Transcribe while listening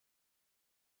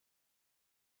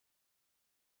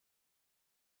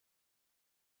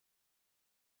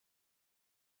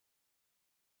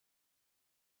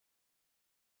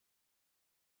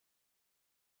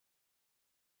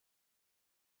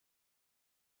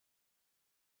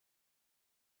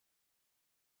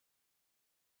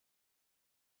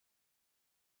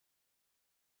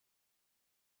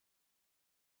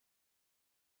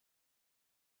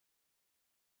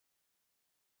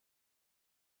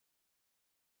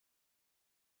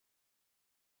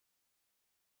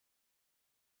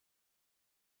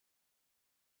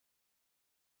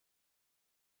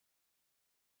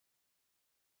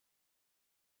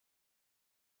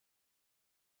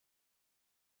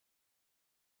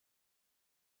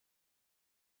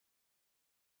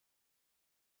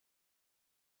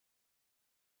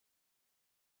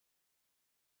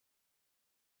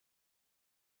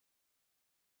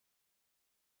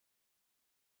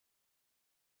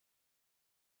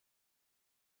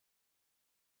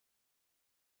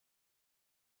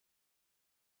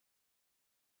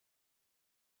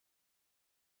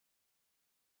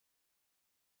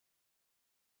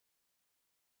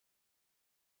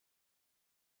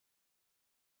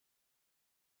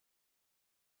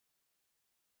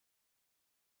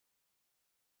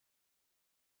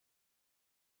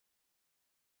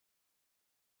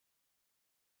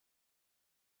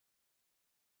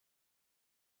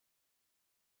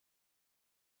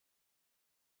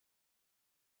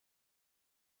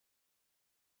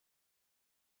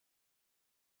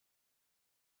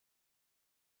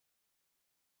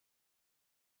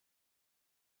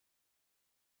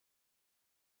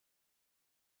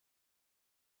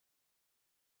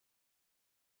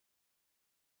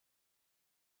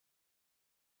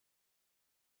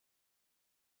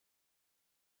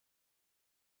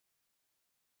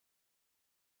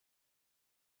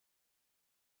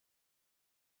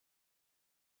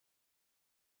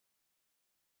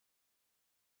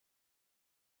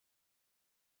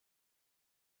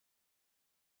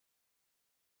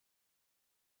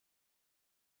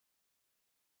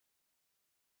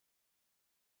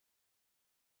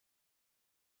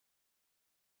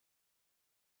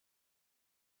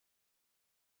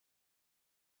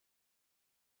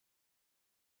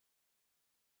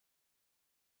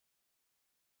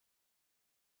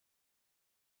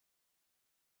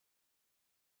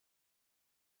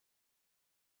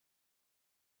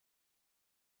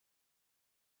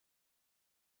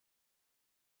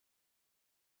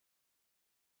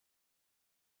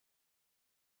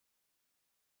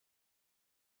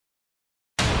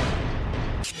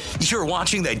You're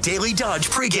watching the Daily Dodge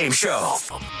pregame show.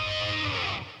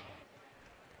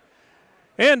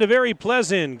 And a very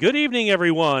pleasant good evening,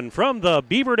 everyone, from the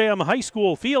Beaver Dam High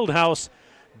School Fieldhouse.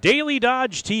 Daily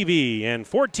Dodge TV and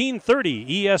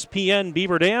 1430 ESPN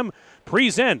Beaver Dam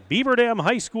present Beaver Dam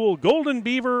High School Golden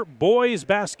Beaver boys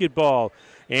basketball.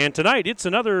 And tonight it's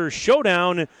another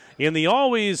showdown in the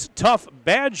always tough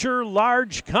Badger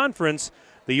Large Conference.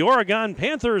 The Oregon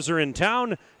Panthers are in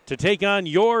town to take on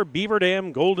your Beaver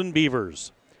Dam Golden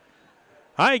Beavers.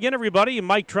 Hi again, everybody.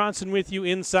 Mike Tronson with you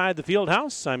inside the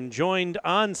Fieldhouse. I'm joined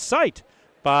on site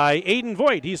by Aiden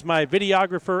Voigt. He's my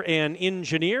videographer and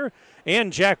engineer.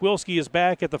 And Jack Wilski is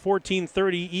back at the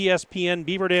 1430 ESPN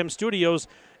Beaver Dam Studios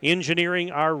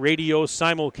engineering our radio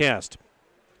simulcast.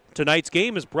 Tonight's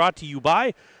game is brought to you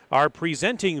by our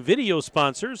presenting video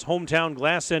sponsors, Hometown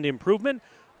Glass and Improvement,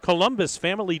 Columbus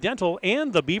Family Dental,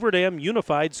 and the Beaver Dam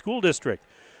Unified School District.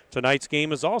 Tonight's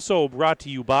game is also brought to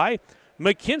you by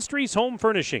McKinstry's Home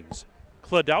Furnishings,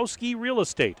 Kladowski Real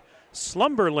Estate,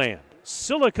 Slumberland,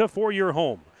 Silica for your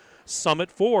home,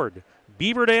 Summit Ford,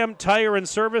 Beaver Dam Tire and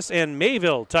Service and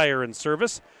Mayville Tire and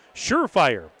Service,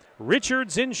 Surefire,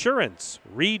 Richards Insurance,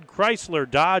 Reed Chrysler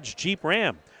Dodge Jeep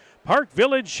Ram, Park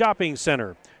Village Shopping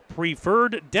Center,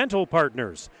 Preferred Dental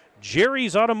Partners,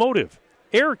 Jerry's Automotive,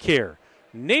 Air Care,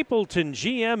 Napleton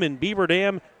GM in Beaver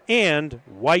Dam, and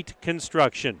White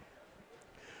Construction.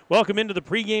 Welcome into the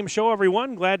pregame show,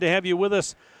 everyone. Glad to have you with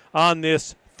us on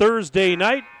this Thursday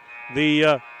night.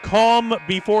 The calm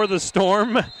before the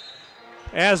storm,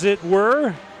 as it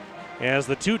were, as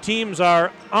the two teams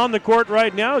are on the court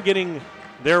right now getting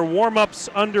their warm-ups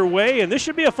underway. And this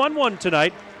should be a fun one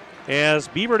tonight as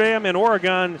Beaver Dam and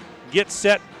Oregon get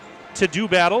set to do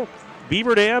battle.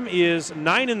 Beaver Dam is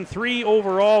 9-3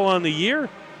 overall on the year.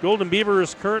 Golden Beaver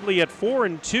is currently at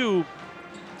 4-2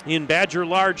 in Badger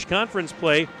Large Conference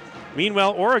play.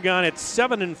 Meanwhile, Oregon at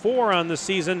 7-4 on the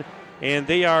season, and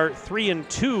they are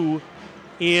 3-2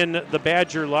 in the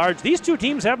Badger Large. These two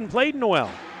teams haven't played in a while.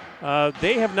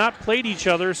 They have not played each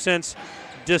other since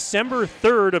December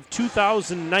 3rd of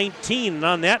 2019. And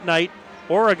on that night,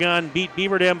 Oregon beat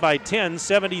Beaver Dam by 10,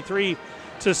 73-63.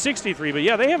 But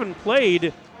yeah, they haven't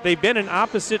played. They've been in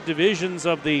opposite divisions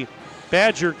of the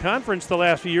Badger Conference the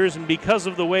last few years, and because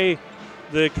of the way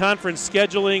the conference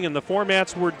scheduling and the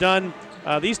formats were done,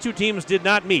 these two teams did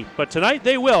not meet. But tonight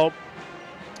they will.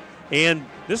 And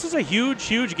this is a huge,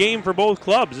 huge game for both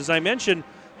clubs. As I mentioned,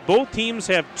 both teams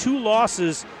have 2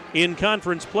 losses in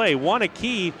conference play.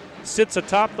 Wanakee sits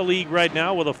atop the league right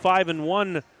now with a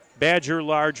 5-1 Badger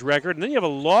Large record. And then you have a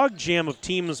log jam of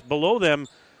teams below them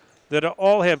that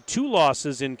all have 2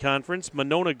 losses in conference: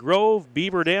 Monona Grove,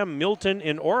 Beaver Dam, Milton,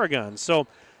 and Oregon. So,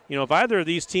 if either of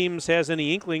these teams has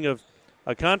any inkling of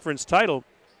a conference title,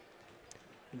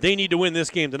 they need to win this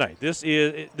game tonight. This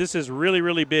is really,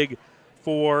 really big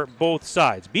for both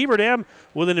sides. Beaver Dam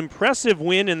with an impressive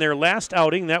win in their last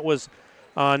outing. That was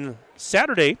on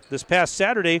Saturday, this past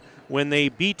Saturday, when they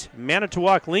beat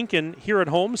Manitowoc Lincoln here at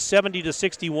home,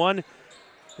 70-61.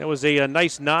 That was a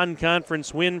nice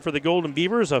non-conference win for the Golden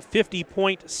Beavers, a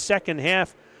 50-point second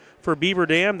half for Beaver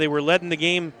Dam. They were led in the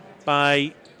game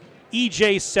by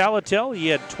E.J. Salatel. He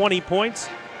had 20 points.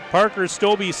 Parker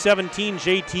Stobie, 17.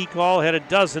 J.T. Call had a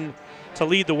dozen to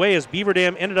lead the way as Beaver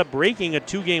Dam ended up breaking a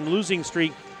 2-game losing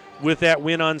streak with that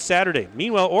win on Saturday.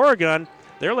 Meanwhile, Oregon,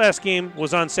 their last game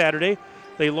was on Saturday.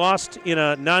 They lost in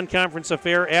a non-conference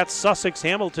affair at Sussex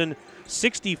Hamilton,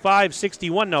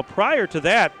 65-61. Now, prior to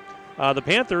that, the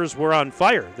Panthers were on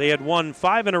fire. They had won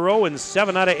 5 in a row and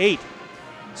 7 out of 8.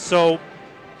 So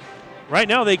right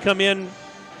now they come in,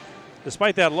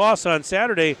 despite that loss on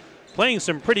Saturday, playing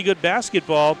some pretty good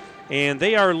basketball, and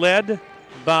they are led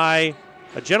by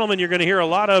a gentleman you're going to hear a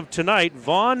lot of tonight,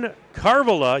 Vaughn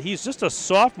Carvala. He's just a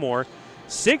sophomore,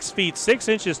 6 feet 6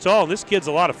 inches tall, and this kid's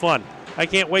a lot of fun. I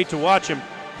can't wait to watch him.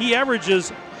 He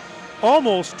averages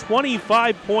almost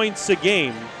 25 points a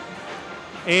game,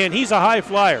 and he's a high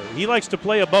flyer. He likes to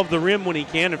play above the rim when he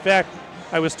can. In fact,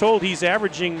 I was told he's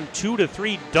averaging 2 to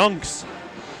 3 dunks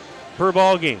per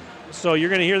ball game. So you're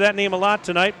going to hear that name a lot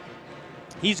tonight.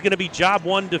 He's going to be job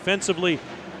one defensively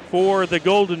for the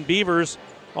Golden Beavers.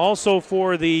 Also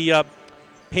for the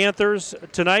Panthers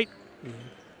tonight,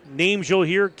 names you'll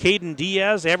hear: Caden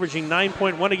Diaz, averaging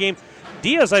 9.1 a game.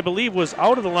 Diaz, I believe, was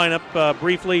out of the lineup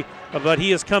briefly, but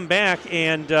he has come back.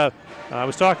 And I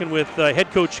was talking with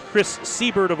head coach Chris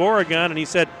Siebert of Oregon, and he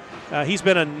said it's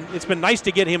been nice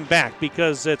to get him back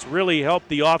because it's really helped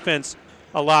the offense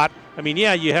a lot. I mean,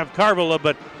 yeah, you have Carvala,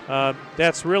 but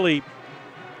that's really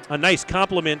a nice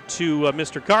compliment to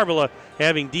Mr. Carvala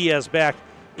having Diaz back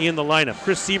in the lineup.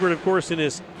 Chris Siebert, of course, in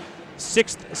his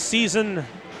 6th season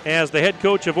as the head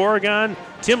coach of Oregon.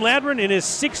 Tim Ladron in his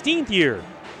 16th year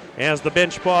as the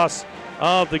bench boss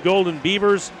of the Golden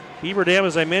Beavers. Beaver Dam,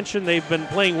 as I mentioned, they've been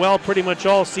playing well pretty much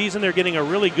all season. They're getting a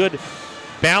really good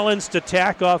balanced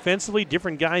attack offensively,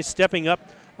 different guys stepping up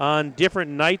on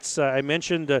different nights. I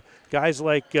mentioned guys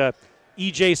like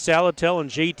E.J. Salatel and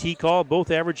J.T. Call,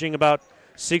 both averaging about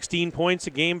 16 points a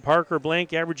game. Parker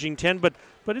Blank averaging 10, but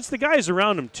it's the guys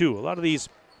around them too. A lot of these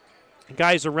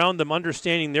guys around them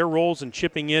understanding their roles and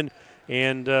chipping in.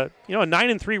 And, a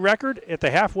 9-3 record at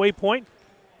the halfway point,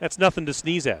 that's nothing to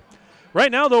sneeze at.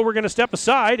 Right now, though, we're going to step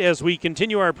aside as we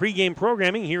continue our pregame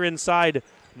programming here inside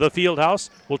the Fieldhouse.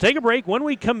 We'll take a break. When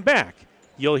we come back,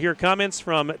 you'll hear comments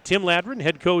from Tim Ladron,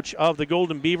 head coach of the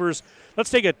Golden Beavers. Let's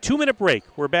take a 2-minute break.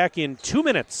 We're back in 2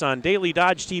 minutes on Daily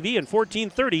Dodge TV and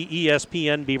 1430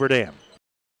 ESPN Beaver Dam.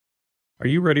 Are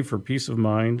you ready for peace of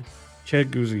mind?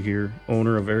 Chad Guzzi here,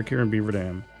 owner of Air Care in Beaver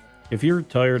Dam. If you're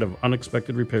tired of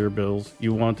unexpected repair bills,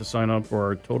 you want to sign up for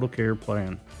our Total Care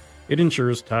plan. It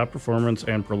ensures top performance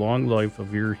and prolonged life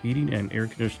of your heating and air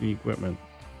conditioning equipment.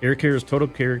 Air Care's Total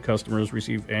Care customers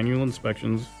receive annual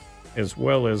inspections as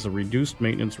well as a reduced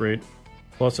maintenance rate,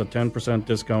 plus a 10%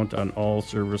 discount on all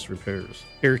service repairs.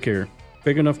 Air Care,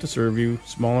 big enough to serve you,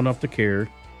 small enough to care.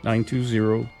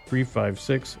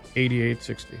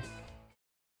 920-356-8860.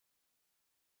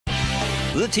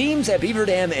 The teams at Beaver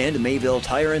Dam and Mayville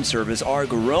Tire and Service are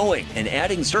growing and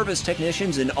adding service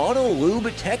technicians and auto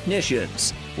lube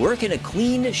technicians. Work in a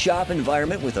clean shop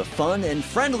environment with a fun and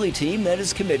friendly team that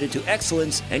is committed to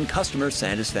excellence and customer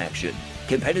satisfaction.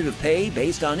 Competitive pay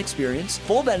based on experience,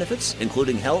 full benefits,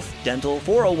 including health, dental,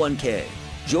 401k.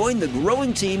 Join the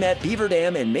growing team at Beaver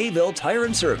Dam and Mayville Tire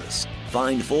and Service.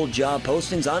 Find full job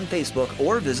postings on Facebook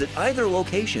or visit either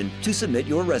location to submit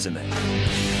your resume.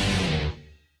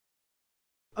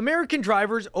 American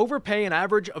drivers overpay an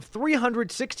average of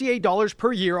 $368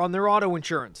 per year on their auto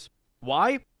insurance.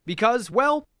 Why? Because,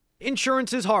 well,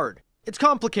 insurance is hard. It's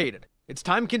complicated. It's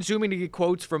time-consuming to get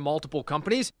quotes from multiple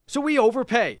companies, so we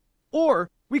overpay. Or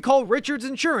we call Richards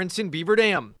Insurance in Beaver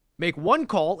Dam. Make one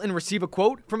call and receive a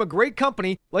quote from a great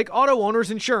company like Auto Owners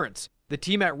Insurance. The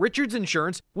team at Richards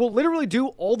Insurance will literally do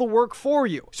all the work for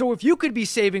you. So if you could be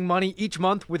saving money each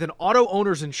month with an Auto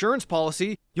Owners Insurance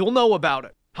policy, you'll know about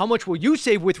it. How much will you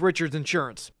save with Richards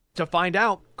Insurance? To find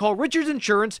out, call Richards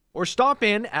Insurance or stop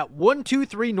in at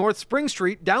 123 North Spring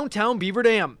Street, downtown Beaver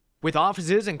Dam. With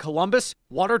offices in Columbus,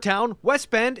 Watertown, West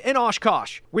Bend, and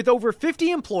Oshkosh. With over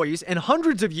 50 employees and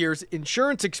hundreds of years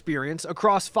insurance experience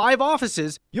across 5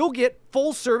 offices, you'll get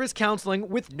full-service counseling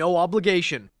with no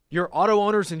obligation. Your auto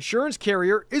owner's insurance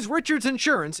carrier is Richards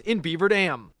Insurance in Beaver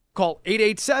Dam. Call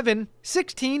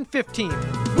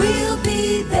 887-1615. We'll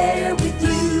be there with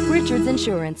you. Richards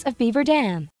Insurance of Beaver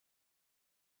Dam.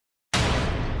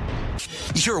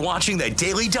 You're watching the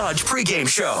Daily Dodge pregame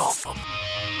show.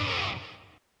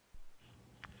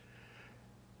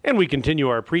 And we continue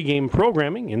our pregame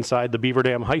programming inside the Beaver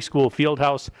Dam High School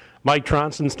Fieldhouse. Mike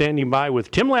Tronson standing by with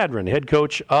Tim Ladron, head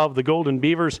coach of the Golden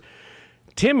Beavers.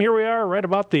 Tim, here we are right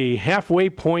about the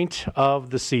halfway point of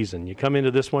the season. You come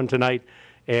into this one tonight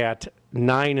at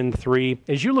 9-3.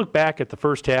 As you look back at the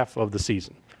first half of the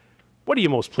season, what are you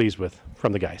most pleased with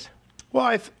from the guys?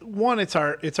 Well, one, it's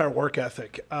our work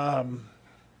ethic. Our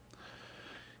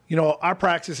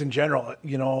practice in general,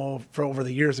 for over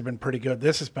the years have been pretty good.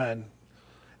 This has been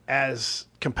as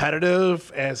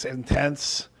competitive, as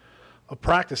intense of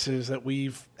practices that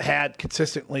we've had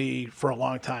consistently for a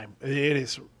long time. It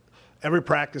is, every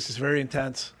practice is very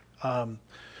intense.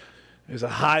 There's a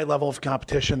high level of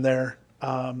competition there,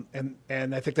 and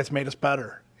I think that's made us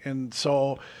better. And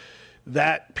so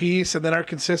that piece, and then our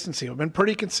consistency. We've been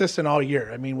pretty consistent all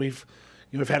year. I mean, we've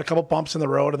had a couple bumps in the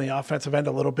road on the offensive end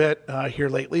a little bit here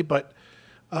lately, but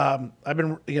I've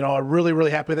been, really,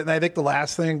 really happy with it. And I think the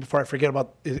last thing before I forget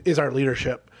about is our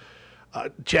leadership.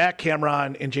 Jack,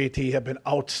 Cameron, and JT have been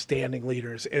outstanding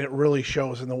leaders, and it really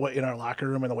shows in our locker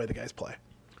room and the way the guys play.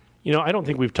 I don't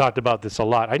think we've talked about this a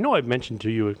lot. I know I've mentioned to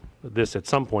you this at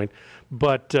some point,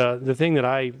 but the thing that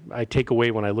I take away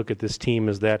when I look at this team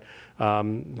is that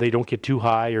they don't get too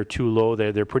high or too low.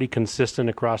 They're pretty consistent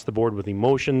across the board with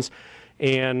emotions,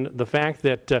 and the fact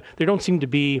that there don't seem to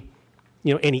be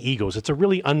any egos. It's a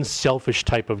really unselfish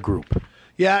type of group.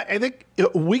 Yeah, I think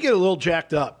we get a little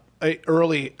jacked up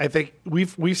early. I think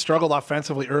we've struggled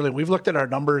offensively early. We've looked at our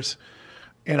numbers,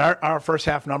 and our first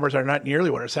half numbers are not nearly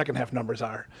what our second half numbers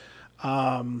are.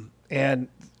 And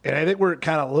I think we're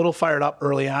kind of a little fired up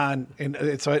early on, and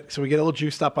so we get a little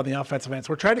juiced up on the offensive end.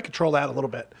 So we're trying to control that a little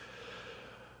bit.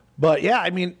 But yeah,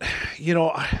 I mean,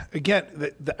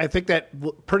 again, I think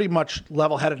that pretty much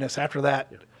level-headedness after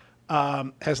that.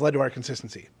 has led to our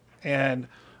consistency. And,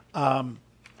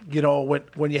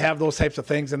 when you have those types of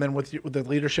things, and then with the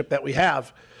leadership that we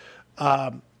have,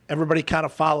 everybody kind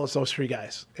of follows those three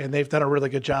guys. And they've done a really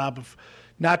good job of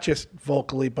not just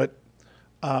vocally, but,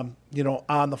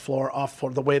 on the floor, off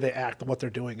floor, the way they act and what they're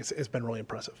doing has been really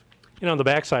impressive. On the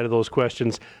backside of those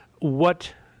questions,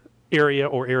 what area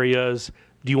or areas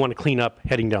do you want to clean up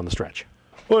heading down the stretch?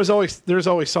 Well, there's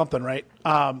always something, right?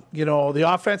 The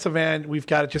offensive end, we've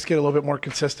got to just get a little bit more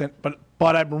consistent, but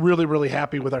I'm really, really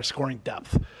happy with our scoring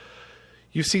depth.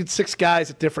 You've seen 6 guys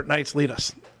at different nights lead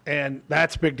us, and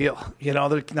that's a big deal.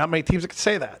 There's not many teams that can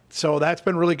say that. So that's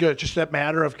been really good. Just that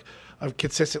matter of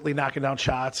consistently knocking down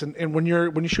shots. And when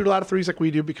you shoot a lot of threes like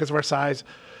we do because of our size,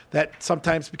 that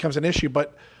sometimes becomes an issue.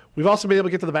 But we've also been able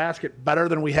to get to the basket better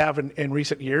than we have in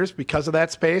recent years because of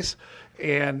that space.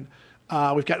 And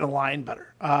we've gotten a line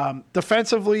better.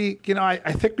 Defensively,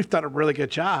 I think we've done a really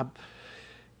good job.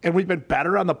 And we've been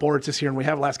better on the boards this year than we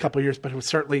have the last couple of years. But it was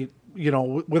certainly,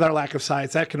 with our lack of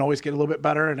size, that can always get a little bit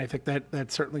better. And I think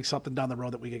that's certainly something down the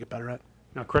road that we can get better at.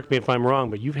 Now, correct me if I'm wrong,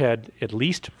 but you've had at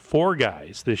least 4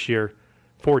 guys this year,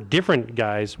 4 different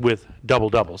guys with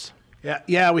double-doubles.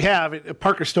 Yeah, we have.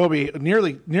 Parker Stobie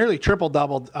nearly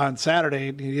triple-doubled on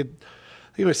Saturday.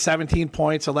 He was 17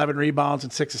 points, 11 rebounds,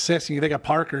 and 6 assists. And you think of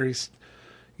Parker, he's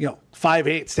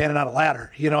 5'8", standing on a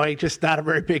ladder. He's just not a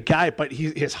very big guy, but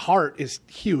his heart is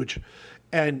huge.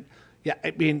 And,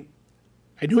 I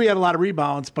knew he had a lot of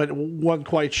rebounds, but wasn't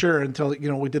quite sure until,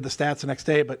 we did the stats the next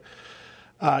day. But,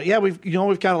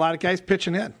 we've got a lot of guys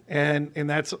pitching in, and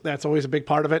that's always a big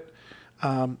part of it.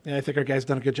 And I think our guys have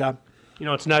done a good job.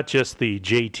 It's not just the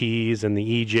JTs and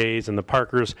the EJs and the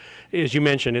Parkers. As you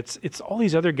mentioned, it's all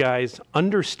these other guys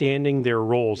understanding their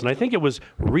roles. And I think it was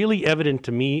really evident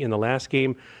to me in the last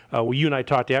game. You and I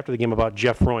talked after the game about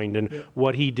Jeff Freund and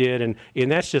what he did, and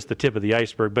that's just the tip of the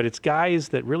iceberg. But it's guys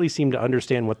that really seem to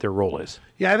understand what their role is.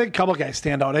 Yeah, I think a couple guys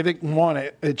stand out. I think one,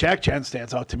 Jack Chen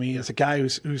stands out to me as a guy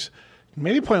who's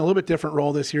maybe playing a little bit different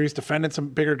role this year. He's defended some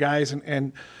bigger guys,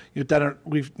 and he's got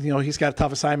a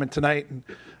tough assignment tonight, and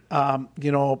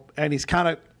and he's kind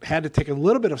of had to take a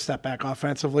little bit of step back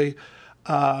offensively,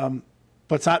 but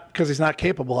it's not because he's not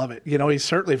capable of it. He's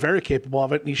certainly very capable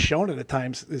of it, and he's shown it at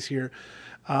times this year.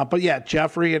 But yeah,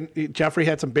 Jeffrey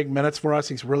had some big minutes for us.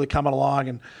 He's really coming along,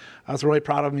 and I was really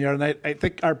proud of him the other night. I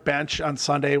think our bench on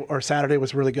Sunday or Saturday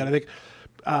was really good. I think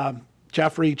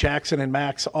Jeffrey, Jackson, and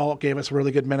Max all gave us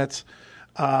really good minutes.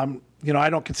 I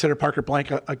don't consider Parker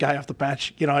Blank a guy off the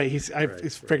bench. I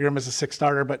figure him as a 6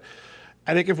 starter, but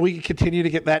I think if we continue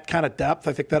to get that kind of depth,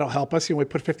 I think that'll help us. We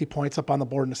put 50 points up on the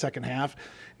board in the second half,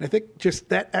 and I think just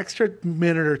that extra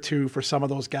minute or two for some of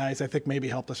those guys, I think maybe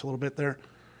helped us a little bit there.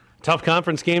 Tough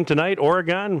conference game tonight,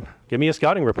 Oregon. Give me a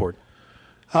scouting report.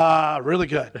 Really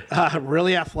good,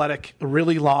 really athletic,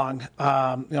 really long.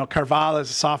 Carvalho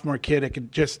is a sophomore kid. It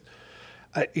could just.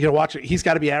 Watch it. He's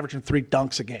got to be averaging 3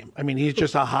 dunks a game. He's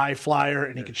just a high flyer,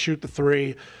 and he can shoot the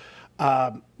 3. He's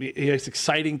an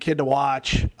exciting kid to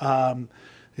watch. He's a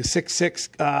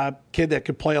 6'6" kid that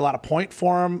could play a lot of point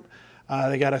for him.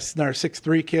 They got another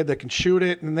 6'3" kid that can shoot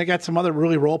it, and they got some other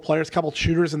really role players, a couple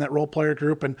shooters in that role player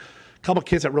group, and a couple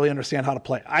kids that really understand how to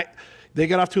play. They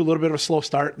got off to a little bit of a slow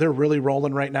start. They're really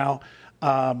rolling right now.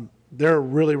 They're a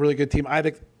really, really good team. I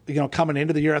think. Coming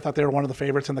into the year, I thought they were one of the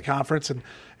favorites in the conference, and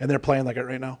they're playing like it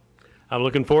right now. I'm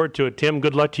looking forward to it. Tim,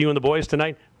 good luck to you and the boys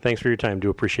tonight. Thanks for your time. Do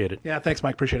appreciate it. Yeah, thanks,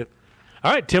 Mike. Appreciate it.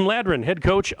 All right, Tim Ladron, head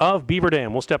coach of Beaver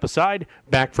Dam. We'll step aside.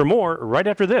 Back for more right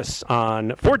after this on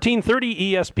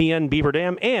 1430 ESPN Beaver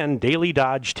Dam and Daily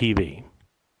Dodge TV.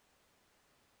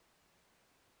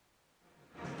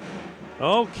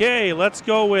 Okay, let's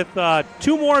go with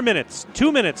 2 more minutes.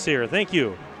 2 minutes here. Thank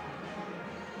you.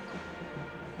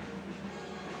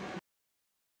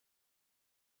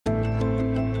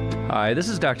 Hi, this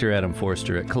is Dr. Adam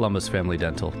Forster at Columbus Family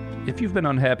Dental. If you've been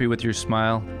unhappy with your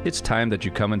smile, it's time that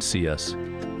you come and see us.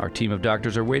 Our team of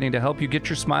doctors are waiting to help you get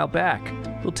your smile back.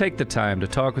 We'll take the time to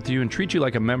talk with you and treat you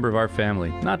like a member of our family,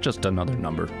 not just another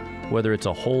number. Whether it's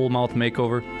a whole mouth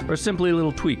makeover or simply a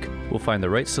little tweak, we'll find the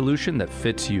right solution that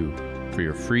fits you. For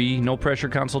your free, no-pressure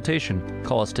consultation,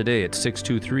 call us today at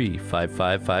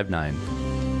 623-5559.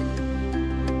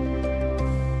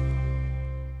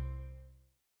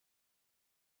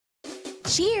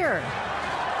 Cheer!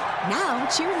 Now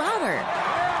cheer louder.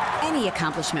 Any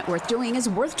accomplishment worth doing is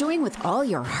worth doing with all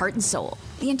your heart and soul.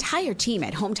 The entire team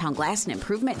at Hometown Glass and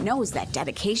Improvement knows that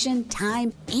dedication,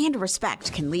 time, and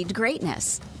respect can lead to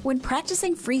greatness. When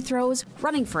practicing free throws,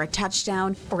 running for a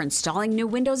touchdown, or installing new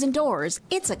windows and doors,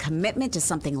 it's a commitment to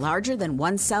something larger than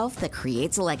oneself that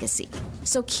creates a legacy.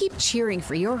 So keep cheering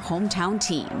for your hometown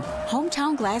team.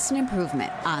 Hometown Glass and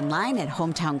Improvement. Online at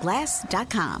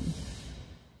hometownglass.com.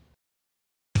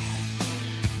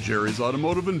 Jerry's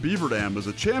Automotive in Beaver Dam is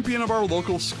a champion of our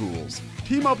local schools.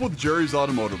 Team up with Jerry's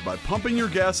Automotive by pumping your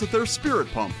gas at their Spirit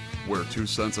Pump, where 2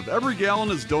 cents of every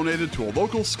gallon is donated to a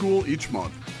local school each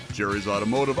month. Jerry's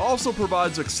Automotive also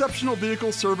provides exceptional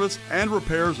vehicle service and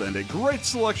repairs and a great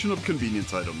selection of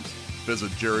convenience items.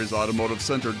 Visit Jerry's Automotive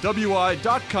Center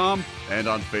WI.com and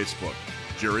on Facebook.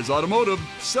 Jerry's Automotive,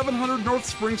 700 North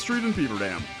Spring Street in Beaver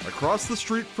Dam, across the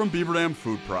street from Beaver Dam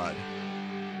Food Pride.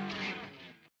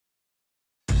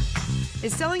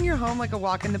 Is selling your home like a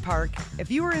walk in the park? If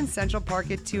you were in Central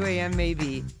Park at 2 a.m.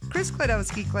 maybe. Chris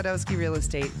Kladowski Real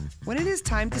Estate. When it is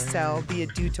time to sell, be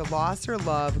it due to loss or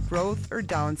love, growth or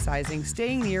downsizing,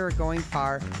 staying near or going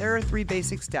far, there are 3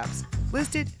 basic steps.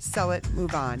 List it, sell it,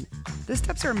 move on. The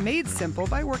steps are made simple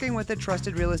by working with a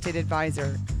trusted real estate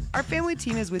advisor. Our family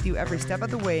team is with you every step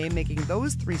of the way, making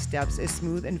those 3 steps as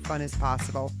smooth and fun as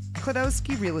possible.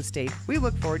 Kladowski Real Estate. We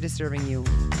look forward to serving you.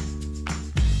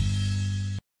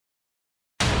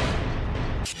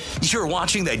 You're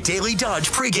watching the Daily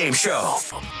Dodge pregame show.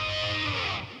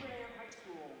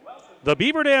 The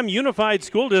Beaver Dam Unified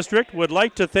School District would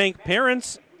like to thank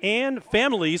parents and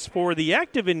families for the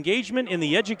active engagement in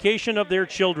the education of their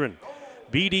children.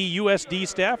 BDUSD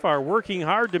staff are working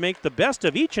hard to make the best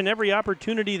of each and every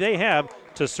opportunity they have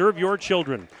to serve your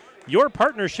children. Your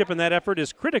partnership in that effort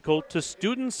is critical to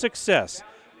student success.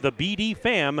 The BD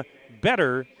fam,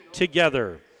 better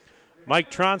together.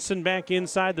 Mike Tronson back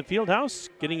inside the field house,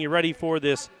 getting you ready for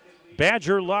this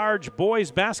Badger Large boys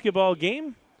basketball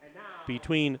game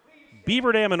between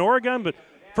Beaver Dam and Oregon. But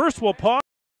first we'll pause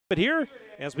here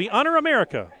as we honor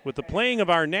America with the playing of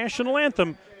our national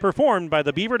anthem performed by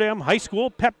the Beaver Dam High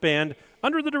School Pep Band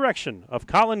under the direction of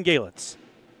Colin Galitz.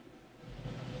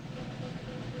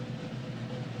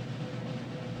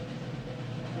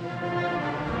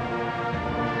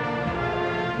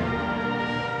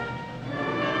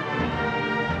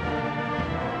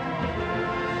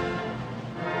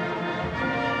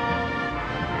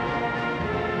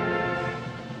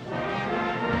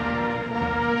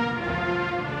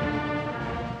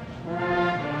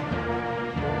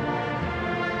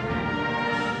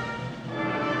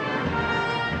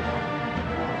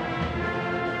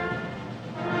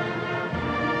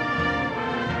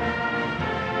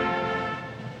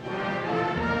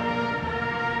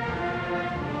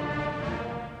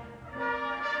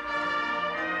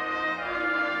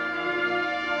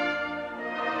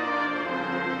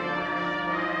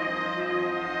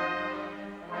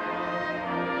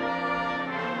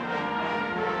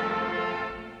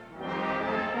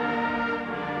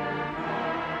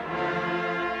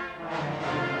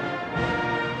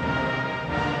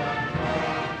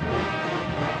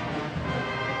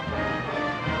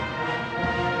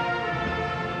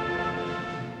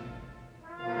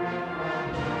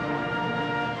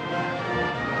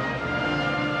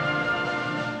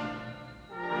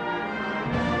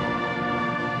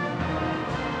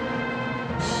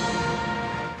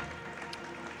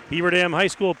 Beaver Dam High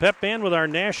School Pep Band with our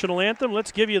national anthem.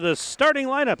 Let's give you the starting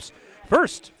lineups.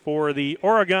 First, for the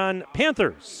Oregon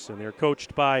Panthers, and they're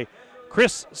coached by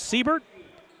Chris Siebert.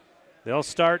 They'll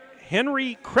start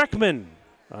Henry Kreckman,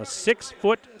 a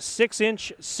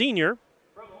 6'6" senior.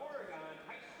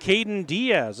 Caden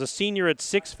Diaz, a senior at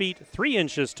 6 feet 3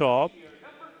 inches tall.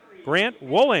 Grant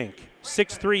Wolank,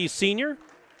 6'3" senior.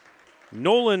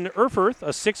 Nolan Erfurth, a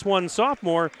 6'1"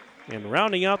 sophomore. And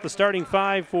rounding out the starting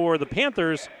 5 for the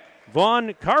Panthers,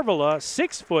 Vaughn Carvala,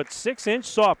 6'6"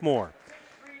 sophomore.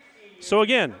 So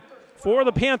again, for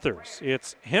the Panthers,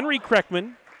 it's Henry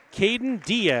Kreckman, Caden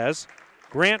Diaz,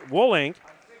 Grant Wolank,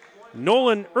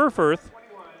 Nolan Erfurth,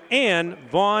 and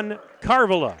Vaughn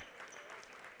Carvala.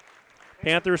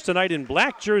 Panthers tonight in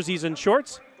black jerseys and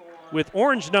shorts with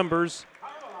orange numbers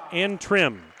and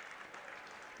trim.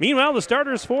 Meanwhile, the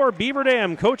starters for Beaver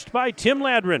Dam, coached by Tim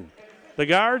Ladrin. The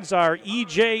guards are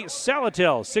E.J.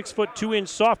 Salatel, 6'2"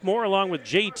 sophomore, along with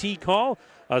J.T. Call,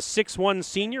 a 6'1"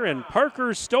 senior, and Parker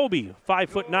Stobie,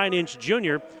 5'9"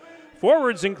 junior.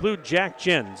 Forwards include Jack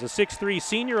Jens, a 6'3"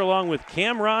 senior, along with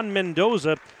Cameron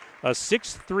Mendoza, a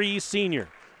 6'3" senior.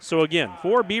 So again,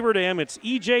 for Beaver Dam, it's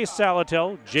E.J.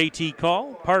 Salatel, J.T.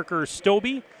 Call, Parker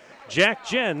Stobie, Jack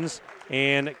Jens,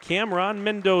 and Cameron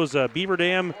Mendoza. Beaver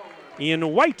Dam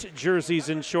in white jerseys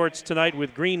and shorts tonight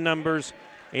with green numbers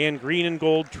and green and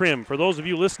gold trim. For those of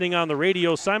you listening on the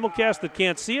radio simulcast that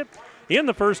can't see it, in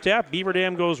the first half, Beaver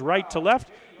Dam goes right to left,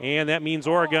 and that means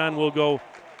Oregon will go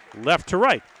left to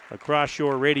right across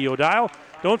your radio dial.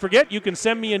 Don't forget, you can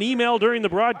send me an email during the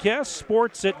broadcast,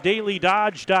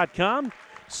 sports@dailydodge.com.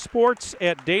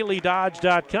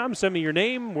 sports@dailydodge.com. Send me your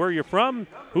name, where you're from,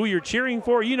 who you're cheering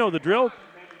for. You know the drill.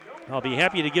 I'll be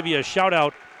happy to give you a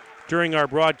shout-out during our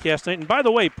broadcast night. And by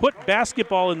the way, put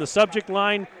basketball in the subject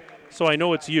line so I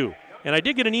know it's you. And I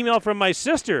did get an email from my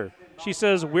sister. She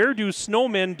says, where do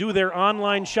snowmen do their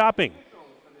online shopping?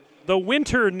 The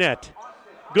Winternet.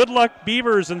 Good luck,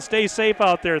 Beavers, and stay safe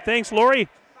out there. Thanks, Lori.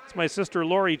 It's my sister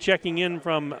Lori checking in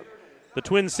from the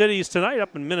Twin Cities tonight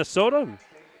up in Minnesota.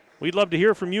 We'd love to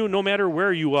hear from you no matter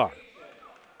where you are.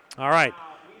 All right,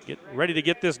 get ready to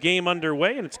get this game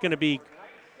underway, and it's going to be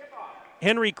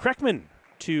Henry Kreckman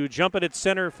to jump it at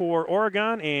center for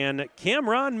Oregon, and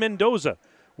Cameron Mendoza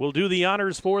will do the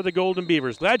honors for the Golden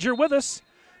Beavers. Glad you're with us.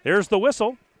 There's the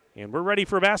whistle, and we're ready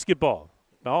for basketball.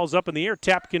 Ball's up in the air,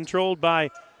 tap controlled by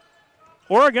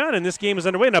Oregon, and this game is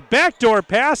underway. And a backdoor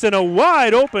pass and a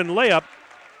wide open layup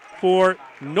for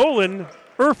Nolan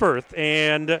Erfurth.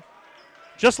 And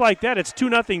just like that, it's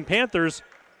 2-0 Panthers.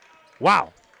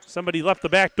 Wow. Somebody left the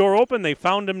back door open. They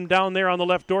found him down there on the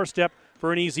left doorstep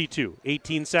for an easy 2.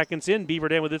 18 seconds in, Beaver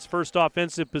Dam with its first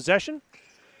offensive possession.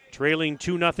 Trailing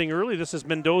 2-0 early. This is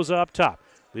Mendoza up top.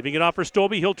 Leaving it off for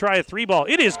Stobie. He'll try a 3-ball.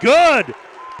 It is good!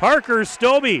 Parker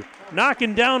Stobie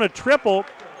knocking down a triple.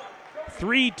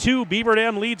 3-2, Beaver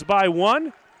Dam leads by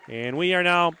 1. And we are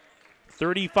now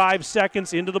 35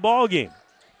 seconds into the ball game.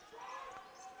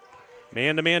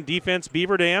 Man-to-man defense,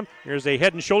 Beaver Dam. Here's a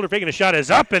head and shoulder fake, and a shot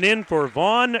is up and in for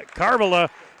Vaughn Carvala,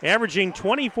 averaging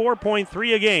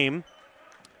 24.3 a game.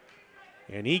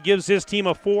 And he gives his team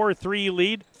a 4-3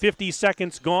 lead. 50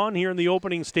 seconds gone here in the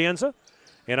opening stanza.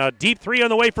 And a deep 3 on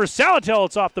the way for Salatel.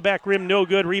 It's off the back rim, no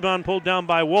good. Rebound pulled down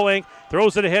by Wolank.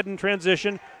 Throws it ahead in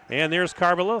transition. And there's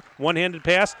Carvala. One-handed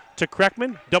pass to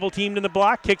Kreckman. Double teamed in the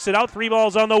block. Kicks it out. 3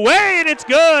 balls on the way, and it's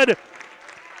good.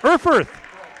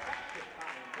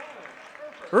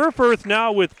 Erfurth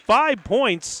now with 5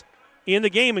 points in the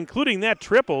game, including that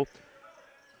triple.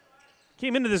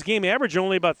 Came into this game averaging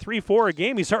only about 3-4 a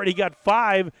game. He's already got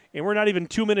 5, and we're not even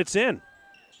 2 minutes in.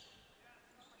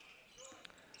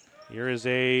 Here is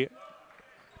a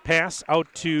pass out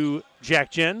to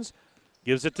Jack Jens.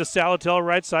 Gives it to Salatel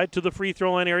right side to the free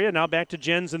throw line area. Now back to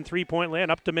Jens in three-point land.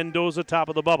 Up to Mendoza, top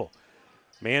of the bubble.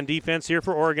 Man defense here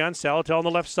for Oregon. Salatel on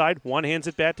the left side. One hands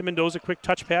it back to Mendoza. Quick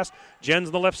touch pass. Jens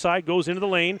on the left side goes into the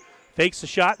lane. Fakes the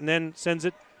shot and then sends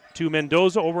it to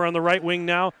Mendoza over on the right wing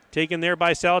now. Taken there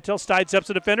by Salatel. Sidesteps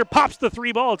the defender. Pops the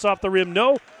 3-ball. It's off the rim.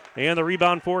 No. And the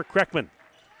rebound for Kreckman.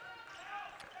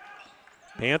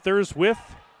 Panthers with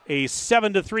a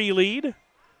 7-3 lead.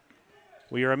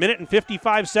 We are 1 minute and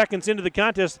 55 seconds into the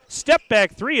contest. Step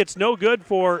back 3. It's no good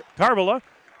for Carvala.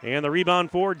 And the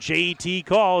rebound for J.T.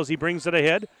 Call as he brings it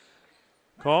ahead.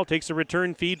 Call takes a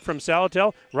return feed from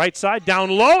Salatel. Right side,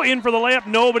 down low, in for the layup.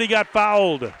 Nobody got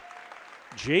fouled.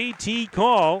 J.T.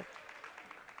 Call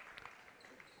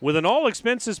with an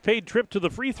all-expenses-paid trip to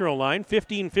the free throw line.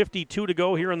 15:52 to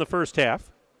go here in the first half.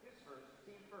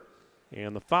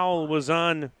 And the foul was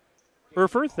on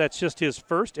Erfurth. That's just his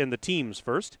first and the team's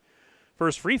first.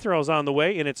 First free throw's on the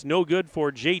way, and it's no good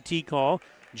for J.T. Call.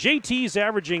 JT's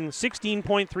averaging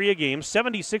 16.3 a game,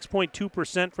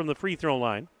 76.2% from the free throw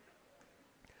line.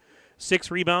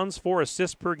 6 rebounds, 4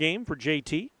 assists per game for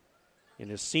JT in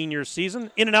his senior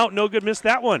season. In and out, no good, missed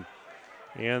that one.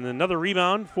 And another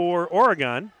rebound for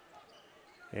Oregon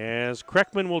as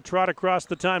Kreckman will trot across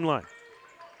the timeline.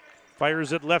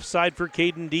 Fires it left side for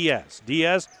Caden Diaz.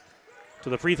 Diaz to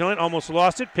the free throw line, almost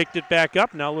lost it, picked it back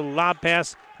up. Now a little lob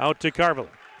pass out to Carvala.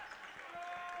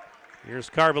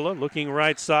 Here's Carvala looking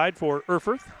right side for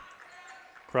Erfurth.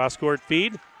 Cross-court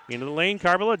feed into the lane.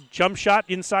 Carvala, jump shot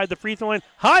inside the free throw line.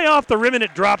 High off the rim, and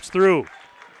it drops through.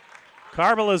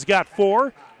 Carvala's got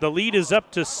 4. The lead is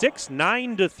up to 6,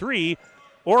 9-3.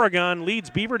 Oregon leads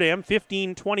Beaver Dam,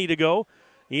 15:20 to go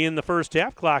in the first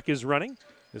half. Clock is running.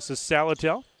 This is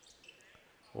Salatel.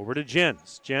 Over to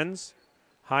Jens. Jens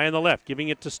high on the left, giving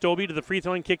it to Stobie to the free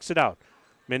throw line, kicks it out.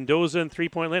 Mendoza in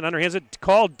three-point lane, underhands it,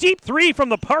 called deep 3 from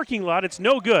the parking lot. It's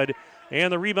no good.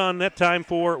 And the rebound that time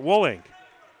for Wolank.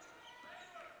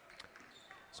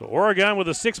 So Oregon with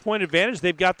a 6-point advantage.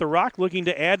 They've got the rock looking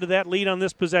to add to that lead on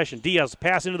this possession. Diaz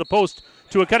pass into the post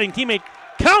to a cutting teammate.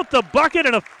 Count the bucket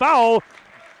and a foul.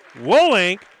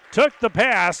 Wolank took the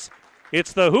pass.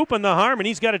 It's the hoop and the harm, and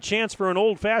he's got a chance for an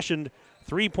old-fashioned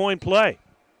 3-point play.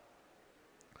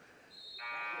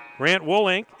 Grant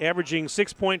Wolank averaging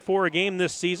 6.4 a game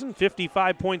this season,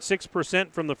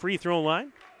 55.6% from the free throw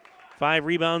line. 5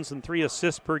 rebounds and 3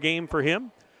 assists per game for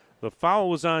him. The foul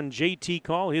was on J.T.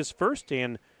 Call, his first,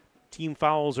 and team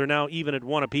fouls are now even at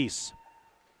 1 apiece.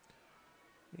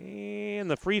 And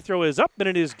the free throw is up, and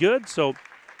it is good. So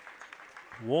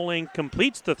Woling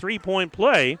completes the three-point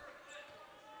play.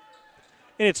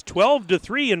 And it's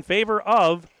 12-3 in favor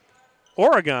of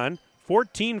Oregon.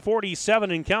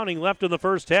 14:47 and counting left in the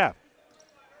first half.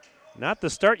 Not the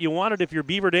start you wanted if you're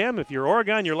Beaver Dam. If you're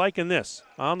Oregon, you're liking this.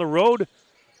 On the road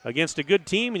against a good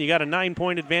team, and you got a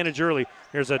 9-point advantage early.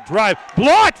 There's a drive.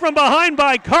 Blocked from behind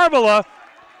by Carvala.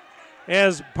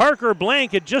 As Parker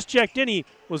Blank had just checked in, he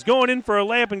was going in for a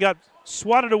layup and got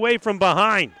swatted away from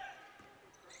behind.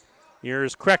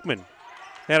 Here's Kreckman.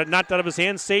 Had it knocked out of his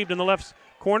hand, saved in the left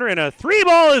corner, and a three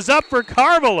ball is up for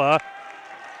Carvala.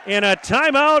 And a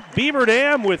timeout, Beaver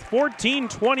Dam, with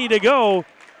 14:20 to go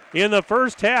in the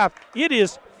first half. It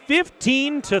is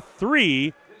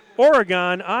 15-3,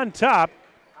 Oregon on top.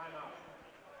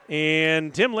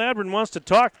 And Tim Ladbrun wants to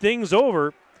talk things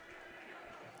over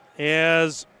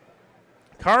as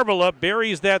Carvala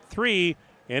buries that three,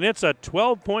 and it's a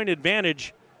 12-point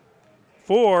advantage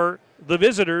for the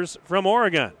visitors from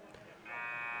Oregon.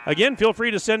 Again, feel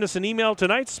free to send us an email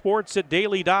tonight,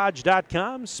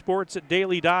 sports@dailydodge.com,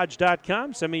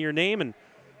 sports@dailydodge.com. Send me your name and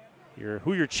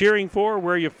who you're cheering for,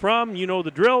 where you're from. You know the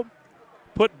drill.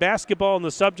 Put basketball in the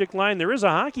subject line. There is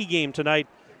a hockey game tonight.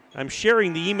 I'm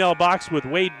sharing the email box with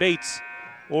Wade Bates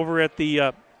over at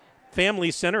the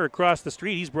Family Center across the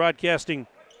street. He's broadcasting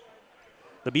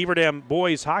the Beaver Dam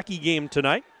boys hockey game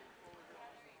tonight.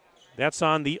 That's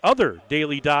on the other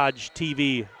Daily Dodge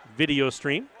TV video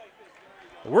stream.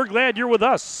 We're glad you're with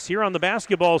us here on the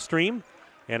basketball stream.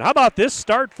 And how about this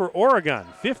start for Oregon?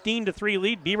 15-3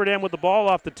 lead. Beaver Dam with the ball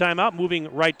off the timeout,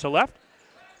 moving right to left.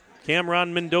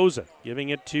 Cameron Mendoza giving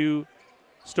it to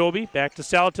Stobie. Back to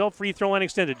Salatil. Free throw line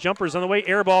extended. Jumpers on the way.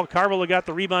 Air ball. Carvala got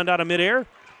the rebound out of midair.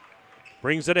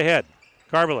 Brings it ahead.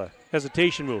 Carvala,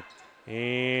 hesitation move.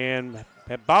 And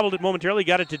had bobbled it momentarily.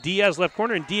 Got it to Diaz, left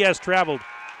corner. And Diaz traveled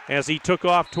as he took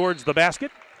off towards the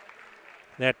basket.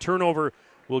 That turnover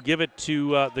will give it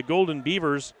to the Golden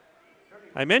Beavers.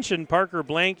 I mentioned Parker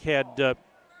Blank had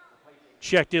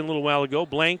checked in a little while ago.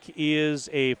 Blank is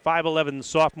a 5'11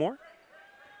 sophomore.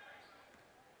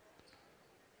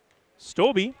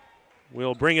 Stobie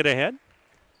will bring it ahead.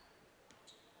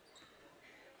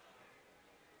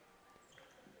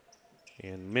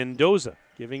 And Mendoza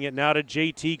giving it now to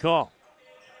JT Call.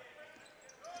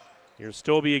 Here's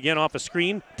Stobie again off a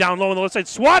screen. Down low on the left side.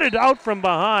 Swatted out from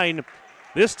behind.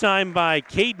 This time by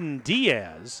Caden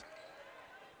Diaz.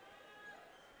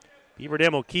 Beaver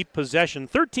Dam will keep possession.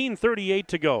 13:38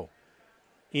 to go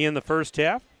in the first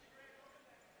half.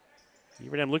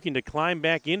 Beaver Dam looking to climb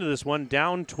back into this one,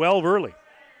 down 12 early.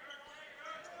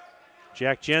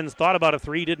 Jack Jens thought about a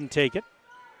three, didn't take it.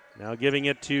 Now giving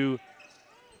it to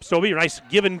Stobie. Nice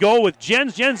give and go with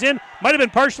Jens. Jens in. Might have been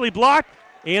partially blocked.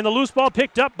 And the loose ball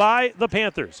picked up by the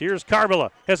Panthers. Here's Carvala.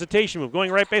 Hesitation move,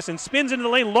 going right base and spins into the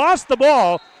lane. Lost the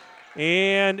ball,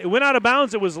 and it went out of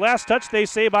bounds. It was last touch, they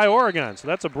say, by Oregon. So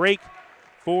that's a break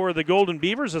for the Golden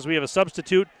Beavers as we have a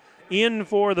substitute in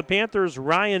for the Panthers,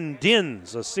 Ryan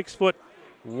Dins, a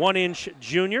 6'1"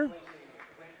 junior.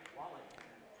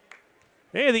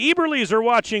 Hey, the Eberleys are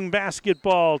watching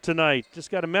basketball tonight.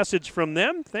 Just got a message from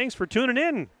them. Thanks for tuning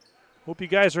in. Hope you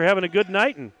guys are having a good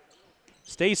night and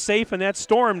stay safe in that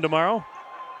storm tomorrow.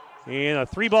 And a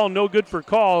three ball no good for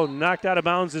call. Knocked out of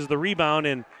bounds is the rebound,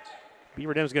 and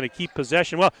Beaver Dam's going to keep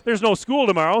possession. Well, there's no school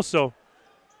tomorrow, so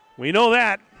we know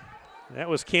that. That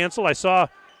was canceled. I saw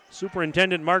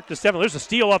Superintendent Mark DeStefano. There's a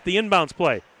steal off the inbounds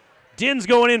play. Dins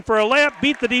going in for a layup,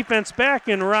 beat the defense back,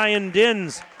 and Ryan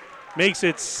Dins makes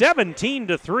it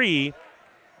 17-3.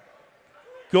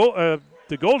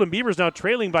 The Golden Beavers now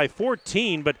trailing by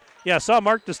 14, but yeah, I saw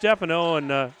Mark DeStefano,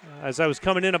 and as I was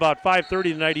coming in about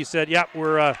 5:30 tonight, he said, "Yeah,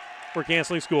 we're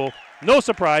canceling school." No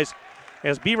surprise,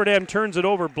 as Beaver Dam turns it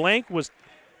over. Blank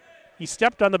he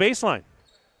stepped on the baseline,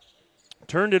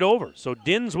 turned it over. So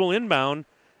Dins will inbound,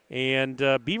 and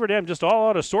Beaver Dam just all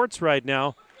out of sorts right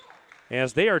now,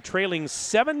 as they are trailing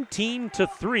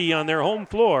 17-3 on their home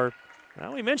floor.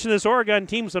 Now, we mentioned this Oregon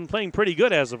team's been playing pretty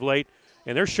good as of late,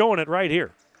 and they're showing it right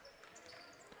here.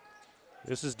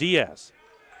 This is Diaz.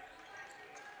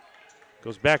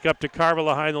 Goes back up to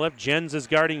Carvala high on the left. Jens is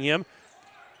guarding him.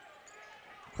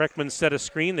 Kreckman set a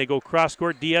screen. They go cross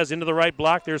court. Diaz into the right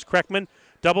block. There's Kreckman.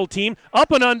 Double team.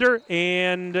 Up and under,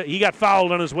 and he got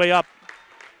fouled on his way up.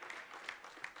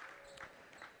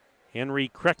 Henry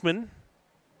Kreckman,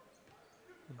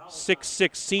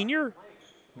 6'6" senior,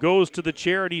 goes to the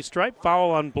charity stripe.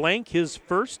 Foul on Blank, his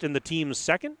first and the team's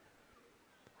second.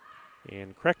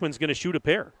 And Kreckman's going to shoot a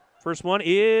pair. First one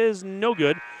is no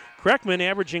good. Kreckman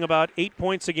averaging about 8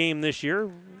 points a game this year,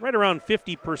 right around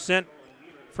 50%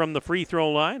 from the free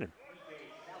throw line.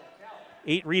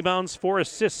 8 rebounds, 4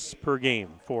 assists per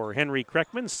game for Henry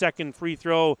Kreckman. Second free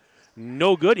throw,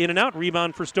 no good. In and out,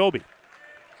 rebound for Stobie.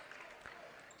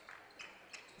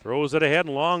 Throws it ahead,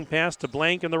 long pass to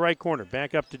Blank in the right corner.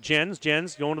 Back up to Jens.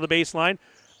 Jens going to the baseline.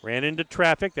 Ran into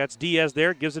traffic. That's Diaz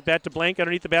there. Gives it back to Blank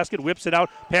underneath the basket. Whips it out.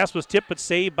 Pass was tipped but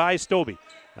saved by Stobie.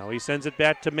 Now he sends it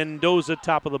back to Mendoza,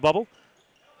 top of the bubble.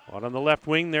 Out on the left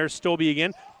wing, there's Stobie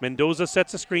again. Mendoza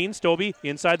sets a screen. Stobie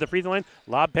inside the free throw line.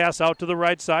 Lob pass out to the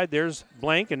right side. There's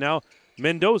Blank, and now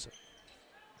Mendoza.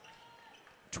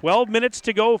 12 minutes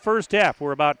to go first half.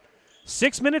 We're about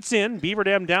 6 minutes in. Beaver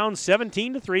Dam down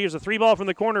 17-3. Here's a 3-ball from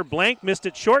the corner. Blank missed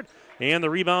it short, and the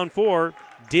rebound for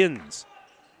Dins.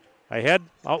 Ahead,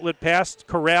 outlet pass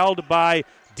corralled by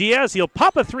Diaz. He'll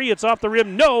pop a 3. It's off the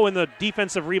rim. No, and the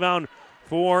defensive rebound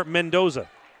for Mendoza.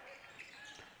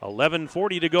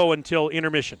 11:40 to go until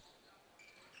intermission.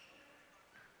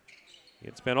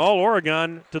 It's been all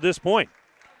Oregon to this point.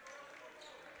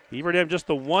 Beaver Dam just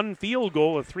the one field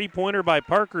goal, a 3-pointer by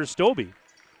Parker Stobie.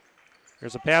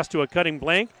 There's a pass to a cutting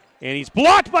Blank, and he's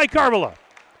blocked by Carvela.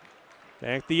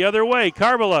 Back the other way.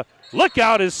 Carvela, look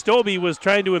out as Stobie was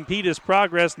trying to impede his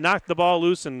progress, knocked the ball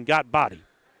loose and got body.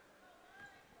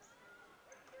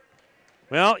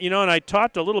 Well, you know, and I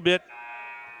talked a little bit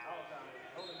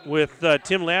with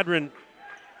Tim Ladrin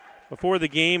before the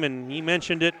game, and he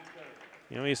mentioned it.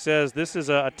 You know, he says this is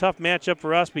a tough matchup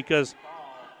for us because,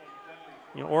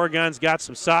 you know, Oregon's got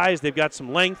some size, they've got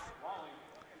some length,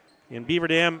 and Beaver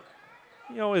Dam,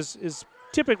 you know, is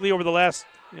typically over the last,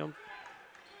 you know,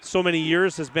 so many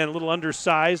years has been a little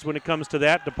undersized when it comes to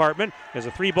that department. As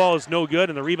a 3-ball is no good,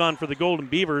 and the rebound for the Golden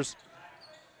Beavers.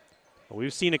 Well,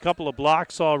 we've seen a couple of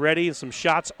blocks already and some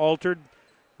shots altered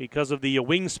because of the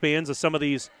wingspans of some of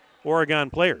these Oregon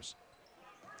players.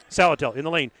 Salatel in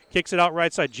the lane, kicks it out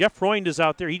right side. Jeff Freund is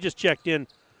out there. He just checked in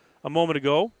a moment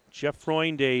ago. Jeff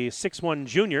Freund, a 6'1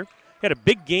 junior, had a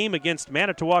big game against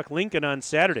Manitowoc Lincoln on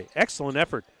Saturday. Excellent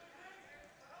effort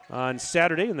on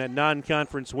Saturday in that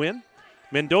non-conference win.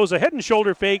 Mendoza head and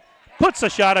shoulder fake, puts a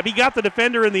shot up. He got the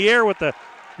defender in the air with the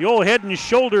old head and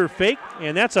shoulder fake,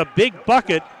 and that's a big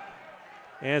bucket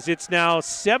as it's now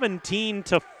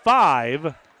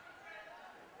 17-5.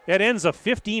 That ends a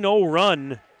 15-0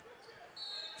 run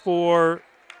for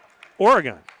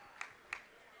Oregon.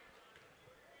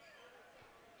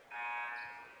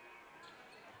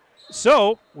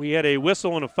 So we had a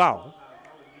whistle and a foul.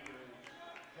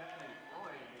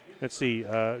 Let's see.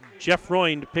 Jeff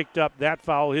Freund picked up that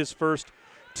foul, his first,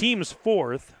 team's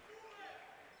fourth.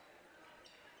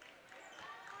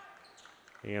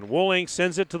 And Wolank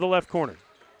sends it to the left corner.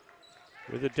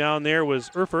 With it down there was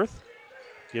Erfurth.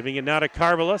 Giving it now to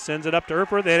Carvela, sends it up to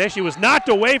Erfurth. It actually was knocked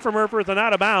away from Erfurth and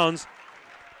out of bounds.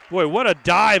 Boy, what a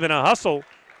dive and a hustle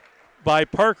by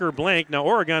Parker Blank. Now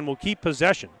Oregon will keep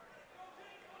possession.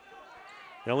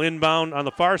 They'll inbound on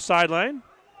the far sideline,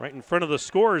 right in front of the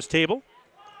scorer's table.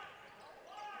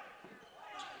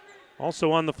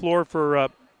 Also on the floor for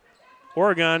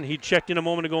Oregon, he checked in a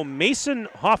moment ago, Mason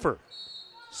Hoffer,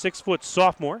 6-foot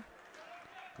sophomore.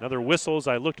 Another whistle as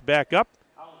I looked back up.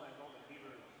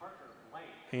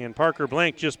 And Parker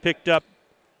Blank just picked up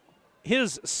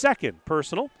his second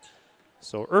personal.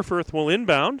 So Erfurth will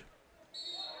inbound.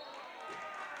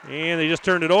 And they just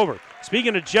turned it over.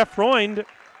 Speaking of Jeff Freund,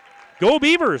 go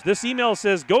Beavers. This email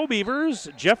says, go Beavers.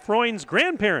 Jeff Freund's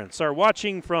grandparents are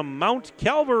watching from Mount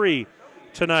Calvary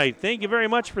tonight. Thank you very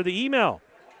much for the email.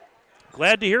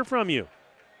 Glad to hear from you.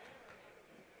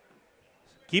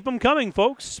 Keep them coming,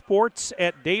 folks.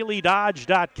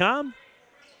 sports@dailydodge.com.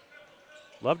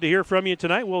 Love to hear from you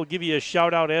tonight. We'll give you a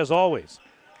shout-out as always.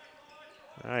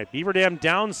 All right, Beaver Dam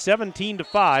down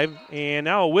 17-5, and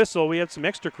now a whistle. We had some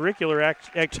extracurricular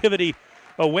activity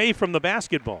away from the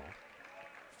basketball.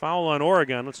 Foul on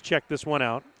Oregon. Let's check this one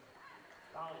out.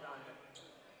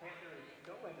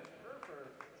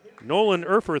 Nolan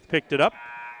Erfurth picked it up.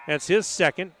 That's his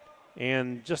second,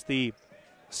 and just the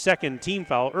second team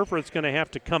foul. Erfurth's going to have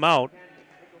to come out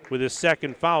with his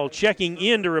second foul. Checking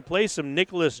in to replace him,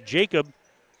 Nicholas Jacob,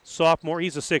 sophomore.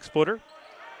 He's a 6-footer.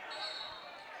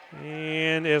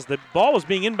 And as the ball was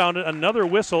being inbounded, another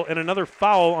whistle and another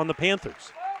foul on the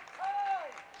Panthers.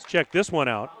 Let's check this one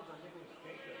out.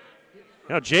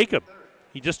 Now Jacob,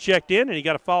 he just checked in and he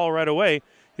got a foul right away.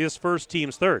 His first,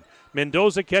 team's third.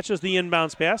 Mendoza catches the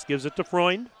inbounds pass, gives it to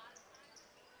Freund.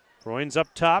 Freund's up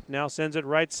top, now sends it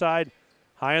right side.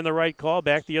 High on the right call,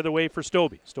 back the other way for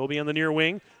Stobie. Stobie on the near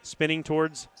wing, spinning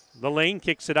towards the lane,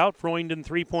 kicks it out. Freund in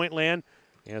three-point land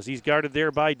as he's guarded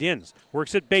there by Dins.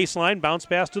 Works it baseline, bounce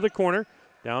pass to the corner.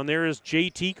 Down there is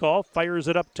JT Call, fires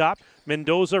it up top.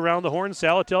 Mendoza around the horn.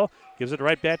 Salatel gives it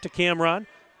right back to Cameron.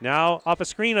 Now off a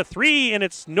screen, a three, and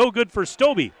it's no good for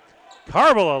Stobie.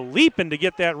 Carvilla leaping to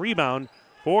get that rebound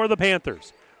for the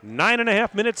Panthers.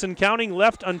 9.5 minutes and counting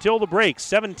left until the break.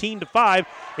 17-5,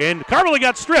 and Carvilla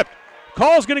got stripped.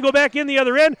 Call's going to go back in the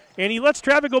other end, and he lets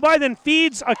traffic go by, then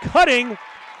feeds a cutting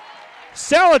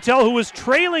Salatel, who was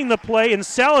trailing the play, and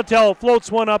Salatel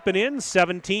floats one up and in,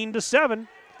 17-7.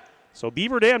 So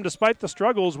Beaver Dam, despite the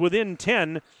struggles, within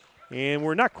 10, and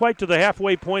we're not quite to the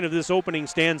halfway point of this opening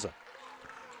stanza.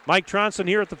 Mike Tronson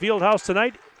here at the field house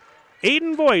tonight.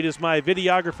 Aiden Voigt is my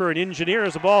videographer and engineer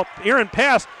as a ball errant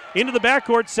pass into the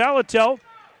backcourt. Salatel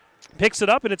picks it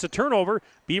up, and it's a turnover.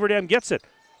 Beaver Dam gets it.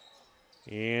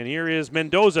 And here is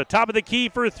Mendoza, top of the key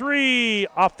for three.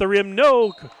 Off the rim,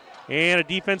 no. And a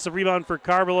defensive rebound for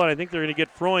Carvilla, and I think they're going to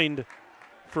get Freund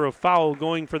for a foul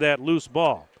going for that loose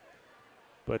ball.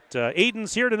 But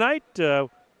Aiden's here tonight,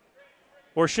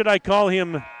 or should I call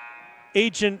him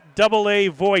Agent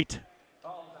AA Voigt?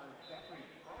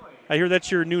 I hear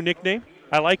that's your new nickname.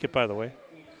 I like it, by the way.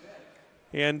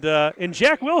 And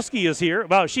Jack Wilski is here.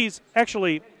 Well, she's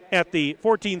actually at the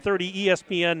 1430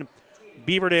 ESPN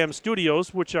Beaver Dam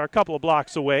Studios, which are a couple of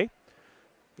blocks away.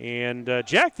 And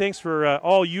Jack, thanks for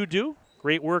all you do.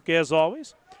 Great work as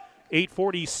always.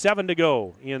 8:47 to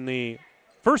go in the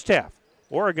first half.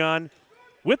 Oregon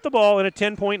with the ball in a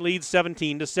 10-point lead,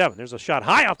 17-7. There's a shot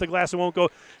high off the glass. It won't go.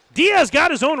 Diaz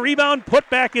got his own rebound.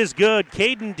 Putback is good.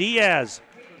 Caden Diaz.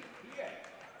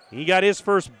 He got his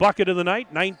first bucket of the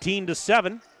night,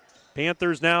 19-7.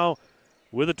 Panthers now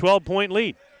with a 12-point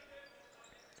lead.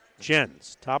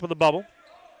 Jens, top of the bubble.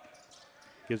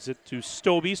 Gives it to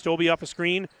Stobie. Stobie off a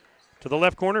screen to the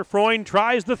left corner. Freund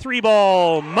tries the three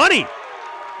ball. Money!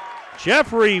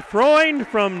 Jeffrey Freund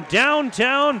from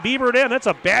downtown Beaver Dam. That's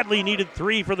a badly needed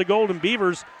three for the Golden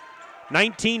Beavers.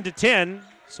 19-10.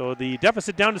 So the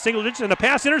deficit down to single digits, and the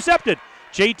pass intercepted.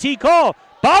 JT Call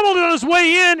bobbled it on his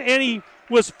way in, and he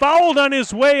was fouled on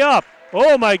his way up.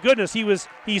 Oh my goodness,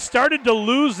 he started to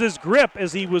lose his grip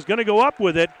as he was going to go up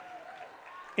with it,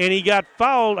 and he got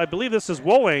fouled. I believe this is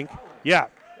Wolank. Yeah,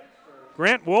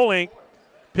 Grant Wolank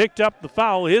picked up the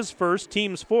foul, his first,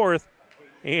 team's fourth,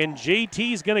 and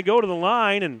JT's going to go to the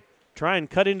line and try and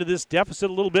cut into this deficit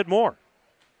a little bit more.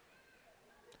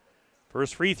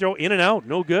 First free throw in and out,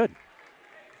 no good.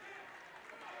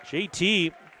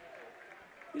 JT,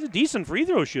 he's a decent free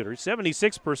throw shooter,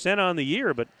 76% on the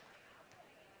year, but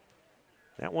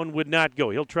that one would not go.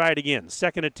 He'll try it again.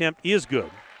 Second attempt is good.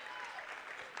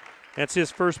 That's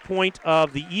his first point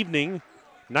of the evening,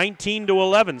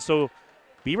 19-11. So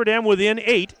Beaver Dam within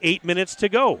 8 minutes to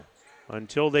go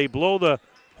until they blow the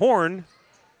horn.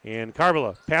 And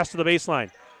Carvilla, pass to the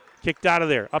baseline, kicked out of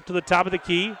there, up to the top of the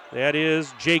key. That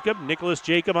is Jacob, Nicholas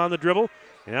Jacob on the dribble.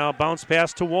 And now bounce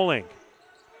pass to Wolank.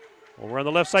 Over on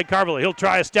the left side, Carvilla. He'll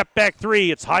try a step back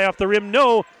three. It's high off the rim,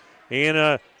 no. And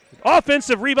an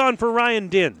offensive rebound for Ryan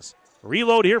Dins.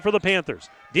 Reload here for the Panthers.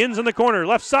 Dins in the corner,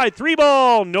 left side, three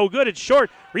ball, no good. It's short.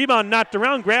 Rebound knocked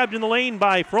around, grabbed in the lane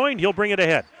by Freund. He'll bring it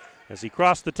ahead. As he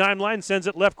crossed the timeline, sends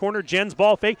it left corner. Jens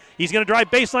ball fake. He's going to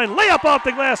drive baseline. Layup off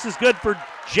the glass is good for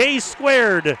J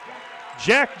squared.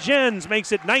 Jack Jens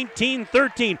makes it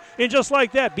 19-13. And just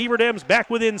like that, Beaver Dam's back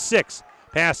within 6.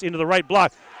 Pass into the right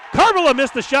block. Carvilla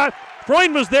missed the shot.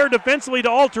 Freund was there defensively to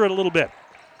alter it a little bit.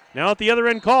 Now at the other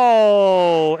end,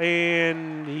 Call,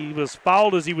 and he was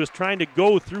fouled as he was trying to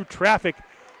go through traffic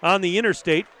on the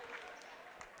interstate.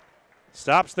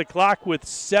 Stops the clock with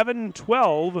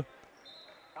 7:12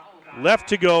 left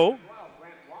to go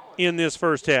in this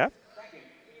first half.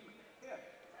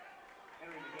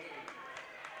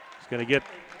 He's going to get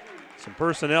some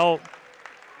personnel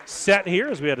set here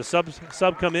as we had a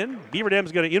sub come in. Beaver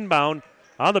Dam's going to inbound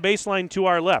on the baseline to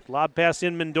our left. Lob pass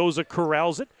in, Mendoza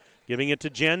corrals it. Giving it to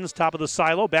Jens, top of the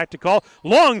silo, back to Call.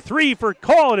 Long three for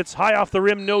Call, and it's high off the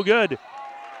rim, no good.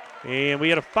 And we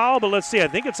had a foul, but let's see, I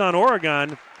think it's on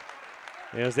Oregon,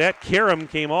 as that carom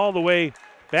came all the way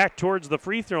back towards the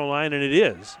free throw line, and it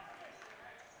is.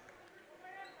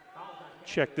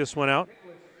 Check this one out.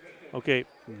 Okay,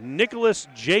 Nicholas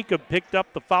Jacob picked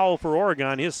up the foul for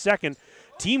Oregon, his second.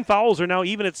 Team fouls are now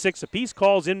even at 6 apiece.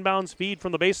 Call's inbounds feed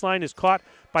from the baseline is caught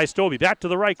by Stobie. Back to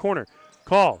the right corner.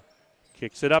 Call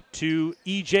kicks it up to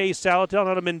E.J. Salatel,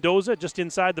 not a Mendoza, just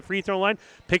inside the free throw line.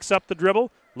 Picks up the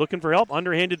dribble, looking for help.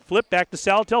 Underhanded flip back to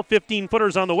Salatel.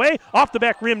 15-footers on the way. Off the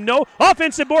back rim, no.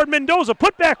 Offensive board, Mendoza.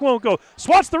 Putback won't go.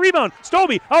 Swats the rebound.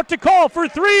 Stobie out to Call for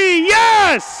three.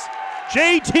 Yes!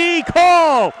 JT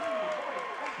Call.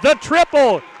 The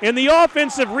triple and the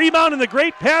offensive rebound and the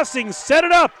great passing set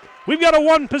it up. We've got a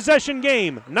one-possession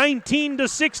game,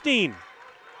 19-16.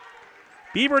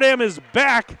 Beaver Dam is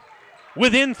back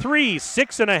within 3,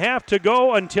 6.5 to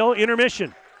go until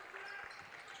intermission.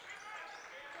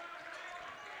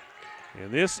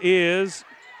 And this is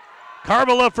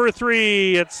Carvela for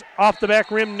 3. It's off the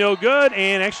back rim, no good,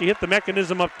 and actually hit the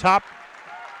mechanism up top.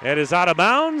 That is out of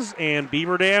bounds, and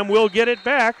Beaver Dam will get it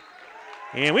back.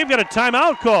 And we've got a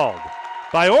timeout called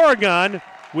by Oregon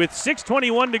with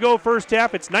 6:21 to go first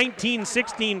half. It's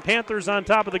 19-16 Panthers on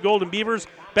top of the Golden Beavers.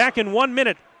 Back in 1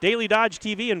 minute, Daily Dodge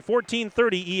TV and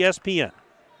 1430 ESPN.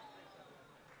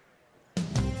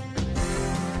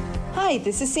 Hi,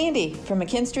 this is Sandy from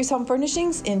McKinstry's Home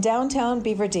Furnishings in downtown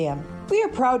Beaver Dam. We are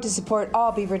proud to support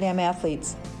all Beaver Dam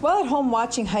athletes. While at home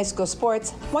watching high school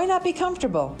sports, why not be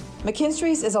comfortable?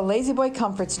 McKinstry's is a lazy boy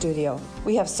comfort studio.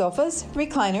 We have sofas,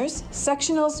 recliners,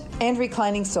 sectionals, and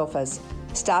reclining sofas.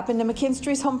 Stop into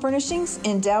McKinstry's Home Furnishings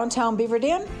in downtown Beaver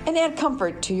Dam and add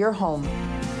comfort to your home.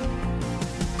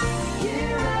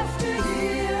 Year after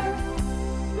year,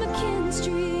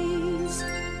 McKinstry's.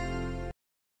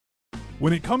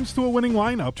 When it comes to a winning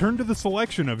lineup, turn to the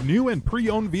selection of new and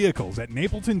pre-owned vehicles at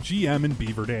Napleton GM in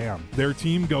Beaver Dam. Their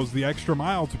team goes the extra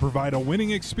mile to provide a winning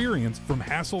experience, from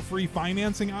hassle-free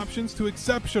financing options to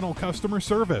exceptional customer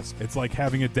service. It's like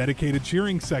having a dedicated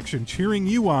cheering section cheering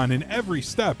you on in every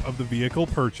step of the vehicle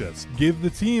purchase. Give the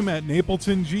team at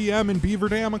Napleton GM in Beaver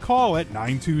Dam a call at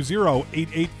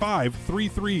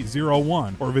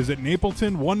 920-885-3301 or visit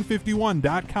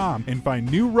napleton151.com and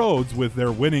find new roads with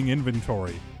their winning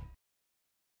inventory.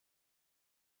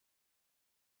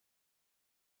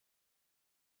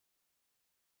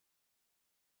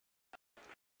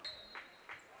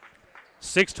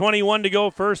 6:21 to go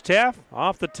first half.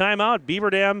 Off the timeout,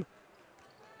 Beaver Dam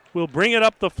will bring it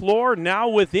up the floor, now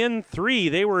within 3.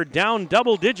 They were down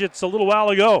double digits a little while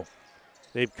ago.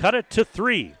 They've cut it to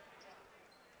 3.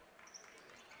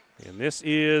 And this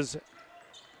is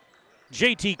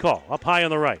JT Call, up high on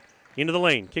the right. Into the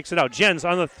lane, kicks it out. Jens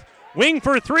on the wing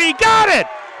for 3, got it!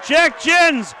 Jack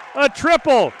Jens, a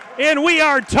triple, and we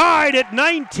are tied at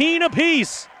 19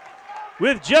 apiece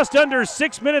with just under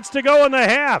 6 minutes to go in the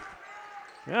half.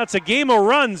 That's a game of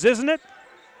runs, isn't it?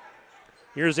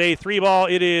 Here's a 3 ball.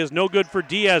 It is no good for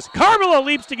Diaz. Carmela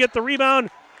leaps to get the rebound,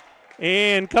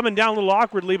 and coming down a little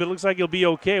awkwardly, but it looks like he'll be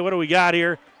okay. What do we got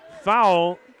here?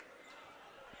 Foul.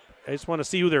 I just want to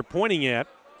see who they're pointing at.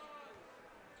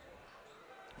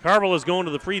 Carmela's going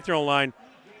to the free throw line.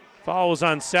 Foul was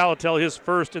on Salatel, his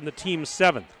first and the team's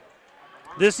 7th.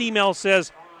 This email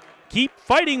says, "Keep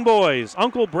fighting, boys."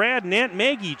 Uncle Brad and Aunt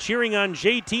Maggie cheering on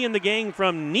JT and the gang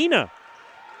from Nina.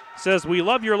 Says, "We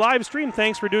love your live stream.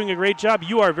 Thanks for doing a great job."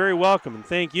 You are very welcome, and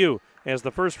thank you, as the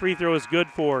first free throw is good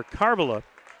for Carvela.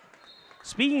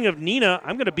 Speaking of Nina,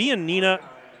 I'm going to be in Nina,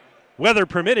 weather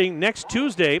permitting, next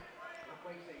Tuesday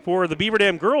for the Beaver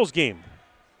Dam girls game,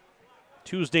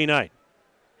 Tuesday night.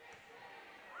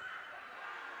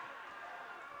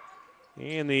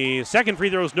 And the second free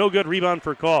throw is no good. Rebound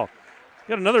for Call.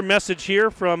 Got another message here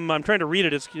from, I'm trying to read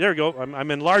it. There we go. I'm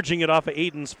enlarging it off of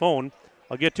Aiden's phone.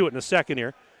 I'll get to it in a second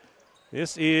here.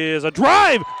 This is a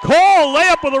drive. Call,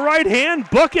 layup with the right hand.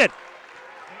 Book it.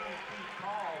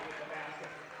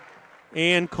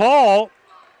 And Call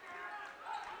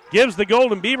gives the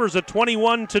Golden Beavers a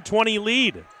 21-20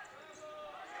 lead.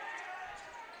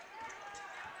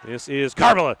 This is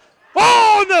Carvela.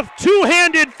 Oh, and the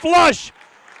two-handed flush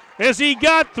as he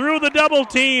got through the double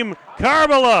team.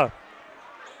 Carvela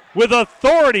with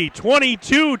authority,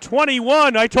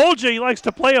 22-21. I told you he likes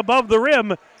to play above the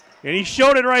rim, and he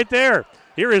showed it right there.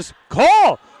 Here is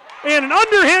Call, and an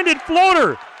underhanded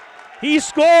floater. He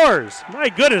scores. My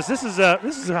goodness, this is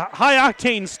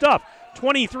high-octane stuff.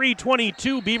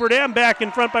 23-22, Beaver Dam back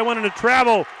in front by 1 and a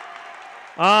travel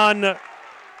on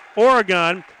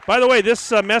Oregon. By the way,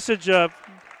 this message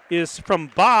is from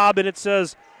Bob, and it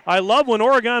says, "I love when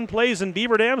Oregon plays in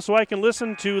Beaver Dam so I can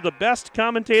listen to the best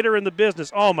commentator in the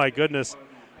business." Oh, my goodness.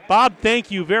 Bob, thank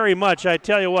you very much. I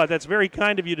tell you what, that's very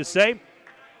kind of you to say.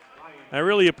 I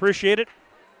really appreciate it.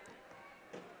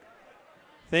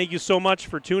 Thank you so much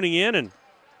for tuning in, and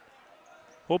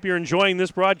hope you're enjoying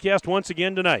this broadcast once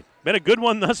again tonight. Been a good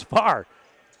one thus far.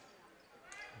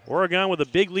 Oregon with a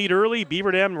big lead early.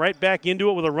 Beaver Dam right back into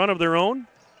it with a run of their own.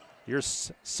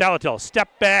 Here's Salatel.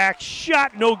 Step back.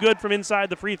 Shot no good from inside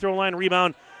the free throw line.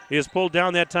 Rebound is pulled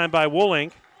down that time by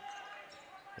Wolank.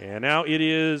 And now it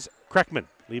is Kreckman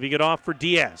leaving it off for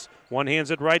Diaz. One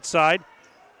hands it right side.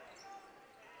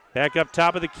 Back up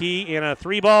top of the key, and a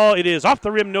 3 ball. It is off the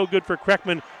rim, no good for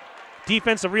Kreckman.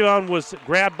 Defensive rebound was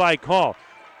grabbed by Call.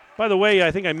 By the way,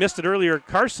 I think I missed it earlier.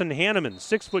 Carson Hanneman,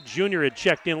 6-foot junior, had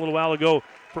checked in a little while ago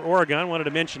for Oregon. Wanted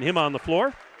to mention him on the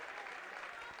floor.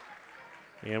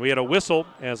 And we had a whistle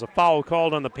as a foul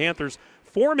called on the Panthers.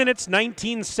 4 minutes,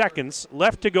 19 seconds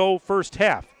left to go first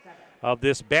half of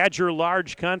this Badger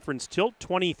Large Conference tilt,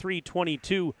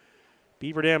 23-22.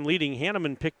 Beaver Dam leading.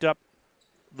 Hanneman picked up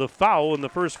the foul, and the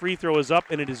first free throw is up,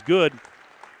 and it is good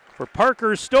for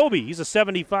Parker Stobie. He's a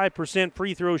 75%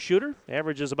 free throw shooter,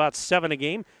 averages about 7 a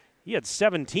game. He had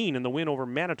 17 in the win over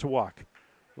Manitowoc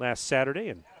last Saturday,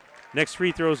 and next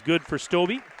free throw is good for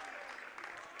Stobie.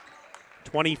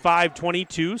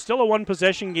 25-22, still a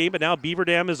one-possession game, but now Beaver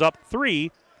Dam is up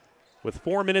 3 with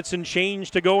 4 minutes and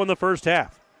change to go in the first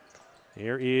half.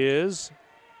 Here is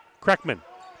Kreckman.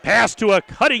 Pass to a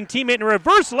cutting teammate, and a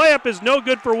reverse layup is no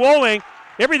good for Wolang.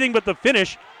 Everything but the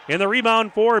finish, and the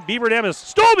rebound for Beaver Dam is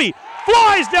Stobie.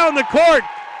 Flies down the court,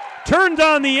 turns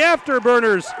on the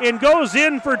afterburners, and goes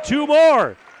in for 2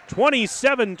 more.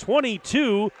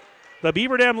 27-22. The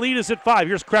Beaver Dam lead is at 5.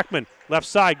 Here's Kreckman, left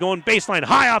side, going baseline,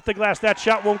 high off the glass. That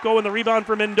shot won't go, in the rebound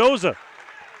for Mendoza.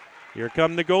 Here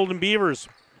come the Golden Beavers.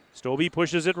 Stobie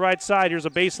pushes it right side. Here's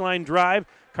a baseline drive.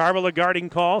 Carvala guarding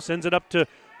call, sends it up to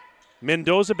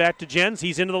Mendoza, back to Jens.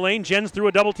 He's into the lane. Jens through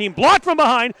a double team. Blocked from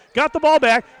behind. Got the ball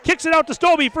back. Kicks it out to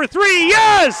Stobie for 3.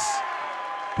 Yes!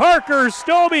 Parker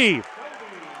Stobie.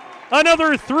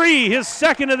 Another 3, his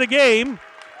second of the game.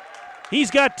 He's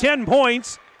got 10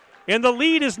 points, and the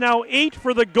lead is now 8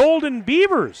 for the Golden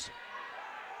Beavers.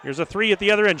 Here's a 3 at the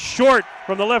other end. Short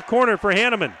from the left corner for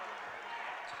Hanneman.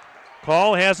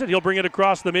 Call has it. He'll bring it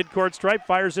across the midcourt stripe.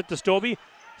 Fires it to Stobie.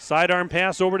 Sidearm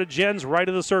pass over to Jens, right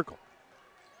of the circle.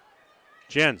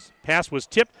 Jens, pass was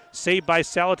tipped, saved by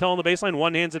Salatel on the baseline.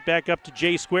 One hands it back up to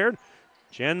J squared.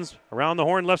 Jens around the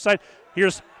horn, left side.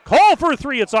 Here's call for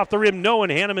 3. It's off the rim. No,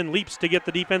 and Hanneman leaps to get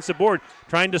the defensive board.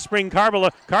 Trying to spring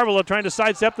Carvala. Carvala trying to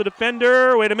sidestep the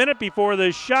defender. Wait a minute before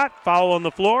the shot. Foul on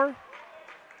the floor.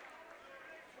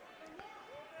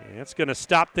 And it's going to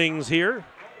stop things here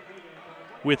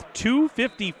with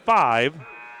 2:55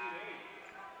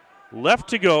 left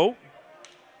to go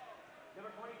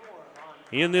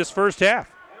in this first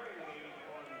half.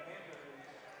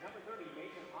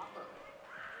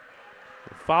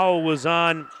 The foul was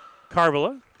on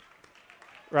Carvala.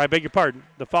 Or I beg your pardon.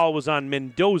 The foul was on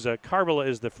Mendoza. Carvala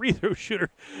is the free throw shooter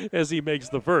as he makes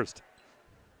the first.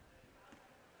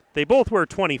 They both wear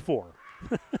 24.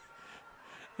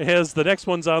 As the next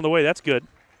one's on the way. That's good.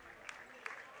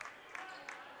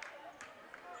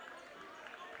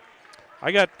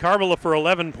 I got Carvala for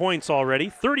 11 points already,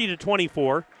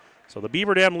 30-24. So the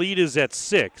Beaver Dam lead is at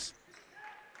 6.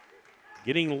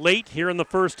 Getting late here in the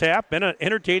first half. Been an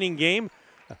entertaining game.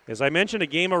 As I mentioned, a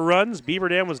game of runs. Beaver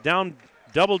Dam was down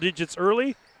double digits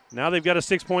early. Now they've got a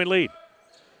 6-point lead.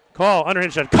 Call,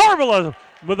 underhand shot. Carvala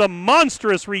with a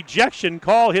monstrous rejection.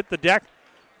 Call hit the deck.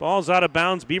 Ball's out of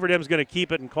bounds. Beaver Dam's going to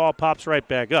keep it, and Call pops right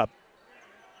back up.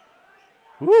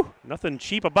 Woo, nothing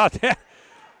cheap about that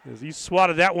as he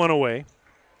swatted that one away.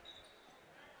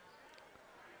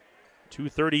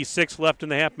 2:36 left in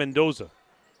the half. Mendoza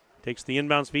takes the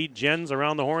inbounds feed. Jens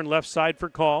around the horn, left side for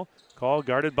Call. Call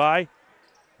guarded by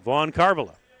Vaughn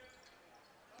Carvala.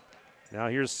 Now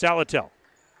here's Salatel.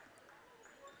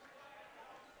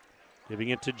 Giving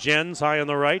it to Jens, high on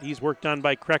the right. He's worked on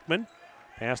by Kreckman.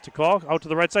 Pass to Call, out to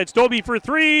the right side. Stobie for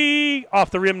 3. Off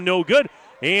the rim, no good.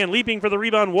 And leaping for the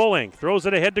rebound, Wolang. Throws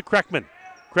it ahead to Kreckman.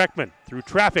 Kreckman through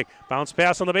traffic. Bounce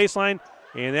pass on the baseline.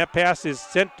 And that pass is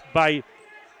sent by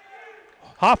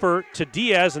Hoffer to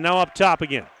Diaz, and now up top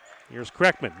again. Here's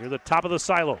Kreckman near the top of the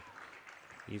silo.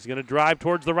 He's going to drive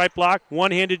towards the right block.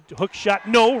 One-handed hook shot,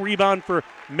 no. Rebound for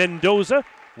Mendoza.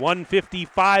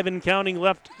 1:55 and counting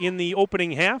left in the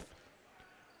opening half.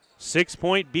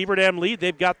 6-point Beaver Dam lead.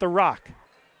 They've got the rock.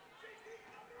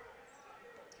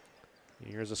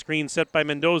 Here's a screen set by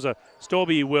Mendoza.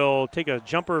 Stobie will take a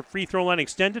jumper, free throw line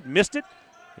extended, missed it,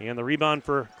 and the rebound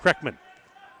for Kreckman.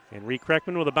 Henry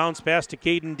Kreckman with a bounce pass to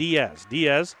Caden Diaz.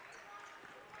 Diaz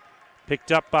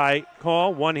picked up by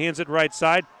Call. One hands it right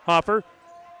side. Hoffer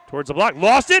towards the block.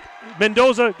 Lost it.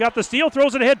 Mendoza got the steal.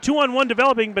 Throws it ahead. 2-on-1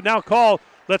 developing, but now Call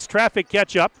lets traffic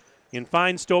catch up. And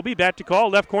finds Stobie. Back to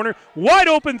Call. Left corner. Wide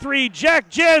open 3. Jack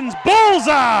Jens.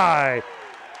 Bullseye.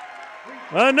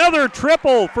 Another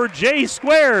triple for J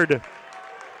squared.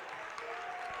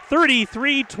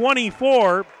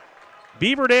 33-24.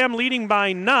 Beaver Dam leading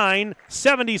by 9,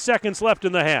 70 seconds left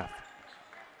in the half.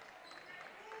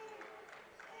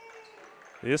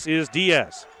 This is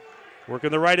Diaz.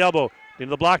 Working the right elbow. Into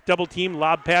the block, double team,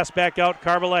 lob pass back out.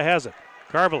 Carvala has it.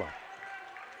 Carvala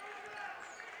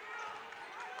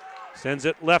sends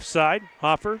it left side.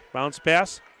 Hoffer, bounce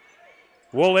pass.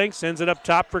 Wolang sends it up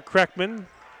top for Kreckman.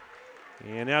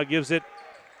 And now gives it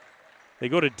They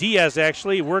go to Diaz,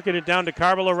 actually, working it down to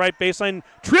Carvalho, right baseline.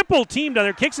 Triple team down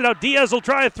there, kicks it out. Diaz will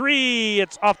try a three.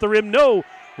 It's off the rim, no.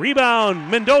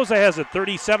 Rebound, Mendoza has it.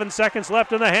 37 seconds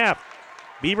left in the half.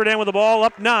 Beaver Dam with the ball,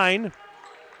 up 9.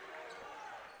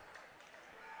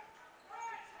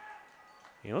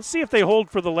 And let's see if they hold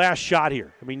for the last shot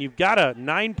here. I mean, you've got a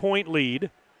 9-point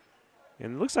lead,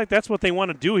 and it looks like that's what they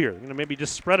want to do here. They're going to maybe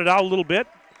just spread it out a little bit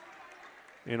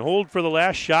and hold for the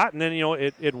last shot, and then,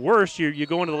 at worst, you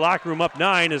go into the locker room up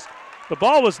 9 as the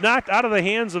ball was knocked out of the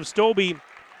hands of Stobie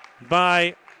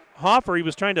by Hoffer. He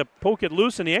was trying to poke it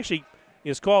loose, and he actually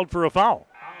is called for a foul,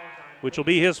 which will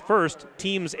be his first,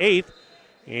 team's 8th.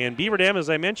 And Beaver Dam, as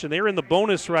I mentioned, they're in the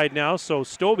bonus right now, so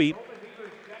Stobie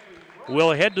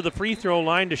will head to the free throw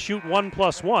line to shoot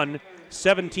 1+1.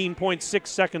 17.6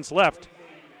 seconds left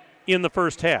in the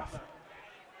first half.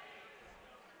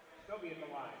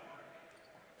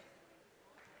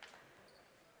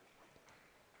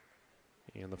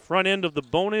 And the front end of the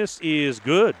bonus is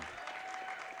good.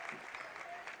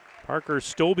 Parker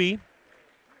Stobie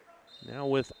now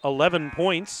with 11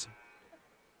 points.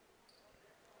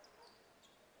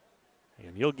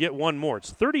 And he'll get one more.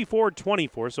 It's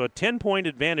 34-24, so a 10-point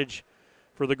advantage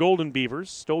for the Golden Beavers.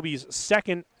 Stobie's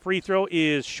second free throw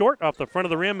is short off the front of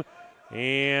the rim.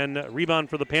 And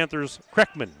rebound for the Panthers.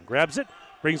 Kreckman grabs it,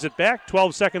 brings it back.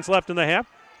 12 seconds left in the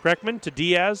half. Kreckman to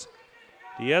Diaz.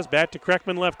 Diaz back to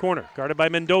Kreckman, left corner. Guarded by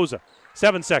Mendoza.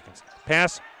 7 seconds.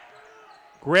 Pass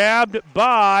grabbed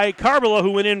by Carvalho,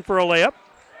 who went in for a layup.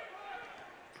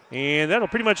 And that'll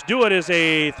pretty much do it as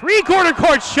a three-quarter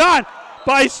court shot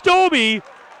by Stobie.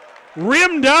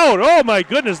 Rimmed out. Oh, my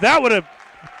goodness.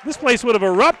 This place would have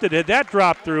erupted had that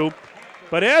dropped through.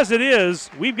 But as it is,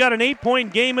 we've got an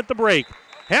 8-point game at the break.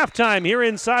 Halftime here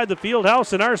inside the field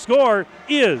house, and our score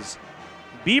is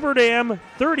Beaver Dam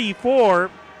 34,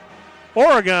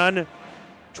 Oregon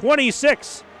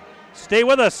 26. Stay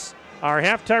with us. Our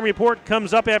halftime report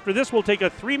comes up after this. We'll take a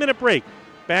 3-minute break.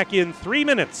 Back in 3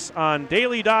 minutes on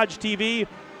Daily Dodge TV.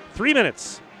 3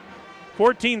 minutes.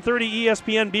 1430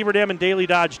 ESPN, Beaver Dam, and Daily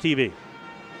Dodge TV.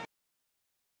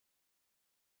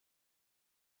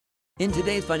 In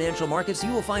today's financial markets,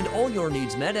 you will find all your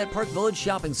needs met at Park Village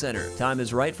Shopping Center. Time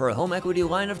is right for a home equity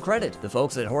line of credit. The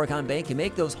folks at Horicon Bank can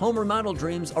make those home remodel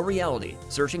dreams a reality.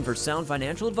 Searching for sound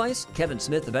financial advice? Kevin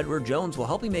Smith of Edward Jones will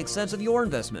help you make sense of your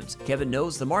investments. Kevin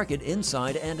knows the market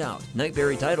inside and out.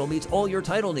 Nightberry Title meets all your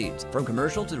title needs, from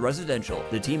commercial to residential.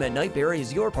 The team at Nightberry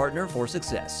is your partner for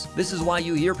success. This is why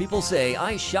you hear people say,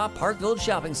 I shop Park Village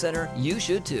Shopping Center. You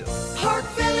should too. Park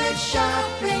Village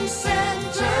Shopping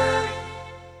Center.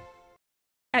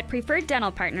 At Preferred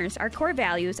Dental Partners, our core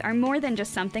values are more than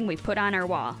just something we put on our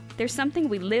wall. They're something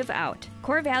we live out.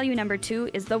 Core value number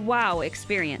 2 is the wow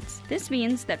experience. This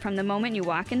means that from the moment you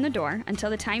walk in the door until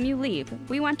the time you leave,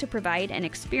 we want to provide an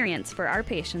experience for our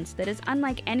patients that is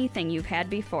unlike anything you've had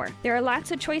before. There are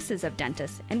lots of choices of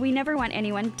dentists, and we never want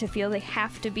anyone to feel they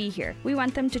have to be here. We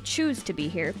want them to choose to be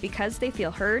here because they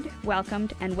feel heard,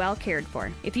 welcomed, and well cared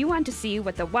for. If you want to see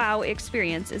what the wow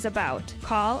experience is about,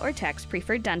 call or text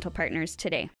Preferred Dental Partners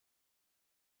today.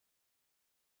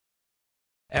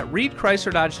 At Reed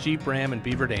Chrysler Dodge Jeep Ram in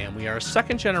Beaver Dam, we are a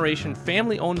second-generation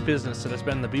family-owned business that has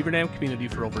been in the Beaver Dam community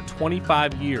for over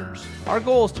 25 years. Our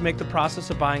goal is to make the process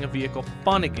of buying a vehicle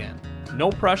fun again. No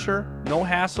pressure, no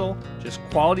hassle, just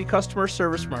quality customer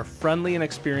service from our friendly and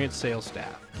experienced sales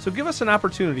staff. So give us an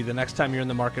opportunity the next time you're in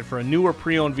the market for a new or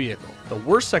pre-owned vehicle. The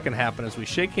worst that can happen is we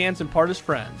shake hands and part as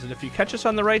friends, and if you catch us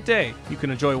on the right day, you can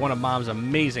enjoy one of Mom's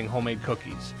amazing homemade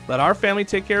cookies. Let our family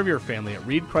take care of your family at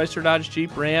Reed Chrysler Dodge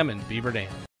Jeep Ram in Beaver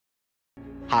Dam.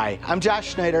 Hi, I'm Josh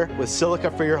Schneider with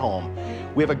Silica for Your Home.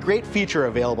 We have a great feature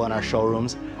available in our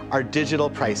showrooms, our digital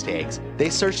price tags. They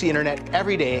search the internet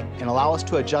every day and allow us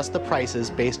to adjust the prices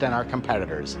based on our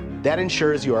competitors. That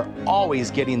ensures you are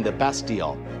always getting the best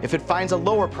deal. If it finds a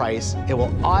lower price, it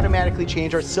will automatically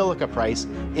change our Silica price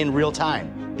in real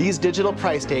time. These digital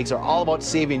price tags are all about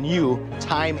saving you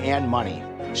time and money.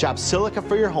 Shop Silica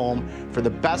for Your Home for the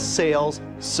best sales,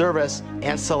 service,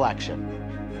 and selection.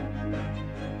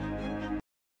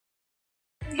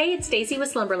 Hey, it's Stacy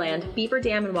with Slumberland, Beaver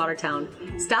Dam in Watertown.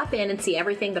 Stop in and see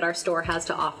everything that our store has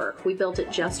to offer. We built it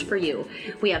just for you.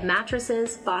 We have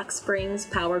mattresses, box springs,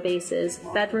 power bases,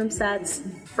 bedroom sets,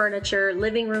 furniture,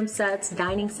 living room sets,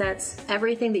 dining sets,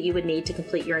 everything that you would need to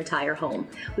complete your entire home.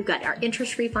 We've got our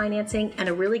interest-free financing and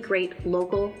a really great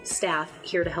local staff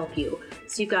here to help you.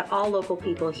 So you've got all local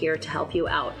people here to help you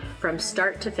out from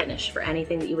start to finish for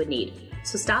anything that you would need.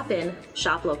 So stop in,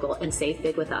 shop local, and save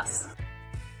big with us.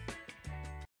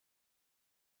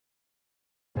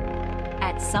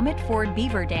 Summit Ford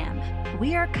Beaver Dam,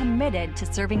 we are committed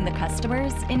to serving the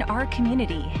customers in our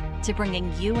community, to bringing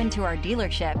you into our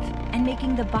dealership and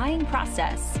making the buying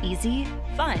process easy,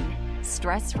 fun,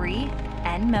 stress-free,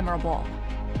 and memorable.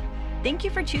 Thank you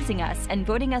for choosing us and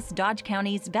voting us Dodge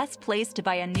County's best place to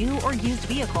buy a new or used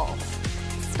vehicle.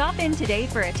 Stop in today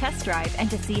for a test drive and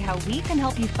to see how we can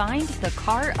help you find the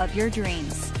car of your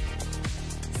dreams.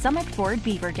 Summit Ford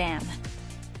Beaver Dam.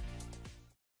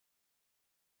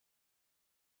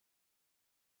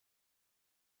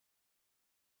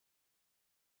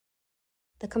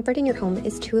 The comfort in your home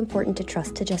is too important to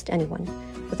trust to just anyone.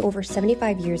 With over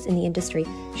 75 years in the industry,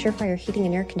 Surefire Heating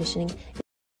and Air Conditioning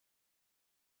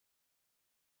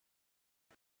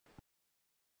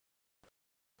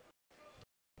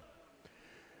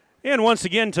And once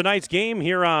again, tonight's game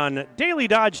here on Daily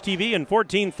Dodge TV and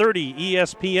 1430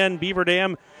 ESPN Beaver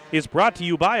Dam is brought to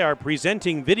you by our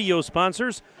presenting video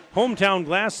sponsors, Hometown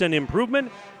Glass and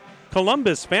Improvement,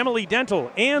 Columbus Family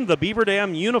Dental, and the Beaver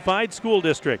Dam Unified School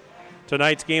District.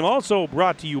 Tonight's game also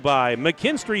brought to you by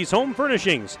McKinstry's Home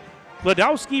Furnishings,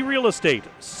 Kladowski Real Estate,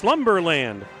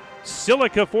 Slumberland,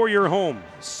 Silica for Your Home,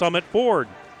 Summit Ford,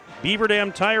 Beaver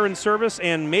Dam Tire and Service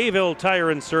and Mayville Tire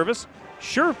and Service,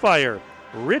 Surefire,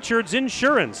 Richards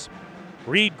Insurance,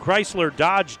 Reed Chrysler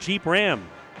Dodge Jeep Ram,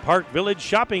 Park Village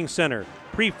Shopping Center,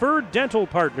 Preferred Dental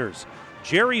Partners,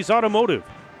 Jerry's Automotive,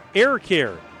 Air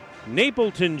Care,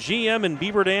 Napleton GM and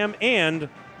Beaver Dam, and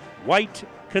White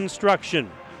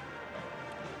Construction.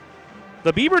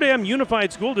 The Beaver Dam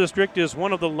Unified School District is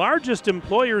one of the largest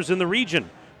employers in the region.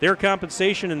 Their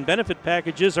compensation and benefit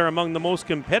packages are among the most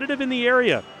competitive in the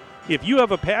area. If you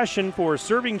have a passion for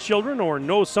serving children or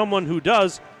know someone who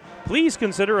does, please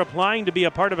consider applying to be a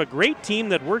part of a great team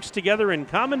that works together in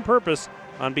common purpose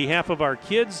on behalf of our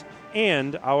kids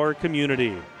and our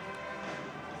community.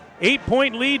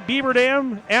 8-point lead, Beaver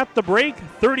Dam at the break,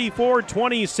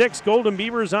 34-26. Golden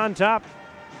Beavers on top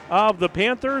of the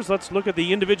Panthers. Let's look at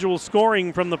the individual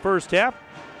scoring from the first half.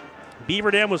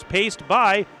 Beaver Dam was paced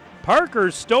by Parker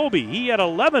Stobie. He had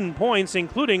 11 points,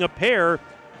 including a pair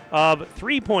of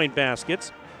three-point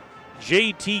baskets.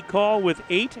 J.T. Call with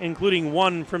 8, including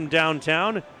 1 from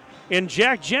downtown. And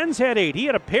Jack Jens had 8. He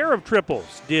had a pair of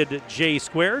triples, did J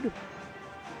Squared.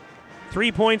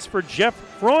 3 points for Jeff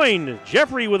Freund.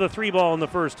 Jeffrey with a 3-ball in the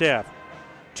first half.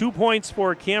 2 points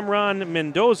for Cameron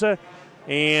Mendoza,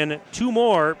 and 2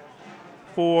 more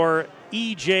for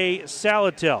E.J.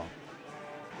 Salatel.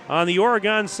 On the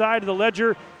Oregon side of the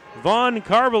ledger, Vaughn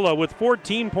Carvilla with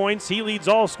 14 points. He leads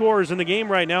all scorers in the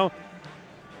game right now.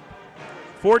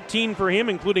 14 for him,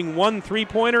 including 1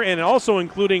 3-pointer and also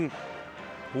including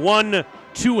 1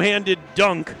 two-handed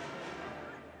dunk.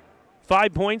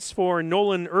 5 points for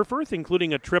Nolan Erfurth,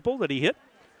 including a triple that he hit.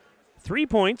 3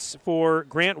 points for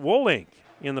Grant Wolank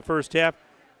in the first half.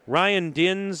 Ryan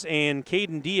Dins and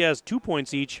Caden Diaz, 2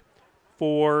 points each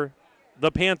for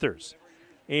the Panthers.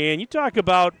 And you talk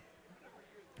about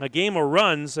a game of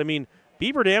runs. I mean,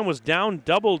 Beaver Dam was down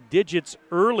double digits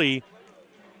early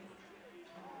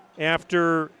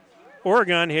after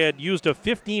Oregon had used a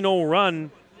 15-0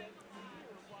 run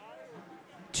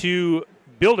to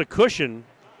build a cushion.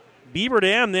 Beaver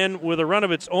Dam then with a run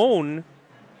of its own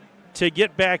to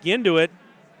get back into it.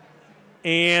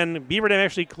 And Beaver Dam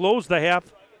actually closed the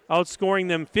half, outscoring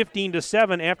them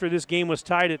 15-7 after this game was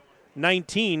tied at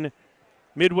 19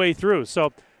 midway through.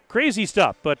 So crazy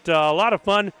stuff, but a lot of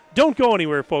fun. Don't go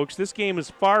anywhere, folks. This game is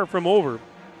far from over.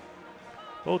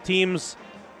 Both teams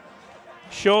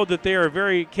showed that they are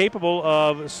very capable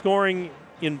of scoring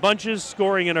in bunches,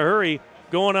 scoring in a hurry,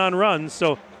 going on runs.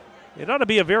 So it ought to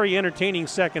be a very entertaining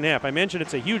second half. I mentioned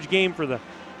it's a huge game for the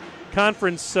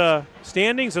conference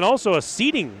standings and also a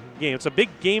seeding game. It's a big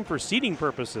game for seeding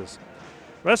purposes.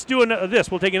 Let's do this.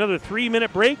 We'll take another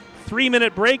 3-minute break.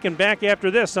 3-minute break, and back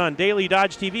after this on Daily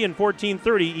Dodge TV and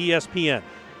 1430 ESPN.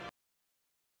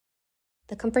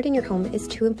 The comfort in your home is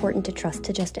too important to trust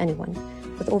to just anyone.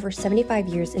 With over 75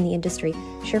 years in the industry,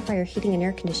 Surefire Heating and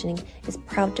Air Conditioning is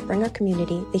proud to bring our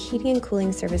community the heating and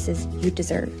cooling services you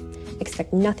deserve.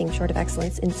 Expect nothing short of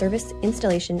excellence in service,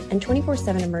 installation, and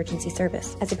 24/7 emergency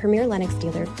service. As a premier Lennox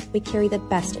dealer, we carry the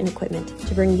best in equipment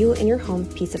to bring you and your home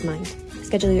peace of mind.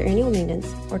 Schedule your annual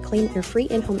maintenance or claim your free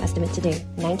in-home estimate today,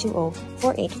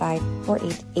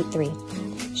 920-485-4883.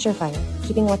 Surefire,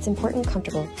 keeping what's important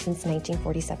comfortable since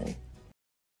 1947.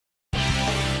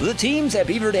 The teams at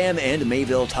Beaver Dam and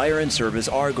Mayville Tire and Service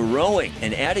are growing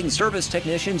and adding service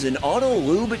technicians and auto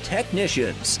lube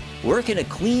technicians. Work in a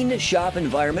clean shop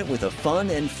environment with a fun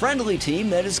and friendly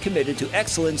team that is committed to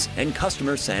excellence and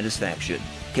customer satisfaction.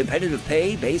 Competitive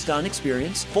pay based on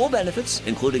experience, full benefits,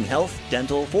 including health,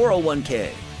 dental,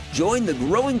 401k. Join the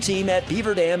growing team at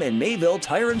Beaver Dam and Mayville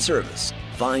Tire and Service.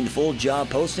 Find full job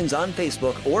postings on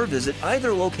Facebook or visit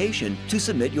either location to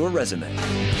submit your resume.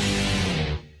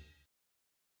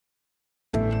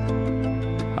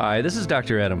 Hi, this is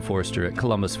Dr. Adam Forster at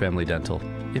Columbus Family Dental.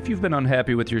 If you've been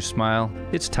unhappy with your smile,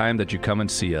 it's time that you come and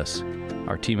see us.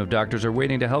 Our team of doctors are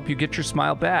waiting to help you get your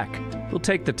smile back. We'll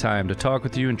take the time to talk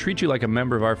with you and treat you like a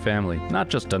member of our family, not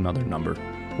just another number.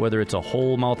 Whether it's a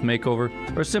whole mouth makeover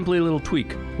or simply a little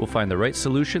tweak, we'll find the right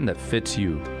solution that fits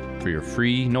you. For your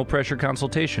free, no-pressure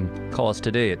consultation, call us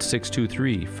today at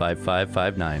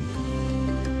 623-5559.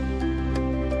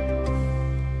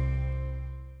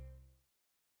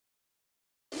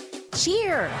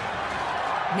 Cheer!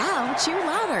 Now cheer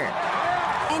louder.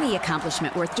 Any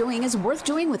accomplishment worth doing is worth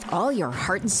doing with all your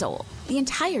heart and soul. The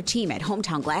entire team at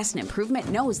Hometown Glass and Improvement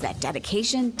knows that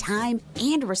dedication, time,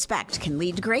 and respect can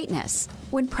lead to greatness.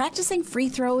 When practicing free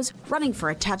throws, running for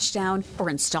a touchdown, or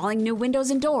installing new windows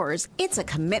and doors, it's a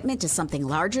commitment to something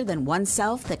larger than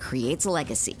oneself that creates a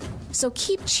legacy. So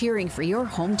keep cheering for your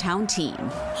hometown team.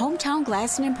 Hometown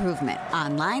Glass and Improvement,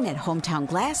 online at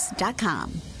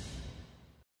hometownglass.com.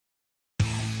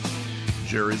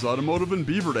 Jerry's Automotive in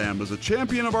Beaver Dam is a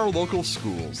champion of our local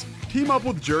schools. Team up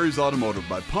with Jerry's Automotive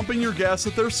by pumping your gas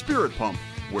at their Spirit Pump,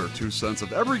 where 2 cents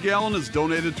of every gallon is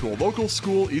donated to a local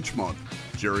school each month.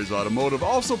 Jerry's Automotive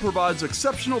also provides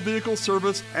exceptional vehicle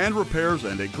service and repairs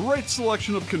and a great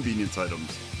selection of convenience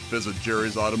items. Visit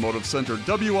Jerry's Automotive Center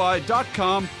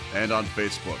WI.com and on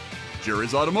Facebook.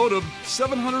 Jerry's Automotive,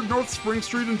 700 North Spring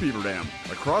Street in Beaver Dam,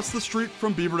 across the street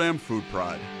from Beaver Dam Food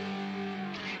Pride.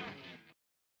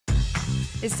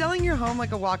 Is selling your home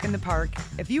like a walk in the park?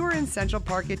 If you were in Central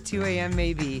Park at 2 a.m.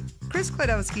 maybe. Chris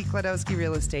Kladowski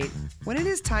Real Estate. When it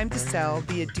is time to sell,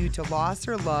 be it due to loss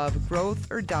or love,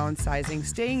 growth or downsizing,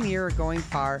 staying near or going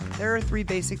far, there are 3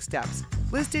 basic steps.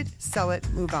 List it, sell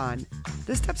it, move on.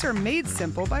 The steps are made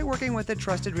simple by working with a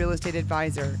trusted real estate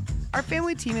advisor. Our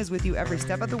family team is with you every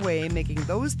step of the way, making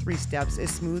those 3 steps as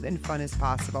smooth and fun as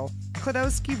possible.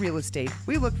 Kladowski Real Estate.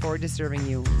 We look forward to serving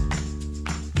you.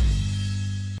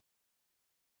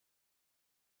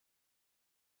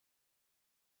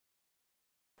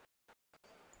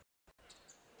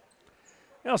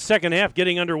 Well, second half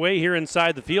getting underway here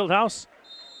inside the field house.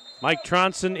 Mike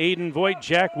Tronson, Aiden Voigt,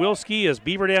 Jack Wilski as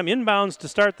Beaver Dam inbounds to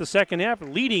start the second half,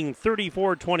 leading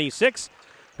 34-26.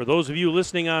 For those of you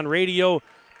listening on radio,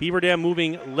 Beaver Dam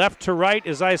moving left to right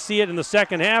as I see it in the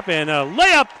second half, and a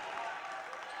layup.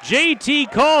 J.T.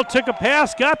 Call took a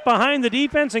pass, got behind the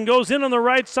defense, and goes in on the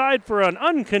right side for an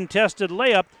uncontested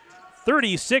layup,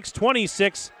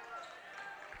 36-26.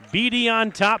 BD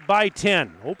on top by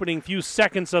 10, opening few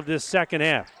seconds of this second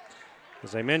half.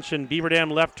 As I mentioned, Beaver Dam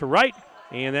left to right,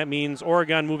 and that means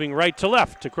Oregon moving right to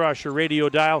left across your radio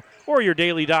dial or your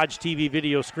Daily Dodge TV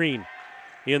video screen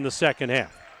in the second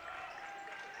half.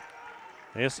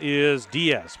 This is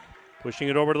Diaz pushing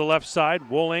it over to the left side.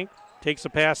 Wolank takes a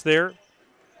pass there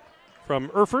from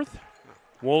Erfurth.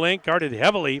 Wolank guarded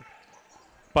heavily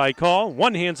by Call.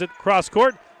 One-hands it cross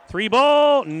court. 3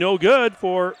 ball, no good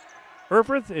for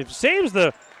Erfurth. It saves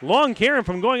the long Karen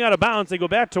from going out of bounds. They go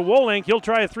back to Wolank. He'll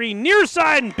try a 3 near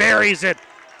side and buries it.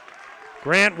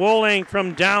 Grant Wolank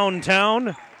from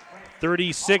downtown.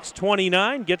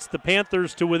 36-29 gets the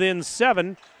Panthers to within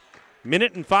 7.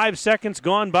 Minute and 5 seconds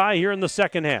gone by here in the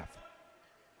second half.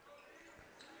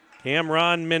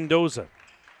 Cameron Mendoza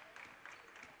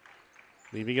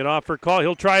leaving it off for Call.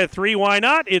 He'll try a 3. Why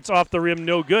not? It's off the rim,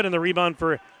 no good. And the rebound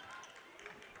for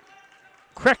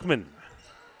Kreckman.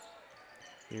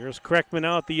 Here's Kreckman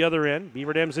out the other end.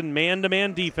 Beaver Dam's in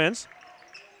man-to-man defense.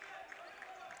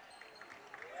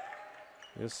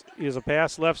 This is a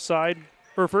pass left side.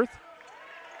 Erfurth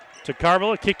to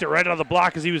Carvilla. Kicked it right out of the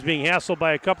block as he was being hassled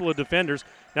by a couple of defenders.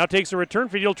 Now takes a return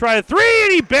feed. He'll try a 3,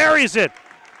 and he buries it.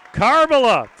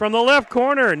 Carvilla from the left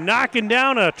corner knocking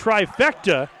down a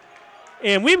trifecta.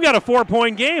 And we've got a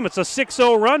 4-point game. It's a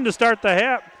 6-0 run to start the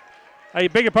half. I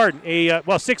beg your pardon, a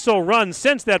 6-0 run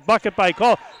since that bucket by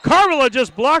Call. Carvilla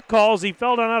just blocked Calls. He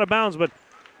fell down out of bounds, but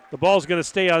the ball's going to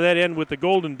stay on that end with the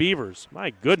Golden Beavers. My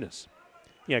goodness.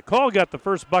 Yeah, Call got the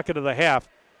first bucket of the half,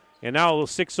 and now a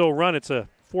 6-0 run. It's a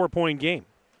 4-point game.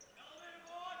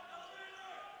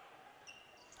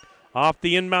 Off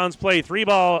the inbounds play, 3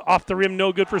 ball off the rim,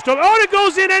 no good for Stoke. Oh, and it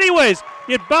goes in anyways.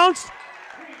 It bounced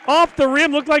off the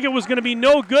rim, looked like it was going to be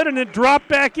no good, and it dropped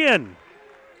back in.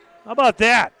 How about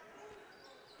that?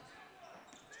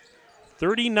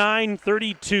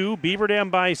 39-32, Beaver Dam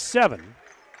by 7.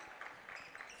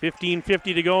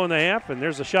 15:50 to go in the half, and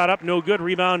there's a shot up, no good.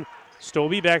 Rebound,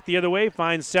 Stobie back the other way,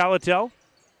 finds Salatel.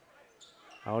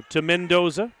 Out to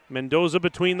Mendoza. Mendoza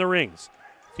between the rings.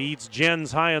 Feeds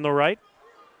Jens high on the right.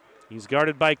 He's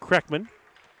guarded by Kreckman.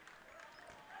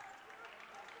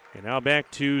 And now back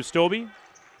to Stobie,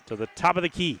 to the top of the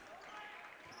key.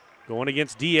 Going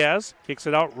against Diaz. Kicks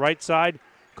it out right side.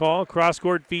 Call,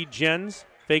 cross-court feed Jens.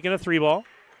 Faking a 3-ball.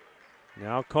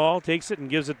 Now Call takes it and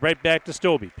gives it right back to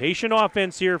Stobie. Patient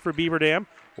offense here for Beaver Dam.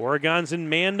 Oregon's in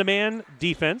man-to-man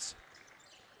defense.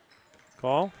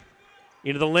 Call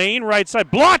into the lane, right side.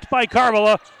 Blocked by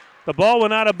Carvala. The ball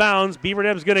went out of bounds. Beaver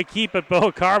Dam's going to keep it.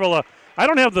 Bo Carvala. I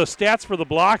don't have the stats for the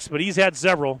blocks, but he's had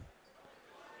several.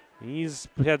 He's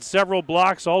had several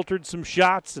blocks, altered some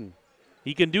shots, and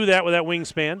he can do that with that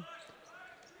wingspan.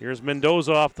 Here's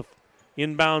Mendoza off the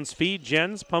inbounds feed.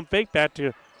 Jens, pump fake, back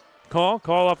to Call.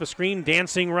 Call off a screen,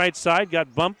 dancing right side.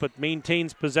 Got bumped, but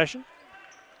maintains possession.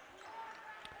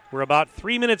 We're about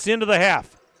 3 minutes into the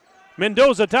half.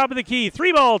 Mendoza, top of the key.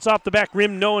 3 balls off the back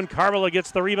rim. No, and Carvala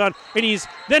gets the rebound, and he's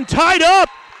then tied up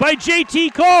by J.T.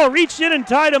 Call. Reached in and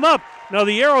tied him up. Now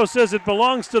the arrow says it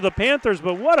belongs to the Panthers,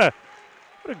 but what a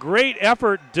great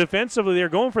effort defensively. They're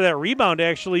going for that rebound,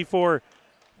 actually, for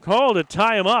Call to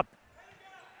tie him up.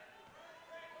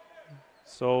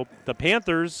 So the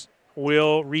Panthers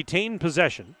will retain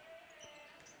possession.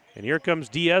 And here comes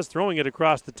Diaz throwing it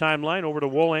across the timeline over to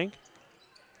Wolank.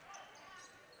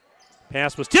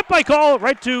 Pass was tipped by Call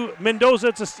right to Mendoza.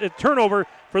 It's a turnover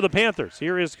for the Panthers.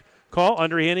 Here is Call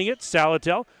underhanding it.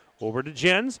 Salatel over to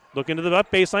Jens. Looking to the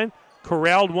up baseline.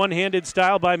 Corralled one-handed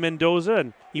style by Mendoza,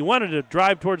 and he wanted to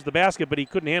drive towards the basket, but he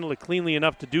couldn't handle it cleanly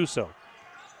enough to do so.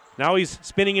 Now he's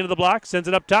spinning into the block, sends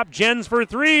it up top. Jens for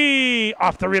 3.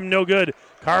 Off the rim, no good.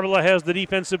 Carvala has the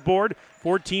defensive board.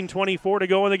 14:24 to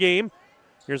go in the game.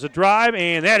 Here's a drive,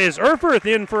 and that is Erfurth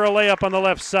in for a layup on the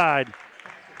left side.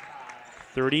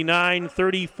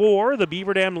 39-34. The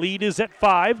Beaver Dam lead is at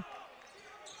 5.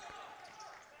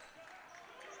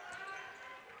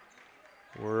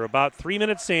 We're about 3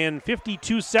 minutes and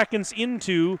 52 seconds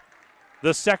into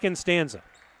the second stanza.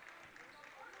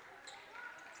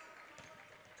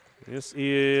 This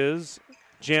is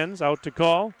Jens out to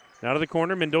Call. Now to the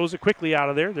corner. Mendoza quickly out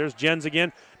of there. There's Jens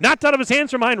again. Knocked out of his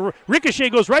hands from behind. Ricochet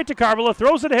goes right to Carvala.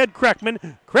 Throws it ahead.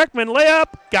 Kreckman. Kreckman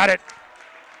layup. Got it.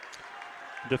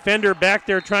 Defender back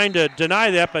there trying to deny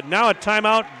that, but now a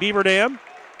timeout, Beaver Dam.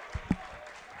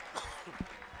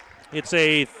 It's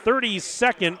a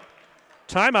 30-second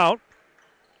timeout.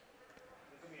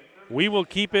 We will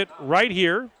keep it right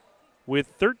here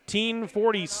with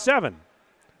 13:47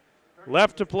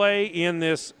 left to play in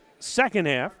this second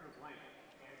half.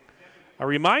 A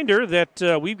reminder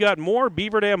that we've got more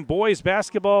Beaver Dam boys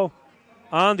basketball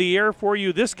on the air for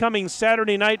you this coming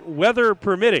Saturday night, weather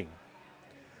permitting.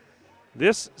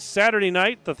 This Saturday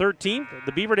night, the 13th,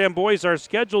 the Beaver Dam boys are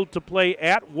scheduled to play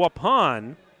at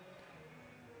Waupun.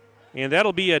 And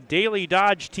that'll be a Daily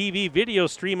Dodge TV video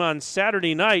stream on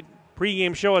Saturday night.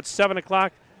 Pre-game show at 7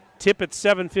 o'clock, tip at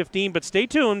 7:15. But stay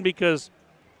tuned because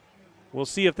we'll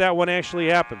see if that one actually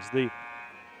happens. The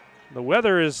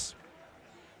weather is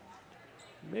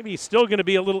maybe still going to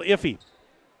be a little iffy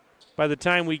by the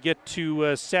time we get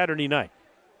to Saturday night.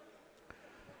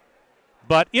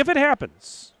 But if it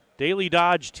happens, Daily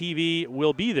Dodge TV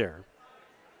will be there.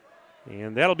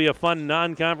 And that'll be a fun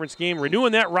non-conference game,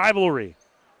 renewing that rivalry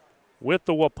with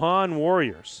the Waupun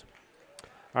Warriors.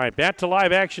 All right, back to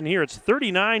live action here. It's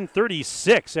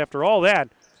 39-36 after all that.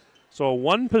 So a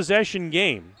one-possession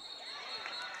game.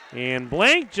 And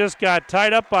Blank just got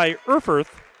tied up by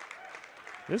Erfurth.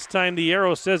 This time the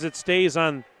arrow says it stays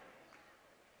on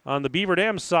the Beaver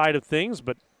Dam side of things,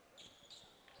 but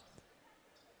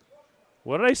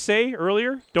what did I say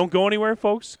earlier? Don't go anywhere,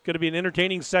 folks. Going to be an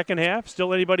entertaining second half.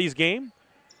 Still anybody's game.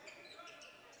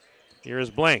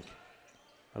 Here's Blank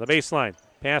on the baseline.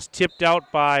 Pass tipped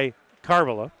out by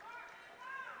Carvala.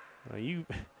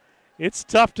 It's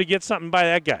tough to get something by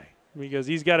that guy because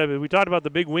he's got we talked about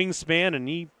the big wingspan, and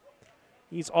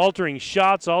he's altering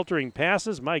shots, altering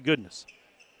passes. My goodness.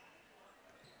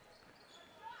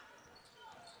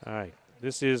 All right,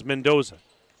 this is Mendoza.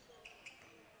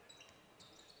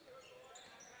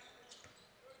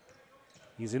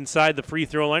 He's inside the free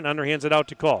throw line, underhands it out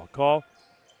to Call. Call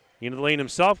into the lane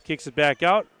himself, kicks it back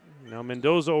out. Now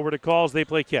Mendoza over to Call as they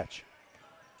play catch.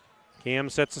 Cam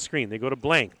sets the screen. They go to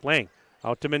Blank. Blank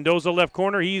out to Mendoza, left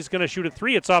corner. He's going to shoot a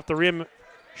 3. It's off the rim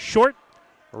short.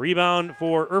 A rebound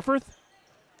for Erfurth.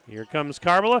 Here comes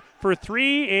Carvala for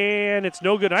 3, and it's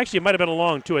no good. Actually, it might have been a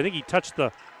long 2. I think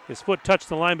his foot touched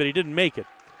the line, but he didn't make it.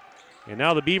 And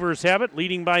now the Beavers have it,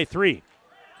 leading by 3.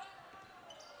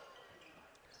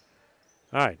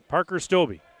 All right, Parker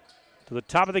Stobie to the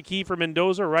top of the key for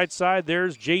Mendoza. Right side,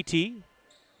 there's JT.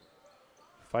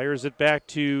 Fires it back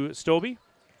to Stobie.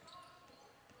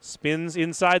 Spins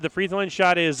inside the free throw line.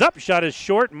 Shot is up. Shot is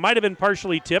short. Might have been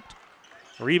partially tipped.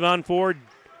 Rebound for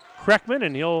Kreckman,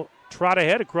 and he'll trot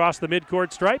ahead across the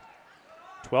midcourt stripe.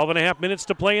 12.5 minutes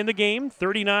to play in the game.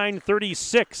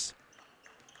 39-36.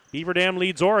 Beaver Dam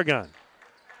leads Oregon.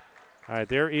 All right,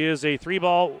 there is a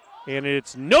 3-ball, and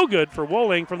it's no good for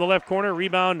Woling from the left corner.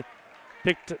 Rebound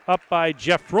picked up by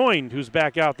Jeff Freund, who's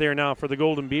back out there now for the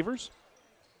Golden Beavers.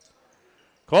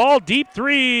 Call, deep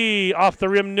 3, off the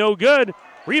rim, no good.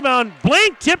 Rebound,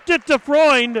 Blank tipped it to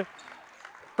Freund.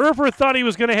 Erfer thought he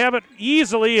was going to have it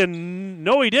easily, and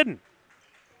no, he didn't.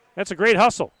 That's a great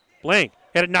hustle. Blank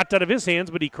had it knocked out of his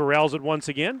hands, but he corrals it once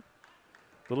again.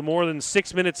 A little more than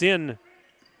 6 minutes in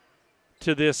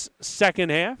to this second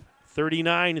half.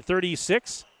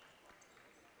 39-36.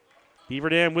 Beaver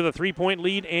Dam with a 3-point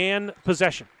lead and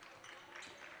possession.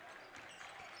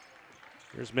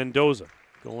 Here's Mendoza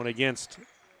going against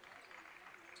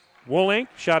Wolank.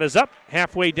 Shot is up,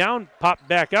 halfway down, popped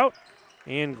back out,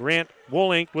 and Grant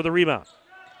Wolank with a rebound.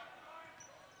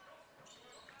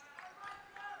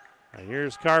 Right,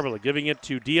 here's Carvilla giving it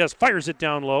to Diaz, fires it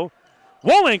down low.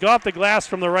 Wolank off the glass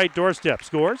from the right doorstep,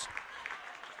 scores.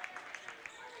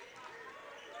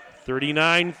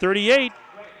 39-38.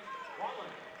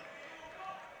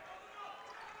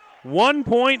 1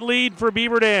 point lead for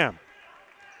Beaver Dam.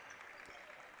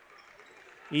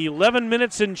 11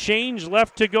 minutes and change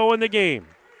left to go in the game.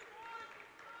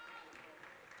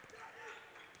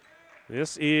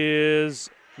 This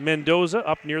is Mendoza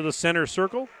up near the center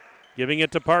circle, giving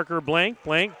it to Parker Blank.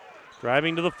 Blank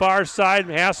driving to the far side,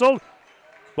 hassled.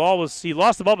 He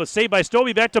lost the ball, but saved by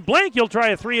Stobie. Back to Blank. He'll try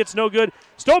a 3. It's no good.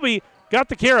 Stobie got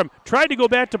the carom, tried to go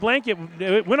back to Blank.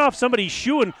 It went off somebody's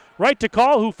shoe and right to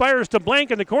Call, who fires to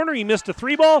Blank in the corner. He missed a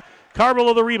 3-ball.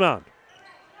 Carvilla the rebound.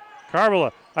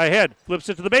 Carvilla ahead, flips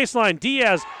it to the baseline.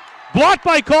 Diaz blocked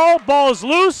by Call. Ball is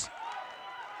loose.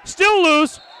 Still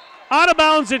loose. Out of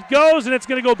bounds it goes, and it's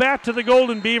going to go back to the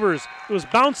Golden Beavers. It was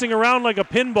bouncing around like a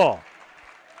pinball.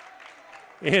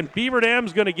 And Beaver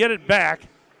Dam's going to get it back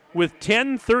with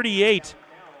 10:38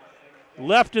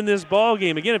 left in this ball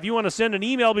game. Again, if you want to send an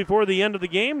email before the end of the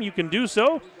game, you can do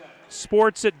so.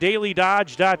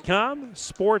 sports@dailydodge.com.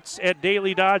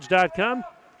 sports@dailydodge.com.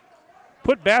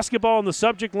 Put basketball in the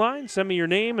subject line. Send me your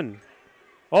name and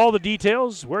all the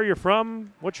details, where you're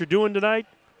from, what you're doing tonight.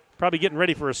 Probably getting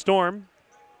ready for a storm.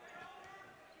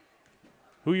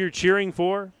 Who you're cheering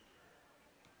for.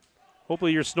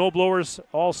 Hopefully your snowblowers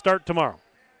all start tomorrow.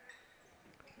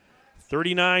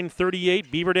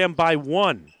 39-38, Beaver Dam by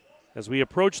 1 as we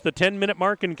approach the 10-minute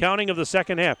mark and counting of the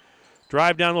second half.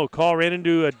 Drive down low. Call ran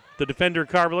into the defender,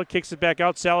 Carvilla. Kicks it back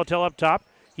out. Salatel up top.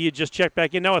 He had just checked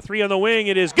back in. Now a 3 on the wing.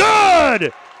 It is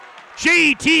good!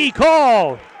 J.T.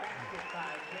 Call.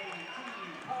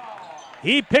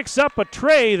 He picks up a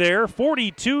tray there.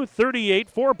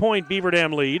 42-38, 4-point Beaver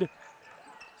Dam lead.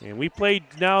 And we played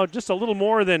now just a little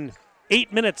more than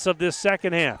 8 minutes of this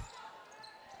second half.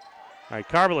 All right,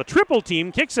 Carvilla, triple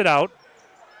team, kicks it out.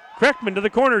 Kreckman to the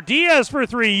corner. Diaz for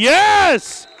 3.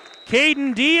 Yes!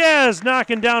 Caden Diaz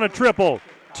knocking down a triple.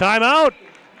 Timeout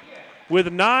with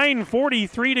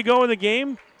 9:43 to go in the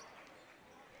game.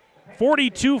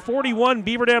 42-41,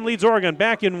 Beaver Dam leads Oregon.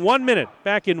 Back in 1 minute.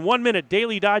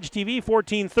 Daily Dodge TV,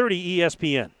 1430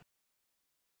 ESPN.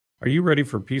 Are you ready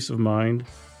for peace of mind?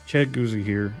 Chad Guzzi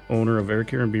here, owner of Air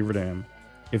Care in Beaver Dam.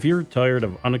 If you're tired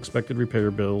of unexpected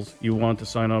repair bills, you want to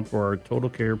sign up for our Total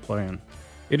Care plan.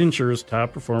 It ensures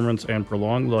top performance and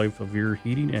prolonged life of your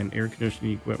heating and air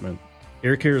conditioning equipment.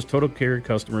 Air Care's Total Care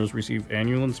customers receive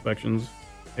annual inspections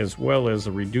as well as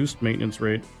a reduced maintenance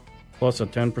rate plus a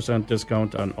 10%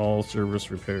 discount on all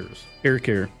service repairs. Air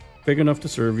Care, big enough to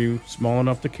serve you, small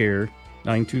enough to care.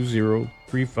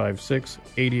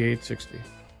 920-356-8860.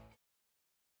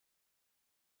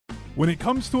 When it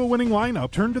comes to a winning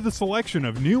lineup, turn to the selection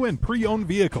of new and pre-owned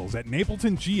vehicles at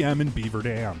Napleton GM in Beaver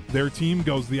Dam. Their team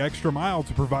goes the extra mile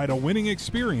to provide a winning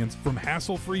experience, from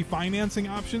hassle-free financing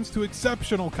options to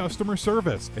exceptional customer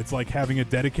service. It's like having a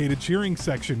dedicated cheering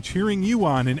section cheering you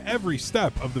on in every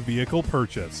step of the vehicle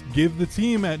purchase. Give the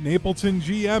team at Napleton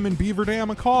GM in Beaver Dam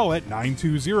a call at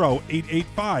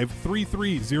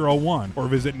 920-885-3301 or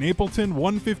visit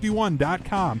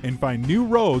napleton151.com and find new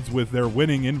roads with their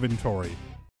winning inventory.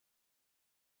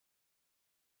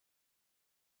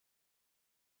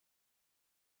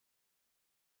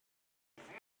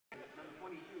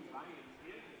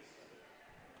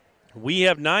 We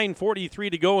have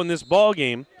 9:43 to go in this ball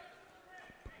game.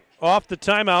 Off the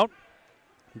timeout,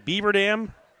 Beaver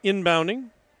Dam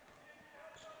inbounding.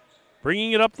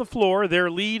 Bringing it up the floor.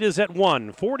 Their lead is at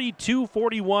 1.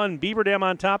 42-41, Beaver Dam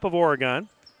on top of Oregon.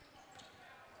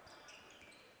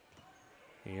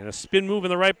 And a spin move in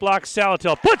the right block.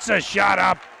 Salatel puts a shot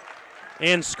up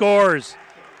and scores.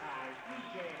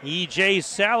 E.J.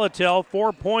 Salatel,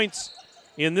 4 points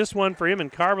in this one for him,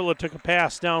 and Carvilla took a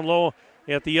pass down low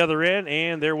at the other end,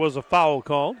 and there was a foul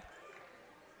called.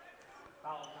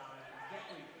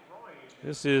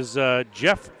 This is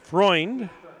Jeff Freund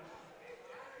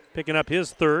picking up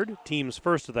his third, team's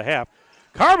first of the half.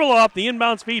 Carvilla off the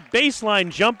inbounds feed, baseline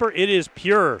jumper. It is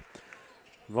pure.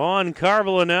 Vaughn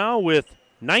Carvilla now with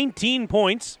 19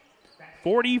 points,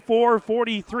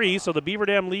 44-43, so the Beaver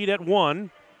Dam lead at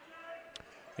 1.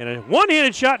 And a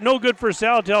one-handed shot, no good for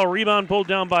Salatel. Rebound pulled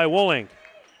down by Wolank.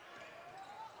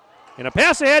 And a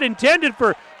pass ahead intended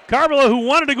for Carvilla, who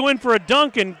wanted to go in for a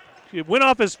dunk, and it went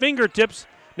off his fingertips.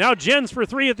 Now Jens for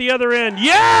three at the other end.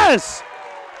 Yes!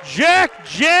 Jack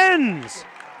Jens!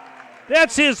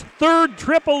 That's his third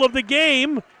triple of the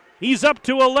game. He's up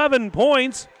to 11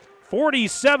 points.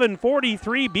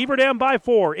 47-43, Beaver Dam by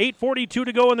 4. 8:42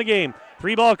 to go in the game.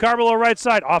 Three ball, Carvilla right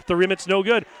side. Off the rim, it's no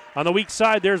good. On the weak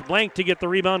side, there's Blank to get the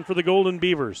rebound for the Golden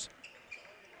Beavers.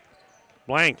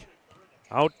 Blank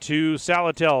out to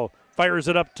Salatel. Fires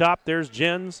it up top. There's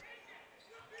Jens.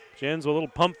 Jens with a little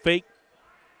pump fake.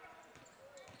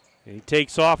 And he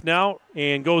takes off now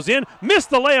and goes in. Missed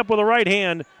the layup with a right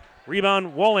hand.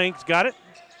 Rebound, Wollank's got it.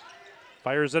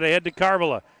 Fires it ahead to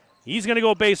Carvilla. He's going to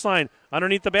go baseline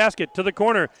underneath the basket to the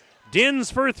corner.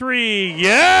 Dins for three.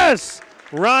 Yes!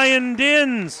 Ryan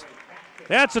Dins.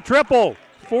 That's a triple.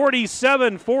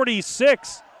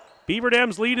 47-46. Beaver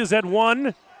Dam's lead is at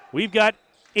 1. We've got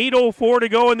 8:04 to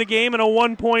go in the game and a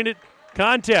 1-point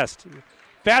contest.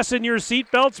 Fasten your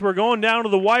seatbelts. We're going down to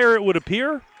the wire, it would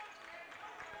appear.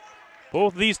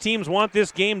 Both of these teams want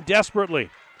this game desperately.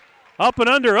 Up and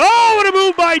under. Oh, what a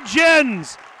move by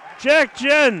Jens. Jack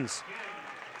Jens.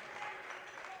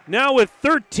 Now with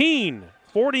 13,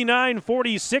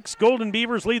 49-46, Golden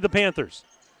Beavers lead the Panthers.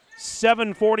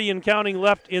 7:40 and counting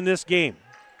left in this game.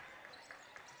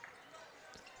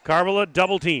 Carvilla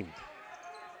double team.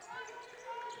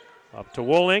 Up to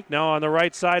Wolank, now on the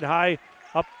right side, high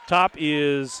up top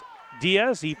is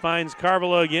Diaz. He finds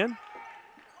Carvilla again.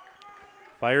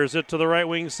 Fires it to the right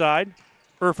wing side.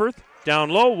 Erfurth down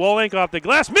low, Wolank off the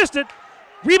glass, missed it.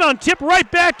 Rebound tip right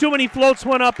back to him, and he floats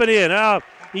one up and in.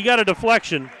 He got a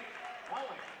deflection.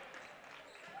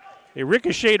 It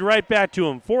ricocheted right back to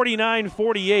him,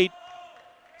 49-48.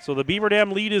 So the Beaver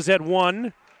Dam lead is at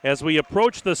 1 as we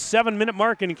approach the 7-minute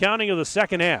mark and counting of the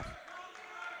second half.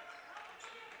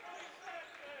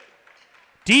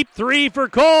 Deep three for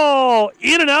Cole.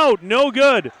 In and out, no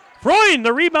good. Freund,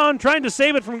 the rebound, trying to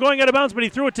save it from going out of bounds, but he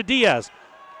threw it to Diaz.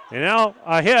 And now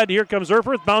ahead, here comes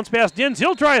Erfurth, bounce past Dins.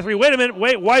 He'll try a three. Wait a minute,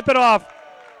 wipe it off.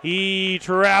 He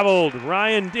traveled.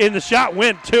 Ryan, and the shot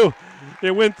went too.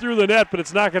 It went through the net, but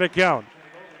it's not going to count.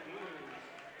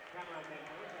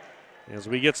 As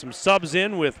we get some subs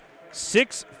in with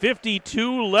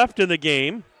 6:52 left in the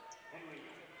game.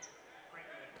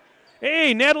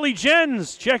 Hey, Natalie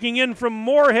Jens checking in from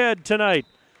Moorhead tonight.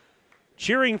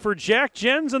 Cheering for Jack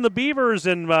Jens and the Beavers.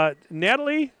 And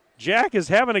Natalie, Jack is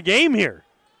having a game here.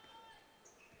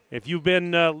 If you've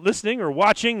been listening or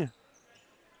watching,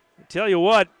 I tell you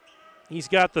what, he's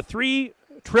got the 3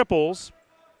 triples,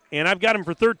 and I've got him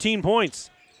for 13 points.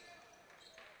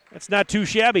 That's not too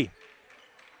shabby.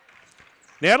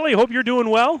 Natalie, hope you're doing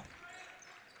well.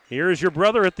 Here's your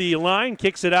brother at the line,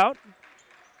 kicks it out.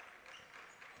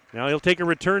 Now he'll take a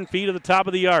return feed to the top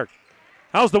of the arc.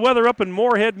 How's the weather up in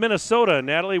Moorhead, Minnesota,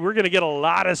 Natalie? We're going to get a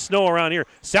lot of snow around here.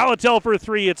 Salatel for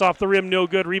 3. It's off the rim, no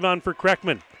good. Rebound for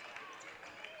Kreckman.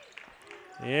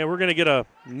 Yeah, we're going to get a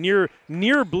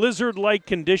near blizzard-like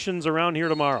conditions around here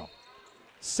tomorrow.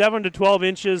 7 to 12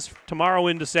 inches tomorrow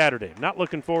into Saturday. Not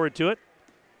looking forward to it.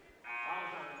 I'm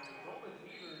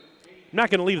not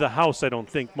going to leave the house, I don't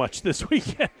think, much this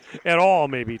weekend at all,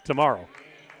 maybe tomorrow.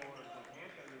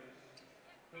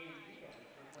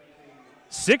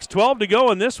 6:12 to go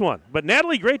in this one. But,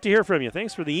 Natalie, great to hear from you.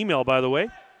 Thanks for the email, by the way.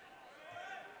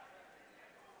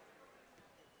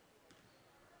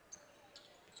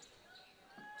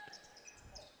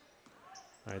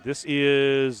 All right, this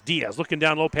is Diaz looking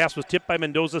down low. Pass was tipped by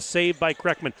Mendoza, saved by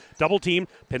Kreckman. Double team.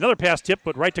 Another pass tip,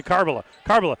 but right to Carvilla.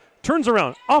 Carvilla turns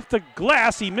around. Off the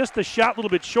glass. He missed the shot a little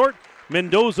bit short.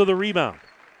 Mendoza the rebound.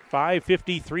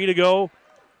 5:53 to go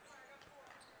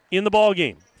in the ball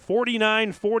game.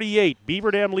 49-48.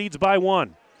 Beaver Dam leads by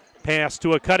 1. Pass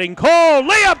to a cutting Cole.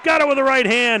 Layup, got it with the right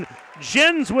hand.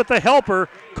 Jens with the helper.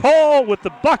 Cole with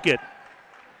the bucket.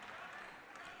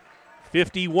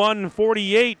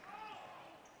 51-48.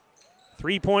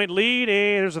 3-point lead,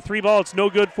 and there's a 3 ball. It's no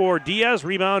good for Diaz.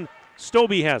 Rebound,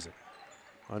 Stobie has it.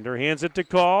 Underhands it to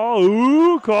Call.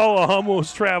 Ooh, Call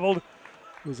almost traveled.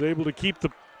 Was able to keep the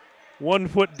 1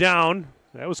 foot down.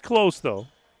 That was close, though.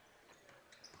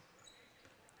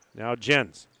 Now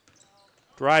Jens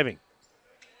driving.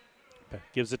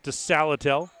 Gives it to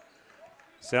Salatel.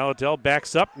 Salatel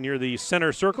backs up near the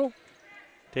center circle.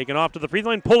 Taken off to the free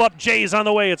throw line. Pull up Jay's on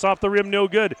the way. It's off the rim, no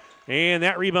good. And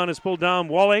that rebound is pulled down.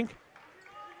 Wallenk.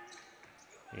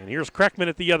 And here's Kreckman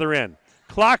at the other end.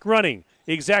 Clock running.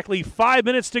 Exactly 5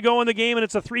 minutes to go in the game, and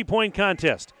it's a three-point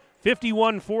contest.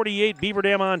 51-48, Beaver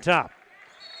Dam on top.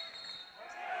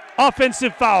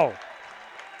 Offensive foul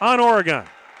on Oregon.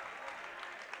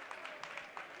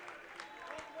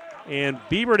 And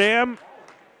Beaver Dam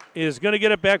is going to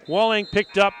get it back. Wallenk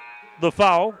picked up the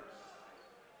foul.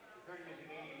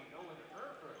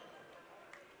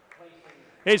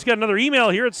 Hey, he's got another email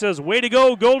here. It says, way to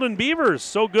go, Golden Beavers.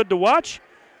 So good to watch.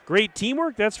 Great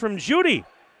teamwork. That's from Judy.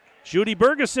 Judy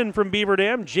Bergeson from Beaver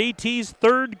Dam, JT's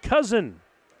third cousin.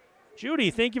 Judy,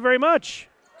 thank you very much.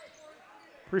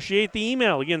 Appreciate the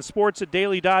email. Again,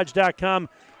 sports@dailydodge.com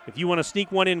if you want to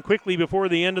sneak one in quickly before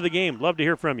the end of the game. Love to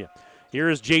hear from you. Here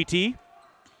is JT.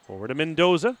 Over to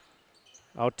Mendoza.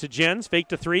 Out to Jens. Fake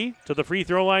to three. To the free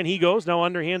throw line he goes. Now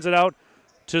underhands it out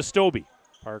to Stobie.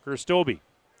 Parker Stobie.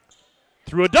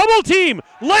 Through a double team.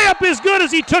 Layup is good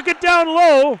as he took it down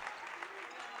low.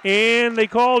 And they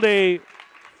called a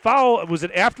foul. Was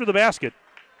it after the basket?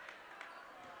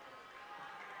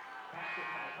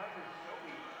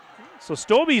 So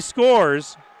Stobie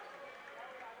scores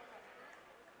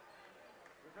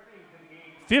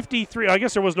 53. I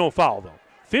guess there was no foul, though.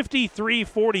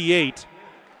 53-48.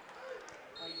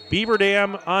 Beaver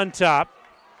Dam on top.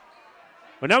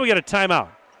 But now we got a timeout.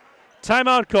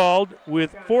 Timeout called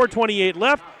with 4:28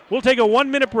 left. We'll take a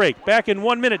 1-minute break. Back in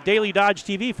 1 minute. Daily Dodge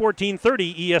TV,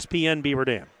 1430 ESPN Beaver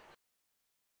Dam.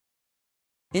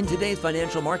 In today's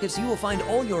financial markets, you will find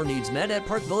all your needs met at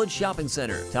Park Village Shopping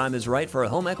Center. Time is right for a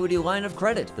home equity line of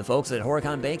credit. The folks at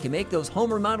Horicon Bank can make those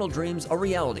home remodel dreams a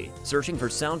reality. Searching for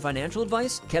sound financial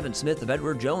advice? Kevin Smith of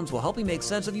Edward Jones will help you make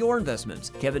sense of your investments.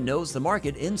 Kevin knows the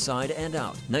market inside and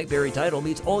out. Knightberry Title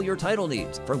meets all your title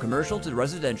needs, from commercial to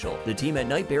residential. The team at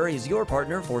Knightberry is your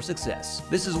partner for success.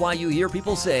 This is why you hear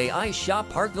people say, I shop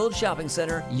Park Village Shopping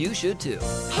Center. You should too.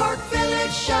 Park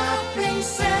Village Shopping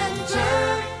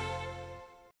Center.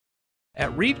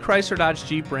 At Reed Chrysler Dodge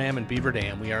Jeep Ram in Beaver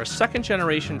Dam, we are a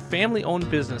second-generation family-owned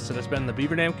business that has been in the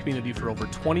Beaver Dam community for over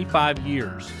 25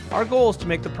 years. Our goal is to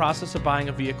make the process of buying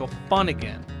a vehicle fun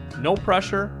again. No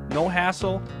pressure, no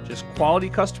hassle, just quality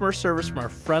customer service from our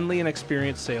friendly and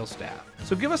experienced sales staff.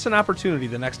 So give us an opportunity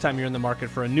the next time you're in the market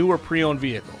for a new or pre-owned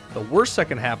vehicle. The worst that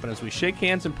can happen is we shake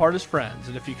hands and part as friends,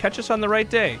 and if you catch us on the right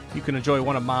day, you can enjoy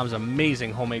one of Mom's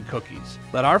amazing homemade cookies.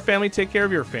 Let our family take care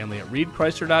of your family at Reed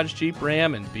Chrysler Dodge Jeep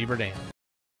Ram in Beaver Dam.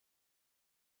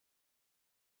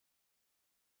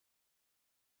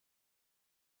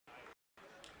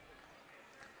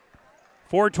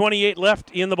 .428 left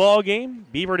in the ball game.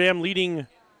 Beaver Dam leading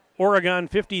Oregon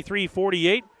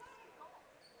 53-48.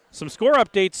 Some score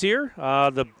updates here.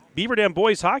 The Beaver Dam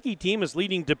boys hockey team is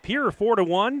leading De Pere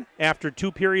 4-1 after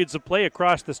 2 periods of play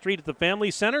across the street at the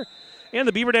Family Center. And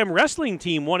the Beaver Dam wrestling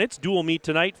team won its dual meet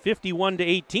tonight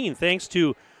 51-18 thanks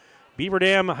to Beaver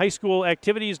Dam High School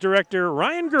Activities Director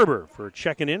Ryan Gerber for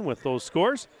checking in with those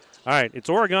scores. All right, it's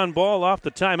Oregon ball off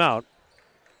the timeout.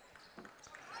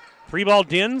 3-ball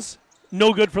Dins.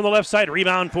 No good from the left side.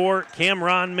 Rebound for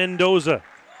Cameron Mendoza.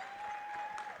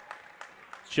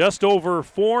 Just over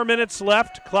 4 minutes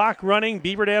left. Clock running.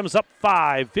 Beaver Dam's up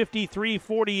 5,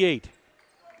 53-48.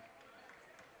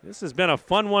 This has been a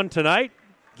fun one tonight.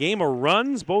 Game of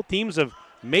runs. Both teams have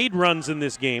made runs in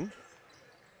this game.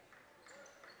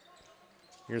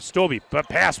 Here's Stobie. But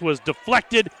pass was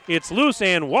deflected. It's loose,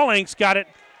 and Wallenk's got it.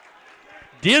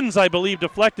 Dins, I believe,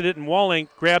 deflected it, and Wallenk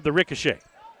grabbed the ricochet.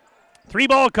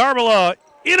 3-ball Carmela,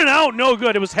 in and out, no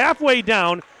good. It was halfway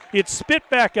down. It spit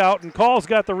back out, and Call's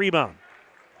got the rebound.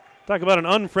 Talk about an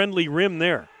unfriendly rim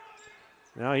there.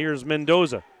 Now here's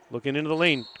Mendoza looking into the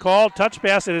lane. Call, touch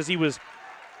pass, and as he was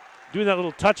doing that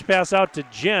little touch pass out to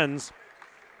Jens,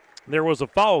 there was a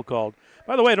foul called.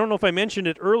 By the way, I don't know if I mentioned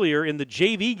it earlier, in the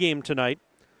JV game tonight,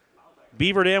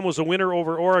 Beaver Dam was a winner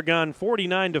over Oregon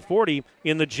 49-40.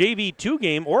 In the JV2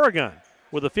 game, Oregon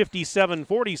with a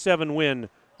 57-47 win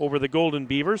over the Golden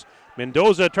Beavers.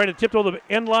 Mendoza trying to tip to the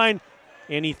end line,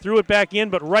 and he threw it back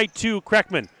in, but right to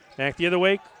Kreckman. Back the other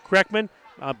way, Kreckman,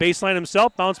 baseline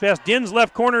himself, bounce pass, Dins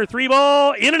left corner,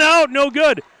 3-ball, in and out, no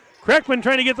good. Kreckman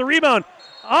trying to get the rebound.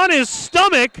 On his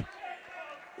stomach,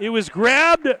 it was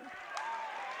grabbed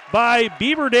by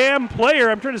Beaver Dam player.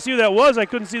 I'm trying to see who that was. I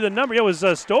couldn't see the number. It was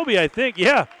Stobie, I think,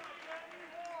 yeah.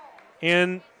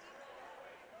 and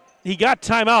he got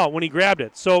timeout when he grabbed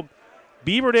it. So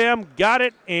Beaver Dam got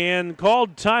it and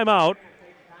called timeout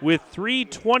with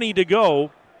 3:20 to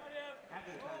go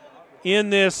in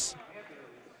this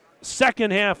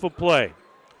second half of play.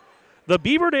 The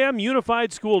Beaver Dam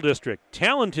Unified School District,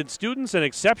 talented students and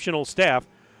exceptional staff.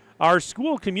 Our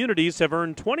school communities have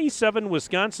earned 27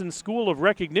 Wisconsin School of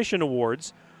Recognition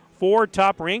Awards, 4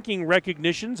 top-ranking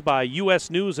recognitions by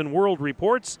U.S. News and World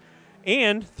Reports,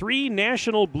 and 3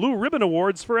 National Blue Ribbon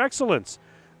Awards for excellence.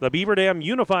 The Beaver Dam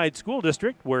Unified School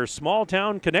District, where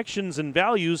small-town connections and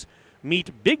values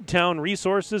meet big-town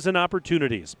resources and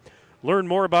opportunities. Learn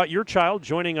more about your child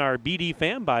joining our BD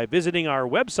fam by visiting our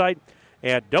website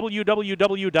at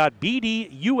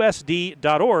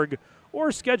www.bdusd.org or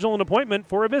schedule an appointment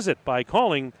for a visit by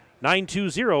calling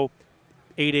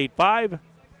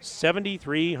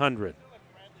 920-885-7300.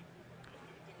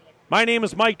 My name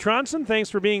is Mike Tronson. Thanks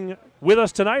for being with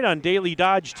us tonight on Daily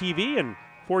Dodge TV and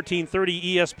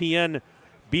 1430 ESPN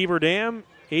Beaver Dam.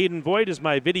 Aiden Voigt is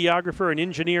my videographer and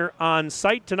engineer on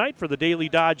site tonight for the Daily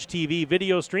Dodge TV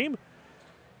video stream.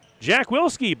 Jack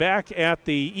Wilski back at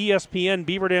the ESPN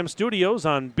Beaver Dam studios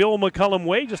on Bill McCullum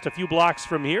Way, just a few blocks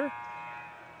from here.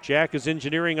 Jack is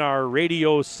engineering our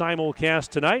radio simulcast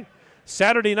tonight.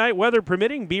 Saturday night, weather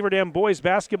permitting, Beaver Dam boys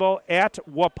basketball at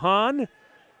Waupun.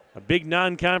 A big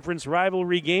non-conference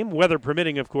rivalry game, weather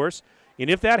permitting, of course. And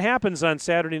if that happens on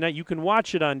Saturday night, you can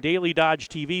watch it on Daily Dodge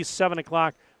TV, 7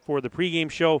 o'clock for the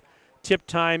pregame show. Tip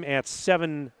time at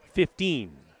 7:15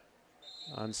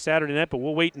 on Saturday night, but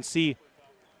we'll wait and see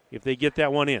if they get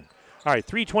that one in. All right,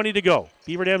 3:20 to go.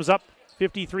 Beaver Dam's up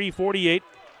 53-48.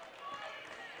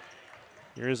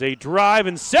 Here's a drive,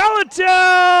 and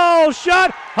Salatel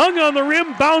shot, hung on the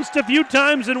rim, bounced a few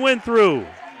times, and went through.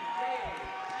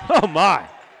 Oh, my.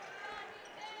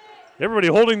 Everybody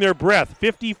holding their breath.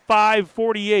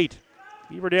 55-48.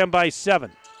 Beaver Dam by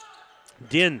 7.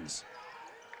 Dins.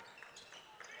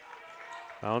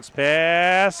 Bounce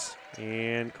pass,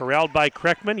 and corralled by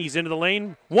Kreckman. He's into the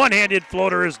lane. One-handed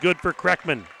floater is good for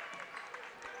Kreckman.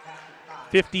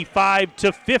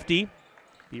 55-50.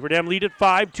 Beaver Dam lead at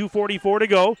 5, 2:44 to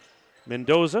go.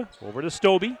 Mendoza over to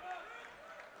Stobie.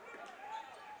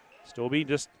 Stobie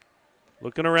just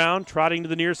looking around, trotting to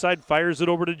the near side, fires it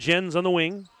over to Jens on the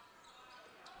wing.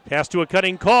 Pass to a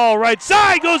cutting Call, right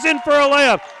side, goes in for a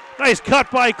layup. Nice cut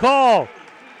by Call.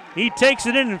 He takes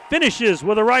it in and finishes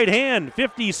with a right hand,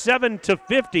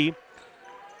 57-50.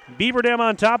 Beaver Dam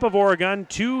on top of Oregon,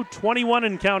 2:21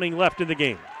 and counting left in the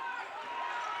game.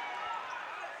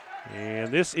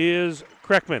 And this is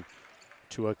Kreckman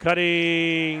to a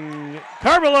cutting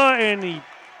Carvela, and he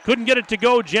couldn't get it to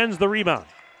go. Jens the rebound.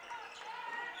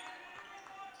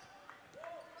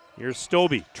 Here's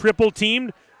Stobie, triple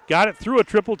teamed, got it through a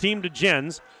triple team to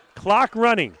Jens. Clock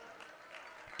running.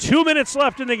 2 minutes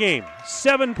left in the game.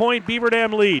 7-point Beaver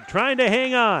Dam lead, trying to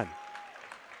hang on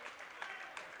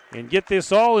and get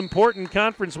this all-important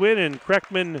conference win, and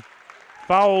Kreckman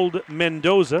fouled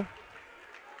Mendoza.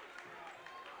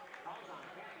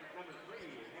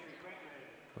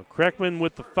 Kreckman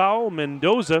with the foul.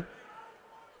 Mendoza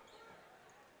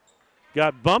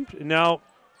got bumped. And now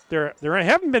there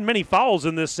haven't been many fouls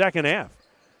in this second half.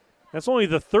 That's only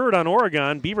the third on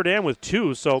Oregon. Beaver Dam with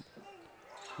 2, so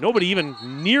nobody even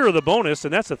near the bonus.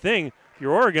 And that's the thing. If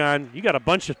you're Oregon, you got a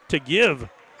bunch to give.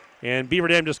 And Beaver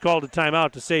Dam just called a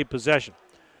timeout to save possession.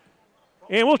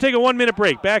 And we'll take a 1-minute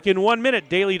break. Back in 1 minute,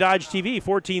 Daily Dodge TV,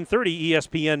 1430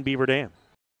 ESPN Beaver Dam.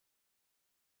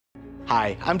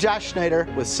 Hi, I'm Josh Schneider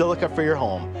with Silica for Your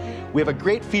Home. We have a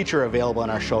great feature available in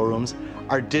our showrooms,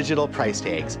 our digital price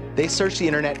tags. They search the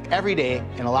internet every day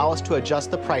and allow us to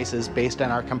adjust the prices based on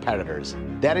our competitors.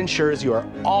 That ensures you are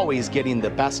always getting the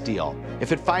best deal.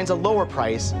 If it finds a lower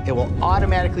price, it will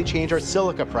automatically change our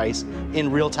Silica price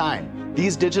in real time.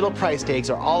 These digital price tags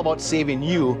are all about saving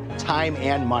you time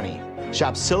and money.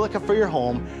 Shop Silica for Your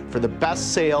Home for the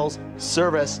best sales,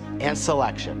 service, and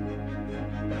selection.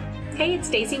 Hey, it's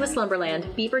Stacy with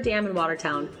Slumberland, Beaver Dam in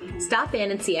Watertown. Stop in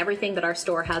and see everything that our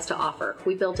store has to offer.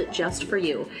 We built it just for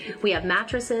you. We have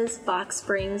mattresses, box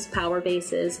springs, power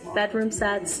bases, bedroom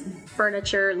sets,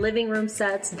 furniture, living room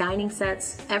sets, dining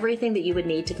sets, everything that you would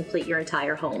need to complete your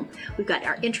entire home. We've got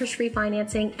our interest-free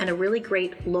financing and a really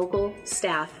great local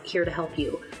staff here to help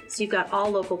you. So you've got all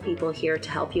local people here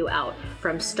to help you out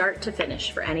from start to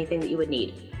finish for anything that you would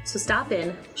need. So stop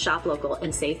in, shop local,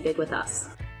 and save big with us.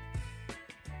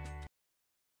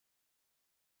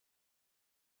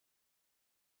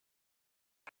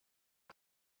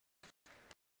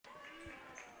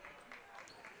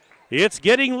 It's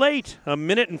getting late. 1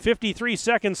 minute and 53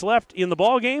 seconds left in the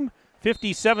ball game.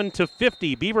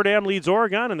 57-50. Beaver Dam leads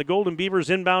Oregon, and the Golden Beavers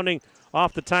inbounding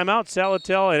off the timeout.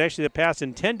 Salatel, and actually the pass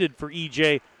intended for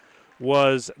EJ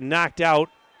was knocked out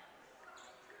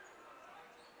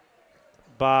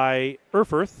by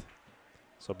Erfurth.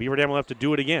 So Beaver Dam will have to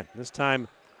do it again. This time,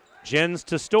 Jens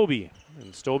to Stobie.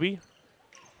 And Stobie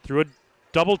through a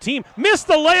double team. Missed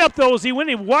the layup, though, as he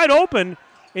went wide open,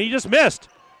 and he just missed.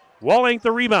 Wallenk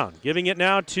the rebound. Giving it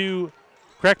now to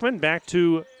Kreckman. Back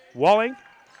to Wallenk.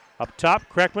 Up top,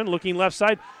 Kreckman looking left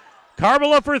side.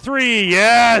 Karbala for three.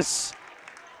 Yes!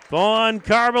 Vaughn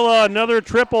Karbala, another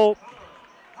triple.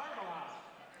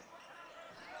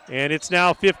 And it's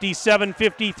now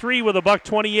 57-53 with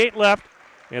 $1:28 left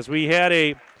as we had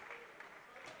a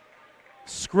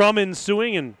scrum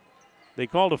ensuing, and they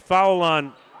called a foul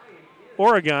on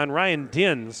Oregon, Ryan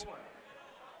Dins.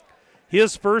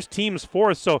 His first, team's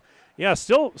fourth. So, yeah,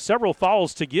 still several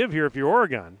fouls to give here if you're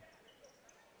Oregon.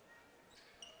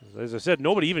 As I said,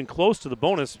 nobody even close to the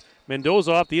bonus.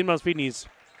 Mendoza off the inbound feed, and he's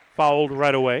fouled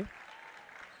right away.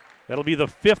 That'll be the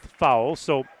fifth foul.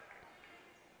 So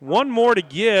one more to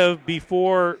give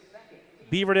before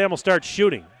Beaver Dam will start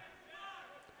shooting.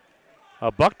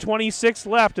 $1:26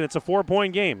 left, and it's a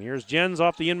 4-point game. Here's Jens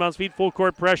off the inbound feed, full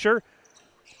court pressure.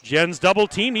 Jens double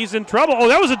teamed. He's in trouble. Oh,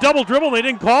 that was a double dribble, and they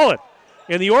didn't call it.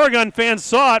 And the Oregon fans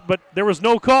saw it, but there was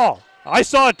no call. I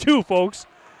saw it too, folks.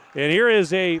 And here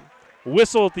is a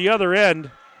whistle at the other end.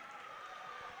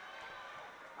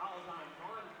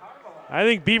 I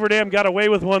think Beaver Dam got away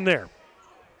with one there.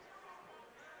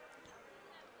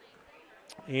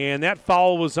 And that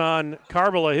foul was on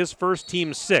Karbala, his first,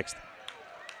 team sixth.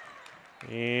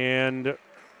 And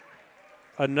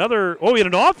another, he had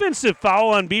an offensive foul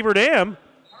on Beaver Dam.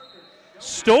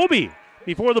 Stobie,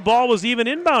 before the ball was even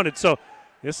inbounded. So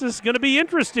this is going to be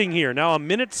interesting here. Now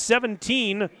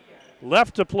 1:17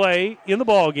 left to play in the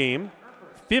ball game.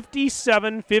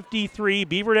 57-53,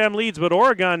 Beaver Dam leads, but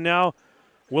Oregon now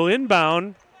will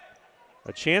inbound.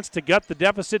 A chance to gut the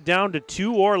deficit down to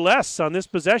 2 or less on this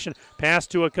possession. Pass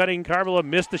to a cutting Karbala,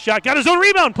 missed the shot. Got his own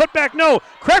rebound, put back, no.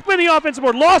 Kreckman the offensive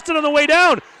board, lost it on the way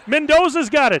down. Mendoza's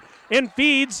got it and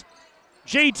feeds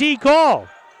JT Call.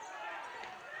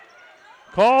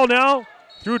 Call now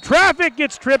through traffic,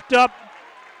 gets tripped up,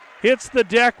 hits the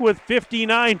deck with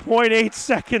 59.8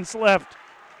 seconds left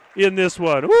in this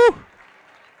one. Woo!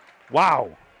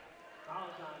 Wow.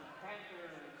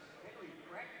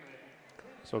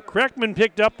 So Kreckman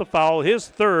picked up the foul, his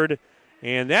third,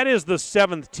 and that is the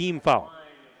 7th team foul.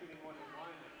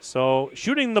 So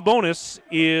shooting the bonus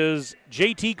is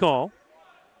JT Call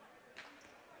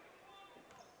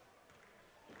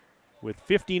with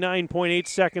 59.8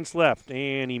 seconds left,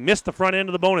 and he missed the front end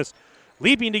of the bonus.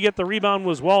 Leaping to get the rebound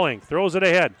was Wallenk, throws it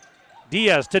ahead.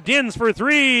 Diaz to Dins for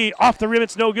three, off the rim,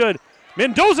 it's no good.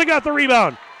 Mendoza got the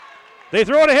rebound. They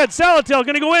throw it ahead. Salatel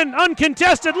going to go in.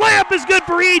 Uncontested. Layup is good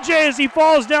for EJ as he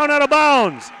falls down out of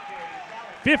bounds.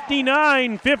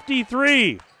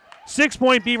 59-53.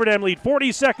 6-point Beaver Dam lead.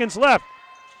 40 seconds left.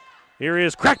 Here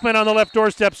is Kreckman on the left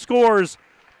doorstep. Scores.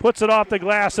 Puts it off the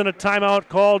glass, and a timeout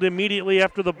called immediately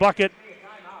after the bucket.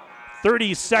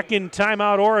 30-second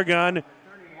timeout Oregon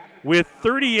with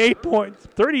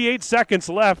 38 seconds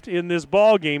left in this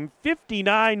ball game.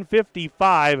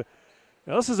 59-55.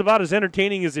 Now, this is about as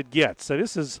entertaining as it gets. So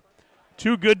this is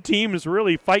two good teams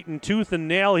really fighting tooth and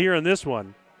nail here in this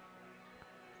one.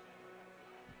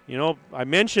 You know, I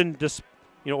mentioned this,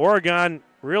 Oregon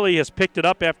really has picked it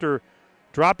up after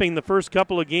dropping the first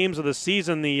couple of games of the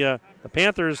season. The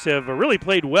Panthers have really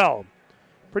played well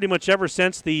pretty much ever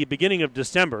since the beginning of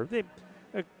December. They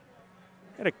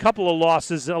had a couple of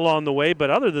losses along the way, but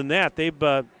other than that, they've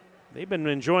been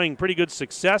enjoying pretty good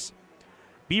success.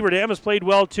 Beaver Dam has played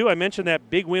well, too. I mentioned that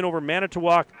big win over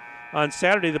Manitowoc on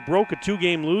Saturday that broke a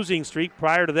 2-game losing streak.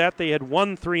 Prior to that, they had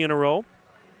won 3 in a row.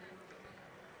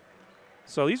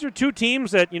 So these are two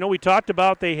teams that, we talked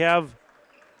about. They have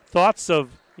thoughts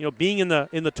of, being in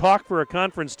the talk for a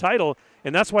conference title,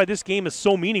 and that's why this game is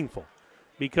so meaningful,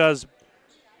 because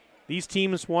these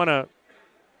teams want to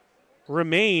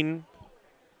remain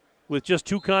with just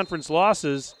 2 conference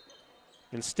losses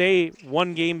and stay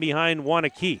 1 game behind one a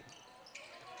key.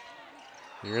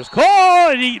 Here's Cole,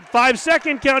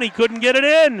 5-second count, he couldn't get it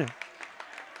in.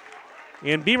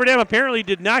 And Beaver Dam apparently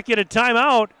did not get a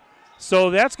timeout,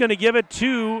 so that's going to give it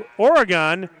to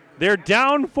Oregon. They're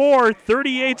down 4,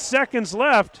 38 seconds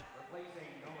left.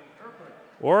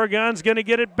 Oregon's going to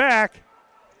get it back.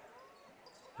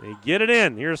 They get it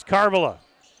in. Here's Karbala.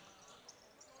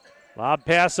 Lob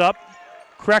pass up.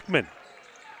 Kreckman.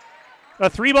 A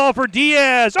 3-ball for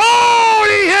Diaz. Oh,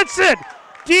 he hits it!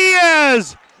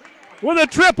 Diaz with a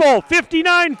triple,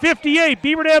 59-58.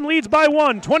 Beaver Dam leads by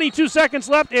 1. 22 seconds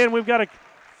left, and we've got a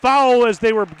foul as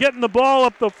they were getting the ball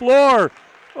up the floor.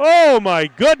 Oh, my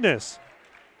goodness.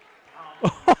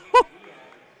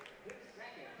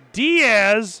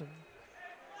 Diaz,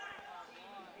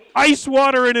 ice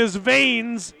water in his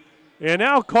veins, and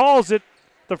now calls it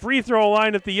the free throw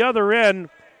line at the other end.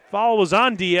 Foul was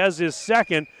on Diaz, his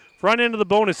second. Front end of the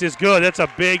bonus is good. That's a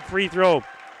big free throw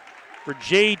for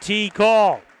JT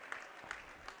Call.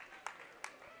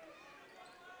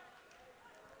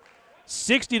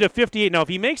 60-58. Now, if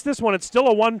he makes this one, it's still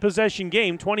a one-possession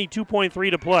game,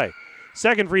 22.3 to play.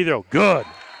 Second free throw, good.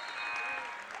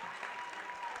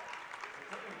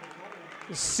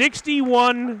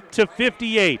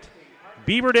 61-58.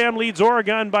 Beaver Dam leads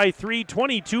Oregon by 3,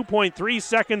 22.3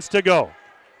 seconds to go.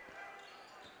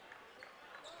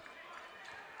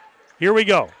 Here we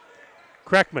go.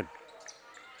 Kreckman.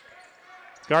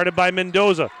 Guarded by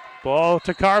Mendoza. Ball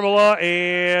to Carvala,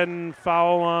 and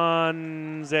foul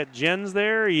on, is that Jens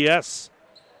there? Yes.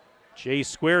 J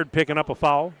Squared picking up a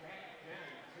foul.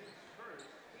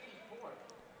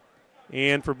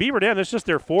 And for Beaver Dam, that's just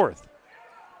their fourth.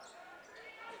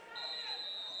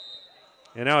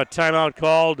 And now a timeout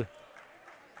called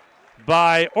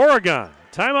by Oregon.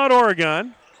 Timeout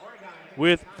Oregon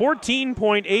with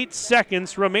 14.8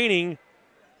 seconds remaining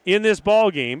in this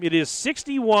ball game. It is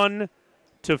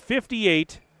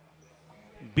 61-58.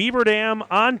 Beaver Dam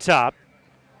on top.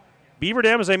 Beaver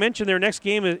Dam, as I mentioned, their next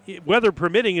game, weather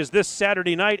permitting, is this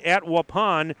Saturday night at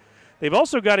Waupun. They've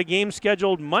also got a game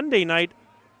scheduled Monday night,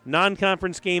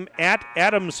 non-conference game at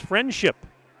Adams Friendship,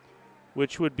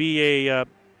 which would be a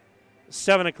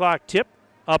 7 o'clock tip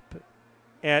up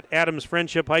at Adams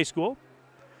Friendship High School.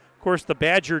 Of course, the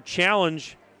Badger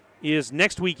Challenge is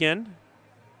next weekend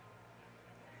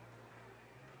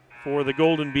for the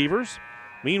Golden Beavers.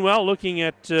 Meanwhile, looking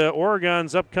at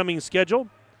Oregon's upcoming schedule,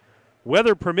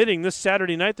 weather permitting, this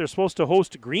Saturday night they're supposed to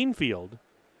host Greenfield.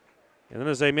 And then,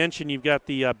 as I mentioned, you've got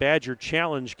the Badger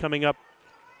Challenge coming up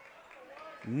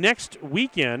next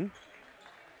weekend.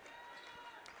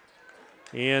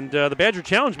 And the Badger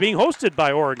Challenge being hosted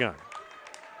by Oregon. At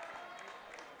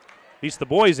least the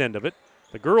boys' end of it.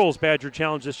 The girls' Badger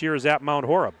Challenge this year is at Mount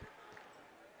Horeb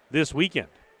this weekend.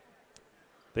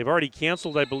 They've already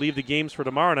canceled, I believe, the games for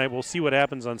tomorrow night. We'll see what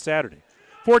happens on Saturday.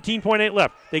 14.8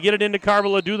 left. They get it into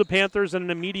Carvala, do the Panthers, and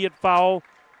an immediate foul.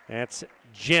 That's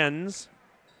Jens.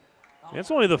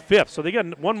 It's only the fifth, so they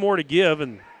got one more to give.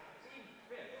 And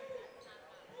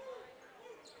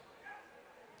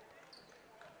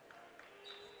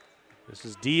this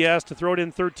is Diaz to throw it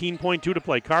in, 13.2 to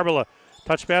play. Carvala,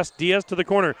 touch pass, Diaz to the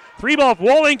corner. Three ball,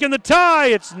 Wolink in the tie.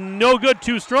 It's no good,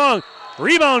 too strong.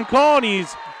 Rebound call, and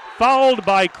he's fouled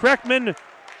by Kreckman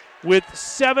with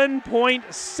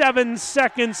 7.7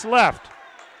 seconds left.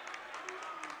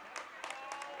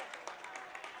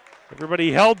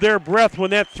 Everybody held their breath when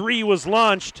that three was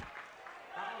launched.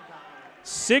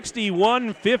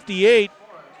 61-58.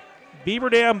 Beaver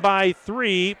Dam by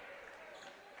 3.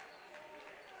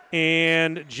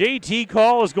 And JT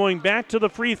Call is going back to the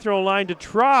free throw line to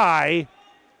try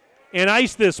and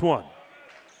ice this one.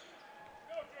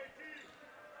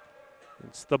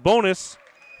 It's the bonus.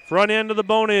 Front end of the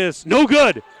bonus. No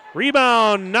good.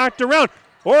 Rebound knocked around.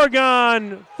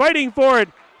 Oregon fighting for it.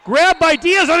 Grabbed by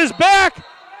Diaz on his back.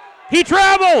 He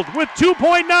traveled with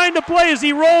 2.9 to play as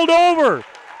he rolled over.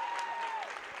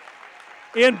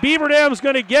 And Beaver Dam's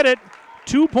going to get it.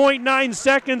 2.9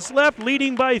 seconds left,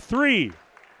 leading by 3.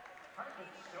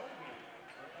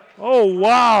 Oh,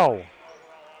 wow.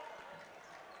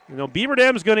 You know, Beaver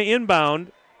Dam's going to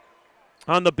inbound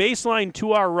on the baseline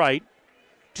to our right.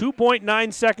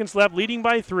 2.9 seconds left, leading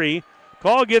by 3.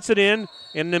 Call gets it in,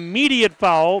 and an immediate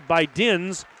foul by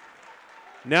Dins.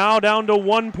 Now down to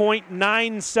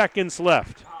 1.9 seconds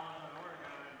left.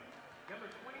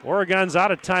 Oregon's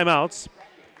out of timeouts.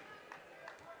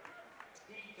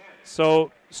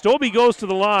 So Stobie goes to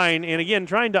the line, and again,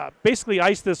 trying to basically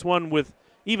ice this one with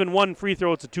even one free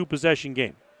throw. It's a two-possession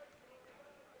game.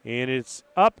 And it's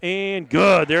up and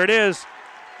good. There it is.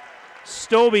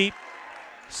 Stobie,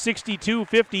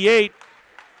 62-58.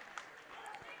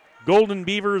 Golden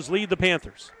Beavers lead the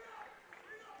Panthers.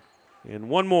 And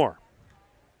one more.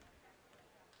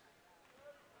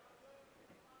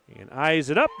 And eyes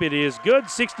it up. It is good.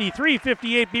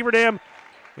 63-58 Beaver Dam.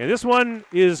 And this one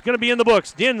is going to be in the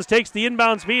books. Dins takes the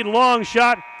inbound speed. Long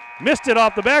shot. Missed it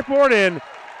off the backboard. And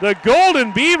the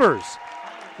Golden Beavers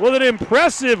with an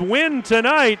impressive win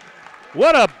tonight.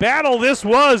 What a battle this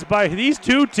was by these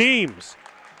two teams.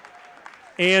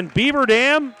 And Beaver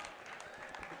Dam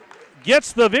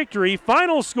gets the victory.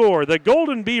 Final score, the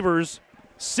Golden Beavers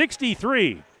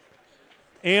 63.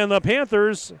 And the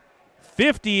Panthers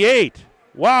 58.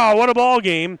 Wow, what a ball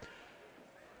game.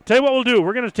 Tell you what we'll do.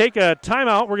 We're going to take a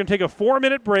timeout. We're going to take a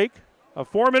 4-minute break.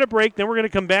 Then we're going to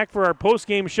come back for our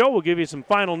post-game show. We'll give you some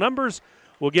final numbers.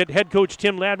 We'll get head coach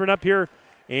Tim Ladron up here,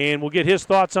 and we'll get his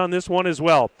thoughts on this one as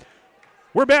well.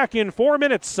 We're back in 4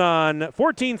 minutes on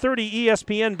 1430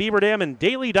 ESPN Beaver Dam and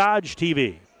Daily Dodge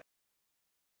TV.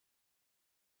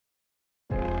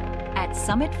 At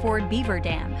Summit Ford Beaver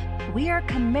Dam, we are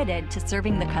committed to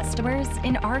serving the customers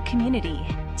in our community,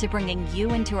 to bringing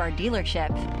you into our dealership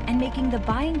and making the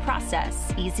buying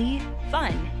process easy,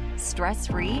 fun,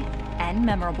 stress-free, and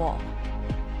memorable.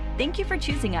 Thank you for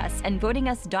choosing us and voting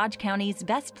us Dodge County's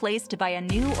best place to buy a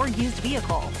new or used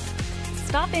vehicle.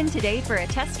 Stop in today for a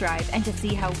test drive and to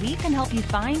see how we can help you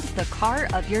find the car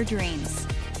of your dreams.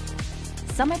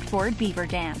 Summit Ford Beaver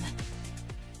Dam.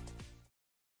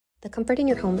 The comfort in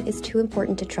your home is too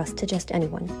important to trust to just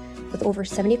anyone. With over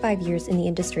 75 years in the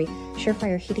industry,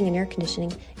 Surefire Heating and Air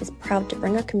Conditioning is proud to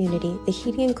bring our community the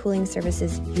heating and cooling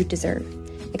services you deserve.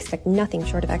 Expect nothing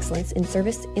short of excellence in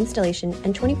service, installation,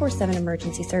 and 24/7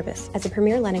 emergency service. As a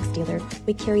premier Lennox dealer,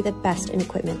 we carry the best in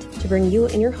equipment to bring you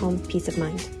and your home peace of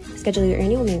mind. Schedule your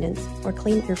annual maintenance or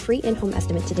claim your free in-home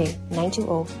estimate today,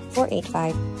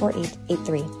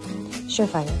 920-485-4883.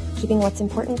 Surefire, keeping what's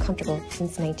important comfortable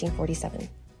since 1947.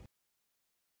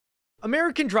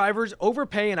 American drivers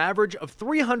overpay an average of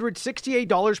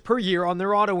 $368 per year on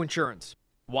their auto insurance.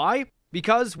 Why?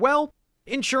 Because, well,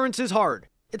 insurance is hard.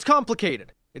 It's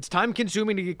complicated. It's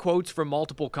time-consuming to get quotes from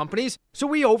multiple companies, so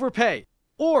we overpay.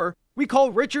 Or we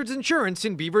call Richards Insurance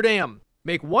in Beaver Dam.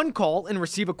 Make one call and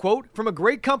receive a quote from a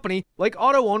great company like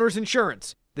Auto Owners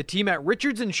Insurance. The team at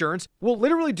Richards Insurance will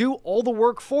literally do all the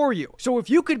work for you. So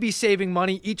if you could be saving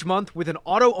money each month with an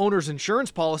Auto Owners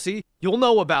Insurance policy, you'll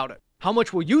know about it. How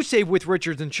much will you save with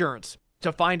Richards Insurance?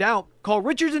 To find out, call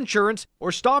Richards Insurance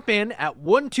or stop in at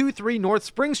 123 North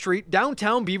Spring Street,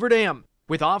 downtown Beaver Dam.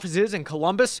 With offices in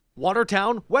Columbus,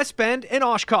 Watertown, West Bend, and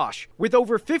Oshkosh. With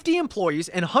over 50 employees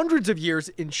and hundreds of years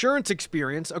insurance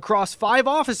experience across 5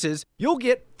 offices, you'll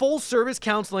get full-service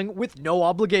counseling with no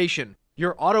obligation.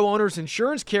 Your auto owner's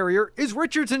insurance carrier is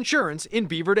Richards Insurance in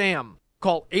Beaver Dam.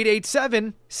 Call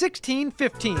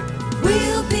 887-1615.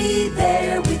 We'll be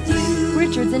there with you.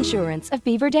 Richards Insurance of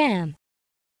Beaver Dam.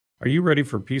 Are you ready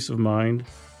for peace of mind?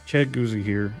 Chad Guzzi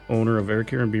here, owner of Air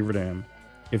Care in Beaver Dam.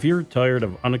 If you're tired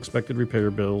of unexpected repair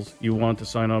bills, you want to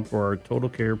sign up for our Total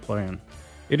Care plan.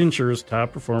 It ensures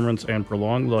top performance and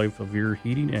prolonged life of your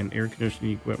heating and air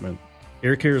conditioning equipment.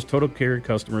 Air Care's Total Care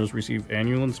customers receive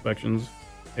annual inspections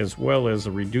as well as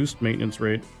a reduced maintenance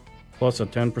rate, plus a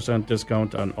 10%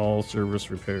 discount on all service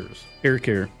repairs. Air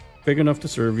Care, big enough to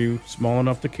serve you, small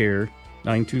enough to care.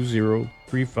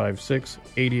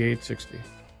 920-356-8860.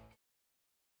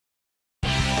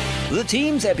 The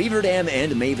teams at Beaver Dam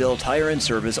and Mayville Tire and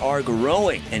Service are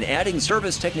growing and adding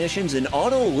service technicians and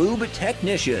auto lube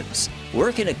technicians.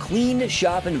 Work in a clean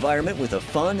shop environment with a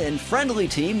fun and friendly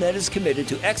team that is committed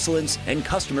to excellence and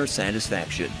customer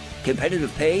satisfaction.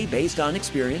 Competitive pay based on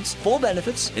experience, full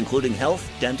benefits, including health,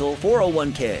 dental,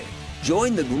 401k.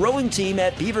 Join the growing team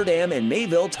at Beaver Dam and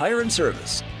Mayville Tire and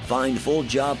Service. Find full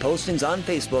job postings on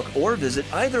Facebook or visit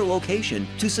either location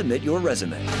to submit your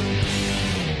resume.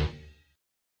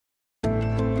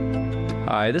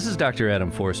 Hi, this is Dr.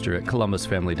 Adam Forster at Columbus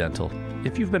Family Dental.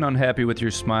 If you've been unhappy with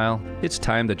your smile, it's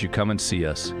time that you come and see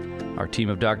us. Our team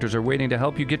of doctors are waiting to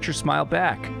help you get your smile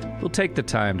back. We'll take the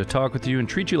time to talk with you and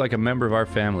treat you like a member of our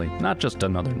family, not just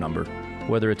another number.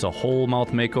 Whether it's a whole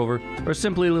mouth makeover or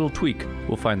simply a little tweak,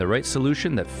 we'll find the right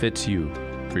solution that fits you.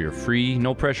 For your free,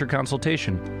 no-pressure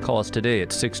consultation, call us today at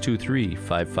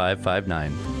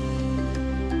 623-5559.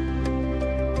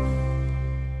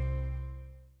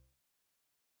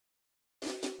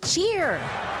 Cheer!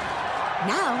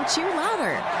 Now cheer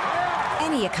louder.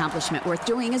 Any accomplishment worth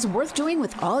doing is worth doing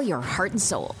with all your heart and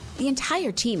soul. The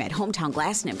entire team at Hometown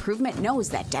Glass and Improvement knows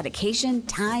that dedication,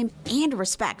 time, and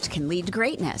respect can lead to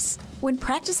greatness. When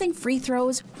practicing free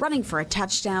throws, running for a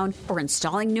touchdown, or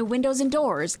installing new windows and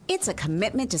doors, it's a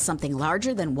commitment to something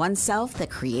larger than oneself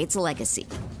that creates a legacy.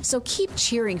 So keep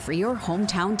cheering for your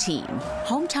hometown team.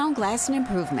 Hometown Glass and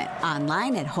Improvement,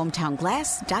 online at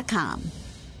hometownglass.com.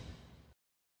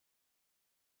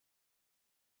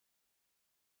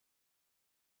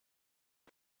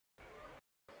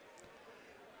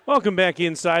 Welcome back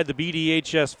inside the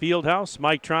BDHS Fieldhouse.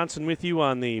 Mike Tronson with you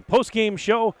on the postgame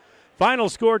show. Final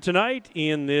score tonight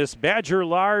in this Badger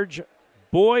Large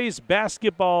boys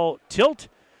basketball tilt.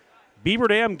 Beaver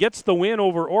Dam gets the win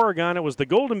over Oregon. It was the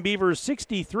Golden Beavers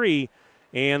 63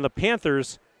 and the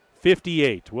Panthers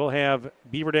 58. We'll have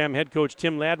Beaver Dam head coach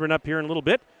Tim Ladron up here in a little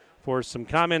bit for some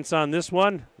comments on this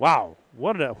one. Wow,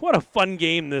 what a fun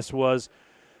game this was.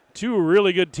 Two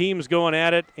really good teams going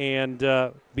at it, and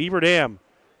Beaver Dam,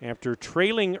 after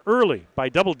trailing early by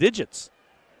double digits,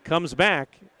 comes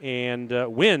back and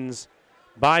wins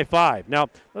by 5. Now,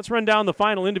 let's run down the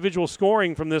final individual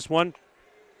scoring from this one.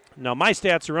 Now, my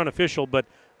stats are unofficial, but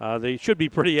they should be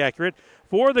pretty accurate.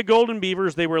 For the Golden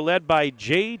Beavers, they were led by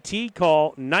J.T.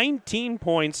 Call, 19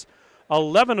 points.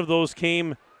 11 of those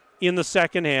came in the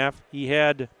second half. He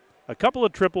had a couple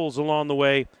of triples along the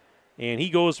way, and he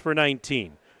goes for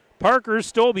 19. Parker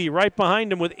Stobie right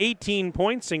behind him with 18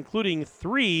 points, including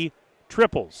 3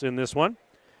 triples in this one.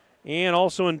 And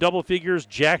also in double figures,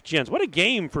 Jack Jens. What a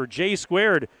game for J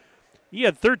Squared. He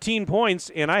had 13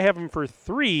 points, and I have him for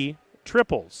 3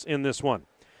 triples in this one.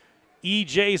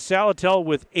 E.J. Salatel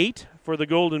with 8 for the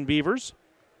Golden Beavers.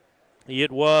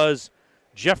 It was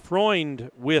Jeff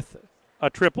Freund with a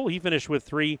triple. He finished with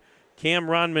 3.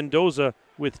 Cameron Mendoza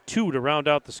with 2 to round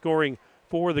out the scoring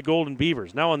for the Golden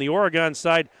Beavers. Now on the Oregon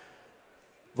side,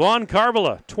 Vaughn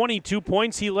Carvala, 22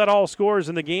 points. He led all scorers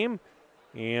in the game.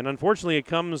 And unfortunately, it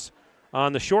comes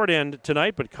on the short end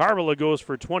tonight, but Carvala goes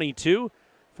for 22,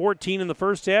 14 in the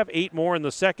first half, 8 more in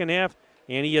the second half,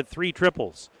 and he had 3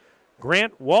 triples.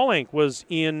 Grant Wallenk was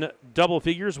in double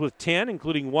figures with 10,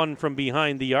 including 1 from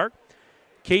behind the arc.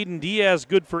 Caden Diaz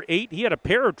good for 8. He had a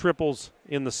pair of triples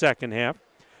in the second half.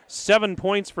 7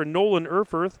 points for Nolan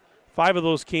Erfurth. 5 of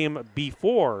those came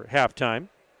before halftime.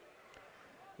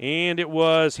 And it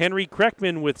was Henry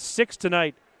Kreckman with 6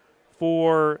 tonight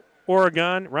for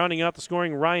Oregon. Rounding out the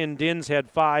scoring, Ryan Dins had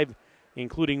 5,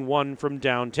 including 1 from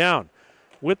downtown.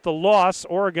 With the loss,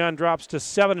 Oregon drops to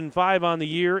 7-5 on the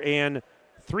year and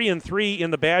 3-3 in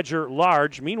the Badger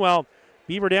Large. Meanwhile,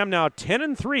 Beaver Dam now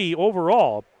 10-3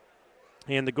 overall,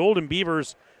 and the Golden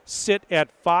Beavers sit at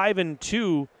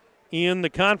 5-2 in the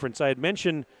conference. I had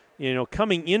mentioned,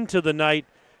 coming into the night,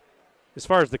 as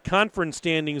far as the conference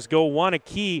standings go,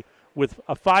 Wanakee with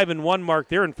a 5-1 mark.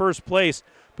 They're in first place,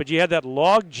 but you had that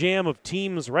log jam of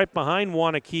teams right behind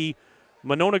Wanakee.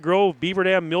 Monona Grove, Beaver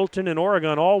Dam, Milton, and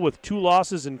Oregon all with 2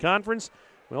 losses in conference.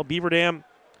 Well, Beaver Dam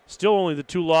still only the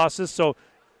 2 losses, so,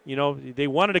 they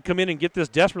wanted to come in and get this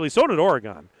desperately. So did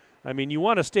Oregon. I mean, you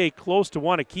want to stay close to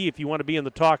Wanakee if you want to be in the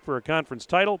talk for a conference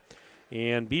title.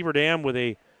 And Beaver Dam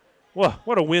with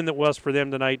what a win that was for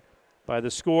them tonight by the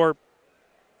score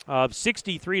of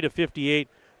 63-58.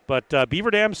 But Beaver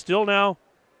Dam still now,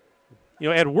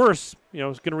 at worst,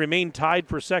 is going to remain tied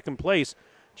for second place,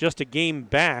 just a game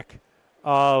back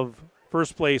of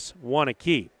first place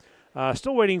Wanakee.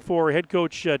 Still waiting for head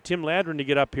coach Tim Ladron to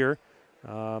get up here.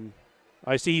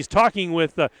 I see he's talking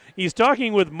with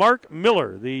Mark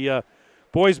Miller, the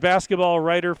boys basketball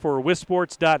writer for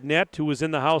WisSports.net, who was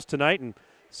in the house tonight. And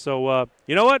so,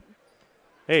 you know what?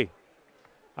 Hey,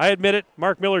 I admit it.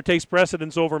 Mark Miller takes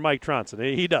precedence over Mike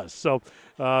Tronson. He does. So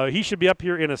he should be up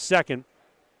here in a second.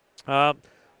 Want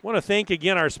to thank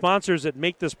again our sponsors that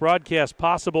make this broadcast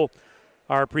possible.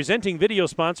 Our presenting video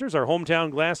sponsors are Hometown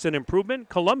Glass and Improvement,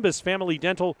 Columbus Family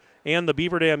Dental, and the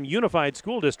Beaver Dam Unified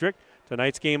School District.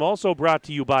 Tonight's game also brought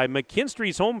to you by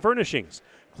McKinstry's Home Furnishings,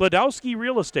 Kladowski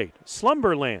Real Estate,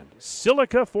 Slumberland,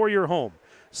 Silica for your home,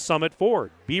 Summit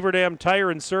Ford, Beaver Dam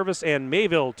Tire and Service, and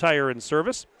Mayville Tire and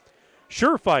Service,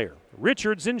 Surefire,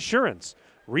 Richards Insurance,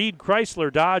 Reed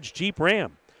Chrysler Dodge Jeep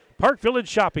Ram, Park Village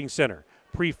Shopping Center,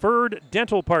 Preferred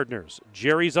Dental Partners,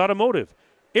 Jerry's Automotive,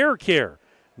 Air Care,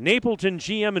 Napleton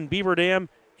GM and Beaver Dam,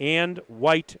 and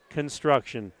White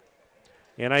Construction.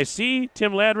 And I see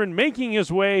Tim Ladron making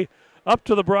his way up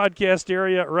to the broadcast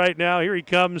area right now. Here he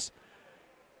comes.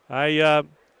 Tim,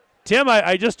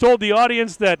 I just told the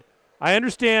audience that I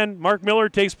understand Mark Miller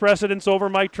takes precedence over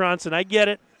Mike Tronson. I get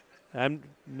it.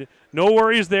 No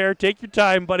worries there. Take your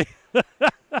time, buddy.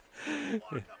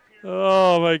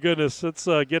 Oh, my goodness. Let's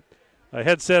get a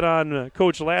headset on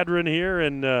Coach Ladron here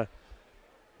and come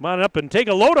on up and take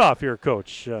a load off here,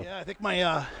 Coach. Yeah, I think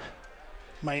my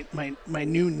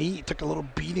new knee took a little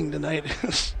beating tonight.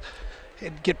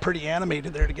 Had to get pretty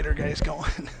animated there to get our guys going.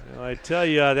 Well, I tell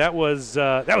you, that was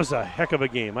a heck of a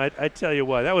game. I tell you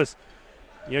what, that was,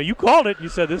 you called it. You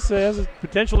said this has the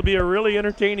potential to be a really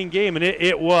entertaining game, and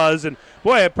it was. And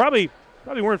boy, I probably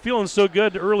weren't feeling so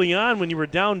good early on when you were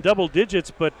down double digits,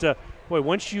 but boy,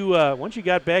 once you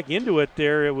got back into it,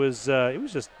 there it was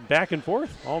just back and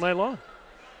forth all night long.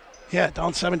 Yeah,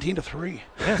 down 17-3.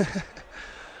 Yeah.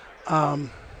 I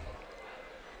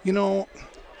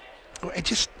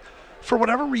just, for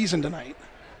whatever reason tonight,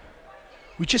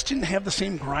 we just didn't have the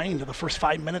same grind to the first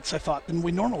 5 minutes, I thought, than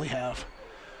we normally have.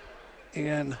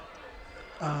 And,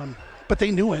 but they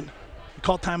knew it. We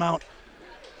called timeout.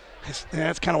 And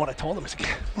that's kind of what I told them. I said,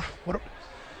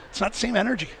 it's not the same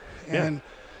energy. And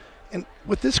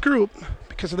with this group,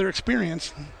 because of their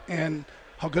experience and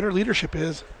how good our leadership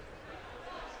is,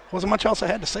 wasn't much else I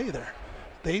had to say there.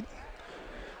 They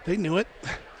knew it.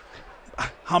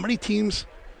 How many teams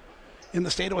in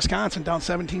the state of Wisconsin down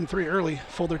 17-3 early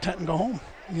fold their tent and go home,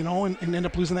 and end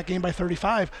up losing that game by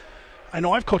 35? I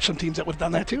know I've coached some teams that would have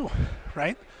done that too,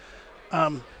 right?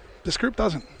 This group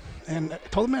doesn't. And I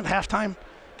told them at halftime,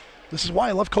 this is why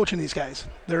I love coaching these guys.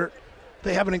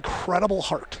 They have an incredible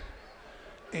heart.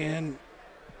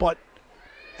 But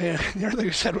the other thing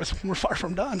you said was we're far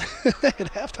from done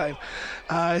at halftime.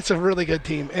 It's a really good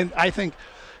team. And I think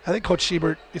Coach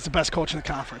Siebert is the best coach in the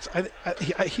conference.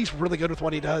 He's really good with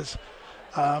what he does.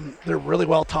 They're really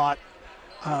well taught.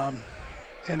 And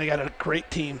they got a great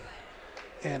team.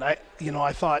 And I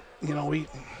thought,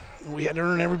 we had to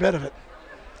earn every bit of it.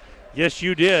 Yes,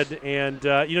 you did. And,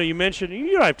 you mentioned,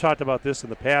 you and I have talked about this in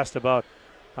the past about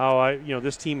how,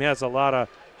 this team has a lot of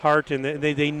heart and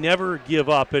they never give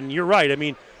up. And you're right. I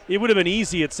mean, it would have been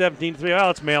easy at 17-3. Well,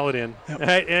 let's mail it in. Yep.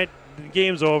 And the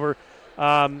game's over.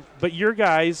 But your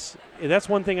guys, and that's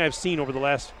one thing I've seen over the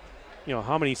last,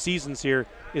 how many seasons here,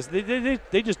 is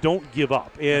they just don't give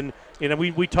up. And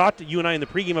we talked, you and I, in the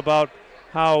pregame about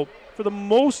how, for the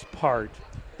most part,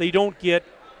 they don't get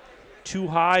too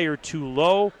high or too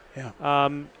low. Yeah.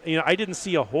 I didn't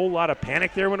see a whole lot of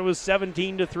panic there when it was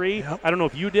 17-3. Yep. I don't know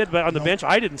if you did, but on the bench,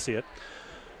 I didn't see it.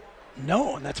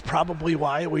 No, and that's probably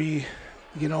why we,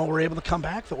 were able to come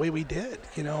back the way we did.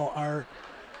 Our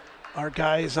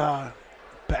guys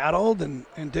battled and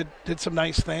did some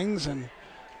nice things, and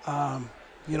our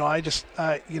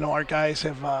guys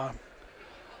have.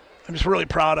 I'm just really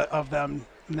proud of them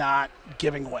not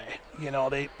giving away.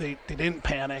 They didn't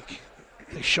panic.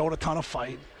 They showed a ton of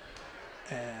fight.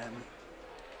 And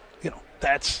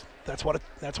that's what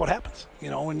happens.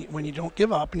 When you don't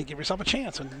give up and you give yourself a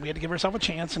chance, and we had to give ourselves a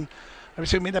chance. And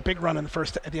obviously we made that big run at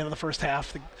the end of the first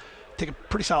half to take a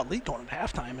pretty solid lead going into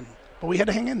halftime. But we had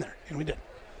to hang in there, and we did.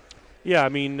 Yeah, I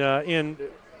mean,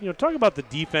 talk about the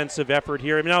defensive effort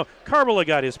here. I mean, now Carbola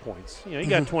got his points. He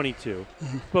got 22.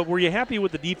 Mm-hmm. But were you happy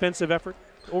with the defensive effort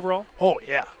overall? Oh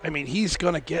yeah. I mean, he's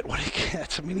gonna get what he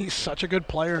gets. I mean, he's such a good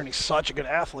player and he's such a good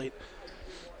athlete.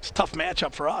 It's a tough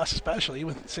matchup for us, especially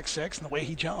with 6'6" and the way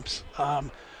he jumps.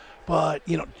 But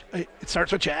it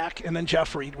starts with Jack and then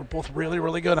Jeff Reed. We're both really,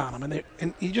 really good on him,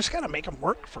 and you just got to make him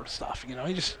work for stuff. You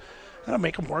just got to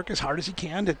make him work as hard as he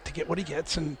can to get what he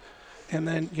gets, and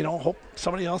then hope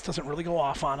somebody else doesn't really go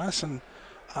off on us. And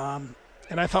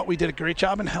I thought we did a great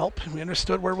job in help, and we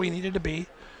understood where we needed to be,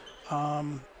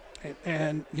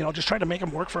 and just tried to make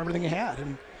him work for everything he had.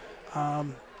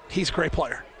 And he's a great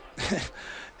player.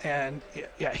 And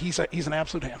yeah, he's an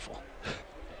absolute handful.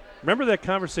 Remember that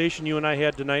conversation you and I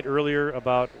had tonight earlier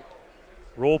about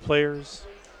role players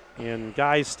and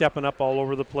guys stepping up all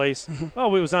over the place? Mm-hmm.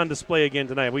 Oh, it was on display again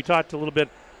tonight. We talked a little bit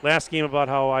last game about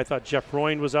how I thought Jeff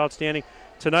Freund was outstanding.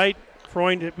 Tonight,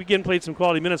 Freund, we again played some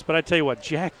quality minutes, but I tell you what,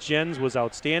 Jack Jens was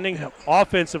outstanding. Yep.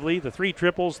 Offensively, the 3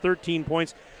 triples, 13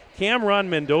 points. Cameron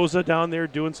Mendoza down there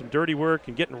doing some dirty work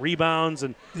and getting rebounds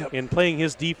and playing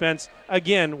his defense.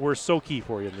 Again, were so key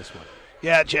for you in this one.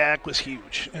 Yeah, Jack was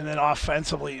huge. And then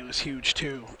offensively, he was huge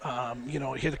too. He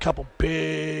hit a couple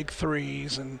big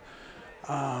threes and,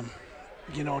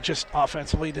 just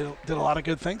offensively did a lot of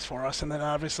good things for us. And then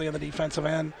obviously on the defensive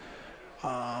end,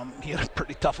 he had a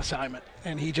pretty tough assignment.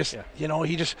 And he just,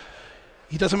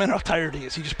 he doesn't matter how tired he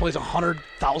is. He just plays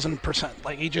 100,000%.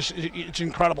 Like it's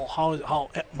incredible how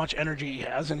much energy he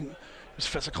has, and he was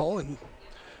physical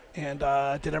and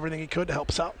did everything he could to help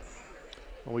us out.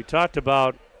 Well, we talked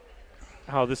about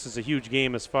how this is a huge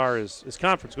game as far as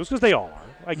conference goes, because they all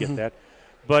are. I get that.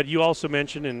 But you also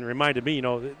mentioned and reminded me,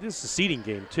 this is a seeding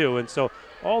game too, and so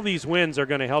all these wins are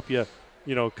going to help you,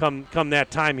 come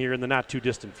that time here in the not too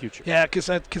distant future. Yeah, because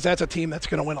that's a team that's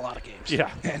going to win a lot of games.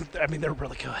 Yeah, and I mean they're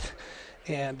really good.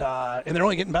 And they're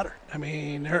only getting better. I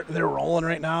mean, they're rolling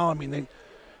right now. I mean,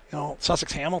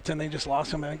 Sussex Hamilton, they just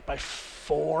lost them, I think, by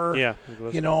 4. Yeah.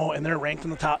 And they're ranked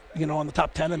in the top, in the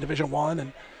top 10 in Division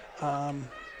I. And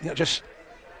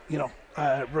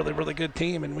really, really good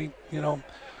team. And we,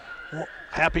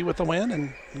 happy with the win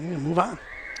and move on.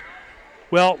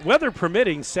 Well, weather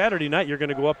permitting, Saturday night you're going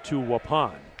to go up to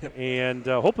Waupun, and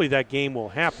hopefully that game will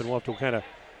happen. We'll have to kind of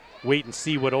wait and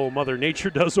see what old Mother Nature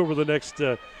does over the next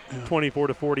 24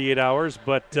 to 48 hours.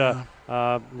 But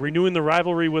renewing the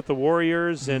rivalry with the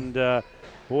Warriors, and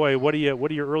boy, what are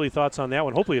your early thoughts on that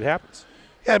one? Hopefully it happens.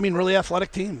 Yeah, I mean, really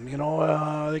athletic team.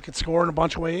 They could score in a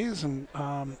bunch of ways, and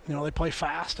they play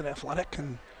fast and athletic,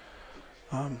 and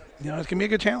it's gonna be a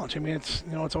good challenge. I mean,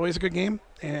 it's always a good game,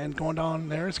 and going down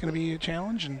there, it's gonna be a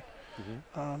challenge. And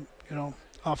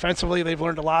offensively, they've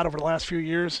learned a lot over the last few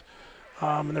years,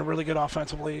 and they're really good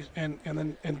offensively, and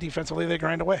defensively they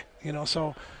grind away.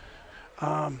 So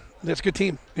it's a good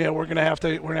team. Yeah, we're gonna have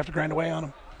to grind away on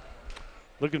them.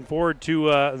 Looking forward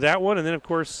to that one, and then of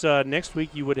course next week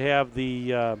you would have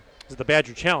the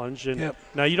Badger Challenge, and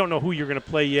now you don't know who you're going to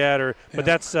play yet, but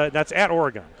that's at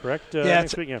Oregon, correct?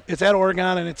 Next week? It's at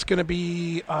Oregon, and it's going to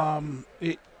be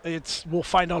we'll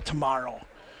find out tomorrow.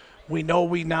 We know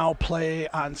we now play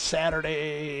on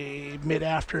Saturday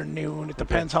mid-afternoon. It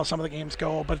depends how some of the games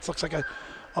go, but it looks like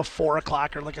a 4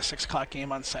 o'clock or like a 6 o'clock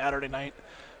game on Saturday night.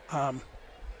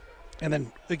 And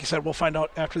then, like you said, we'll find out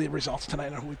after the results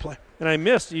tonight on who we play. And I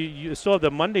missed, you still have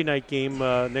the Monday night game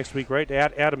next week, right,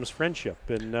 at Adams Friendship.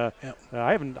 And I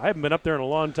haven't been up there in a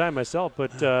long time myself,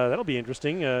 but that'll be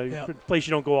interesting. A place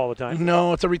you don't go all the time.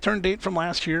 No, it's a return date from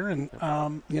last year, and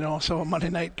so a Monday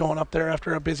night going up there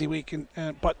after a busy week.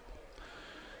 But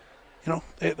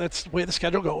that's the way the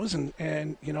schedule goes, and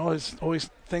there's always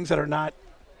things that are not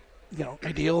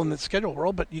ideal in the schedule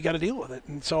world, but you got to deal with it.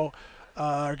 And so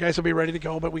our guys will be ready to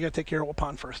go, but we got to take care of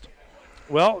Waupun first.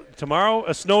 Well, tomorrow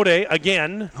a snow day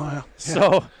again. Oh, yeah.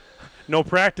 So no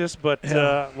practice, but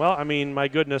my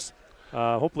goodness.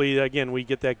 Hopefully again we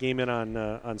get that game in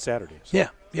on Saturday. So.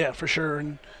 Yeah, for sure.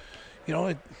 And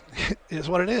it is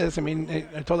what it is. I mean,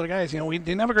 I told the guys, we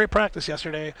didn't have a great practice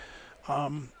yesterday.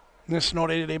 This snow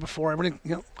day the day before. Everything,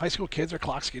 high school kids, their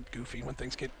clocks get goofy when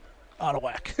things get out of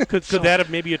whack. Could that have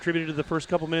maybe attributed to the first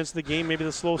couple minutes of the game, maybe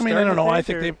the slow start? I don't know. I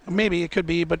think maybe it could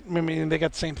be, but they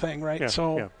got the same thing, right?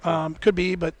 Could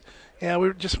be, but we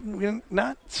were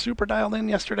not super dialed in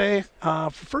yesterday.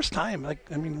 First time,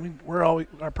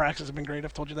 our practice has been great.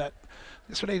 I've told you that.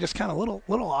 Yesterday, just kind of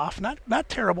little off, not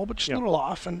terrible, but just a little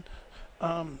off, and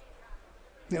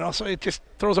so it just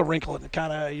throws a wrinkle in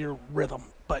kind of your rhythm.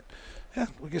 But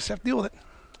we just have to deal with it.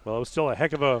 Well, it was still a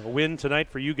heck of a win tonight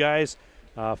for you guys.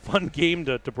 Fun game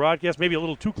to broadcast, maybe a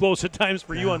little too close at times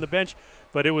for you on the bench,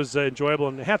 but it was enjoyable.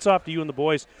 And hats off to you and the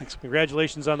boys. Thanks.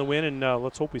 Congratulations on the win, and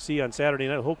let's hope we see you on Saturday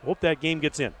night. Hope that game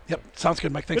gets in. Yep, sounds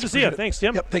good, Mike. Thanks. Good to see you. Thanks,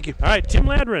 Tim. Yep, thank you. All right, Tim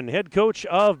Landren, head coach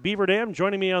of Beaver Dam,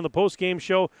 joining me on the post-game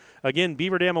show. Again,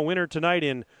 Beaver Dam a winner tonight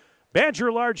in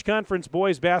Badger Large Conference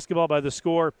boys basketball by the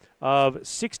score of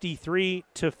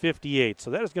 63-58.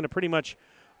 So that is going to pretty much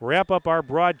wrap up our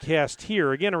broadcast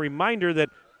here. Again, a reminder that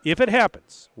if it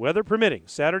happens, weather permitting,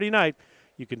 Saturday night,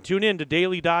 you can tune in to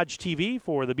Daily Dodge TV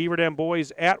for the Beaver Dam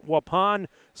boys at Waupun,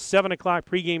 7 o'clock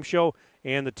pregame show,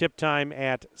 and the tip time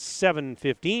at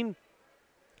 7:15.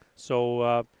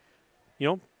 So,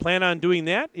 plan on doing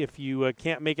that if you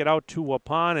can't make it out to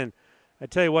Waupun. And I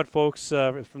tell you what, folks,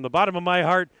 from the bottom of my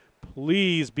heart,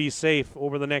 please be safe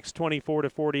over the next 24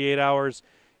 to 48 hours.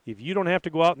 If you don't have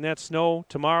to go out in that snow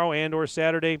tomorrow and or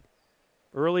Saturday,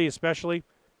 early especially,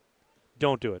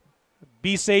 don't do it.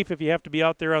 Be safe if you have to be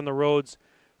out there on the roads.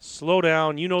 Slow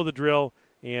down. You know the drill.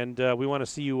 And we want to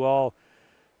see you all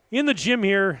in the gym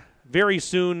here very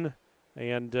soon.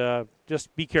 And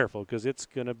just be careful because it's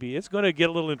going to get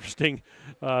a little interesting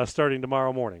starting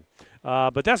tomorrow morning.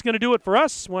 But that's going to do it for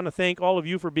us. Want to thank all of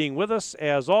you for being with us.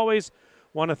 As always,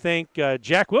 want to thank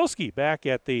Jack Wilski back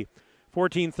at the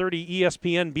 1430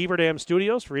 ESPN Beaver Dam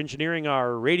Studios for engineering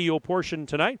our radio portion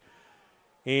tonight.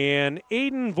 And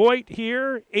Aiden Voigt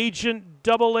here, Agent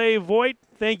AA Voigt,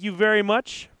 thank you very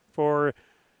much for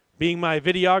being my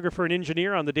videographer and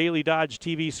engineer on the Daily Dodge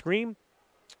TV screen.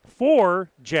 For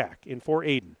Jack and for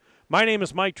Aiden, my name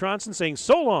is Mike Tronson saying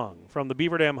so long from the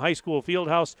Beaver Dam High School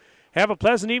Fieldhouse. Have a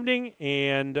pleasant evening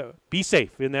and be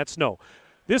safe in that snow.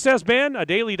 This has been a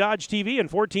Daily Dodge TV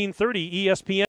and 1430 ESPN.